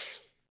content.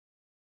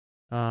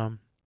 What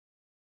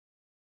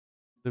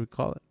do we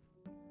call it?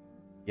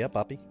 Yeah,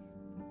 Poppy.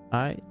 All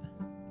right,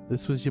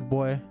 this was your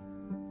boy,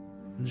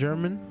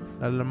 German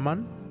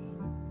Aleman.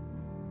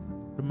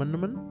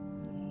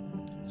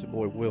 It's your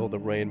boy Will, the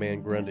Rain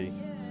Man Grundy.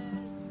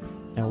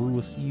 And we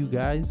will see you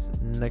guys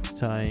next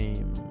time.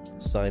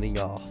 Signing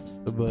off.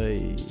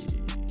 Bye-bye.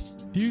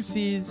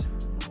 Deuces.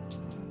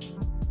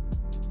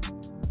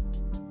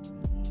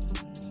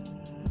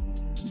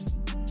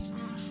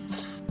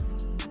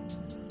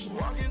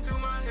 Walking through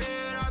my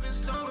head, I've been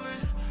stumbling.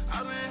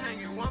 I've been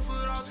hanging 1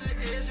 foot off the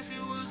edge if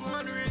you was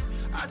wondering.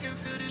 I can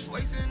feel this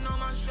weight sitting on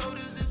my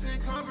shoulders, it's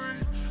encumbering.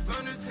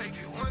 Learn to take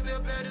it 1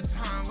 step at a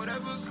time,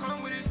 whatever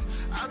come with it.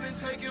 I've been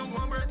taking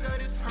 1 breath at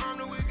a time,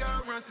 till we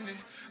got runs in it.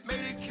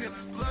 Made it killing,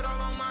 blood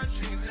all on my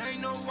jeans, it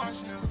ain't no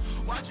washing them.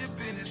 Watch your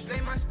business, they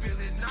might spill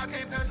it, and I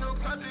can't pass no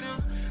cup to them.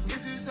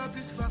 If it's up,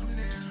 it's fuck them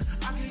there.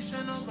 I can't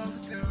share no love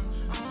with them.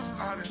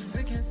 I've been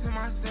thinking to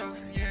myself,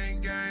 you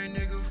ain't gang,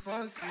 nigga,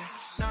 fuck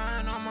it.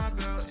 9 on my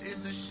belt,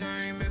 it's a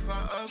shame if I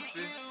up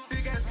it.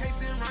 Big ass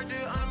casing right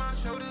there under my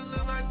shoulder,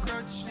 look like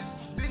crutches.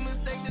 Big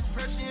mistake, this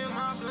pressure in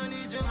my blood,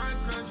 need just like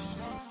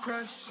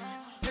crush.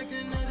 Take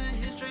another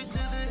hit straight to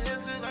the head,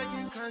 feel like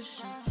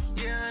concussion.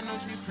 Yeah, I know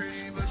she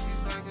pretty, but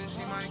she's like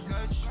she might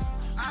cut you.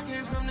 I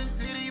came from the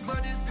city,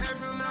 but this pair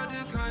from out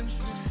the country.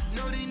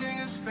 Know these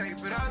niggas fake,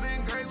 but I've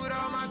been great with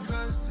all my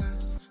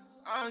cousins.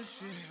 Oh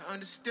shit,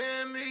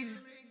 understand me.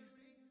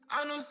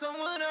 I know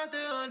someone out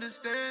there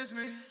understands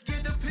me.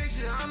 Get the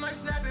picture, I'm like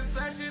snapping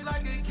flashes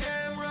like a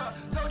camera.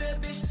 Told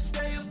that bitch to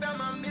stay about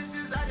my miss,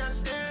 cause I got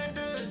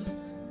standards.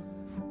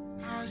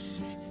 Oh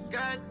shit,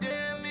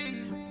 goddamn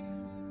me.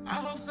 I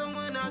hope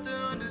someone out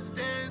there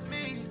understands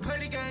me. Play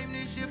the game,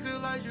 this shit feel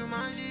like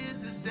Jumanji,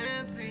 it's a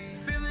stampede.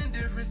 Feeling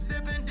different,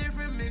 sipping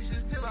different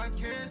mixtures till I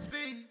can't speak.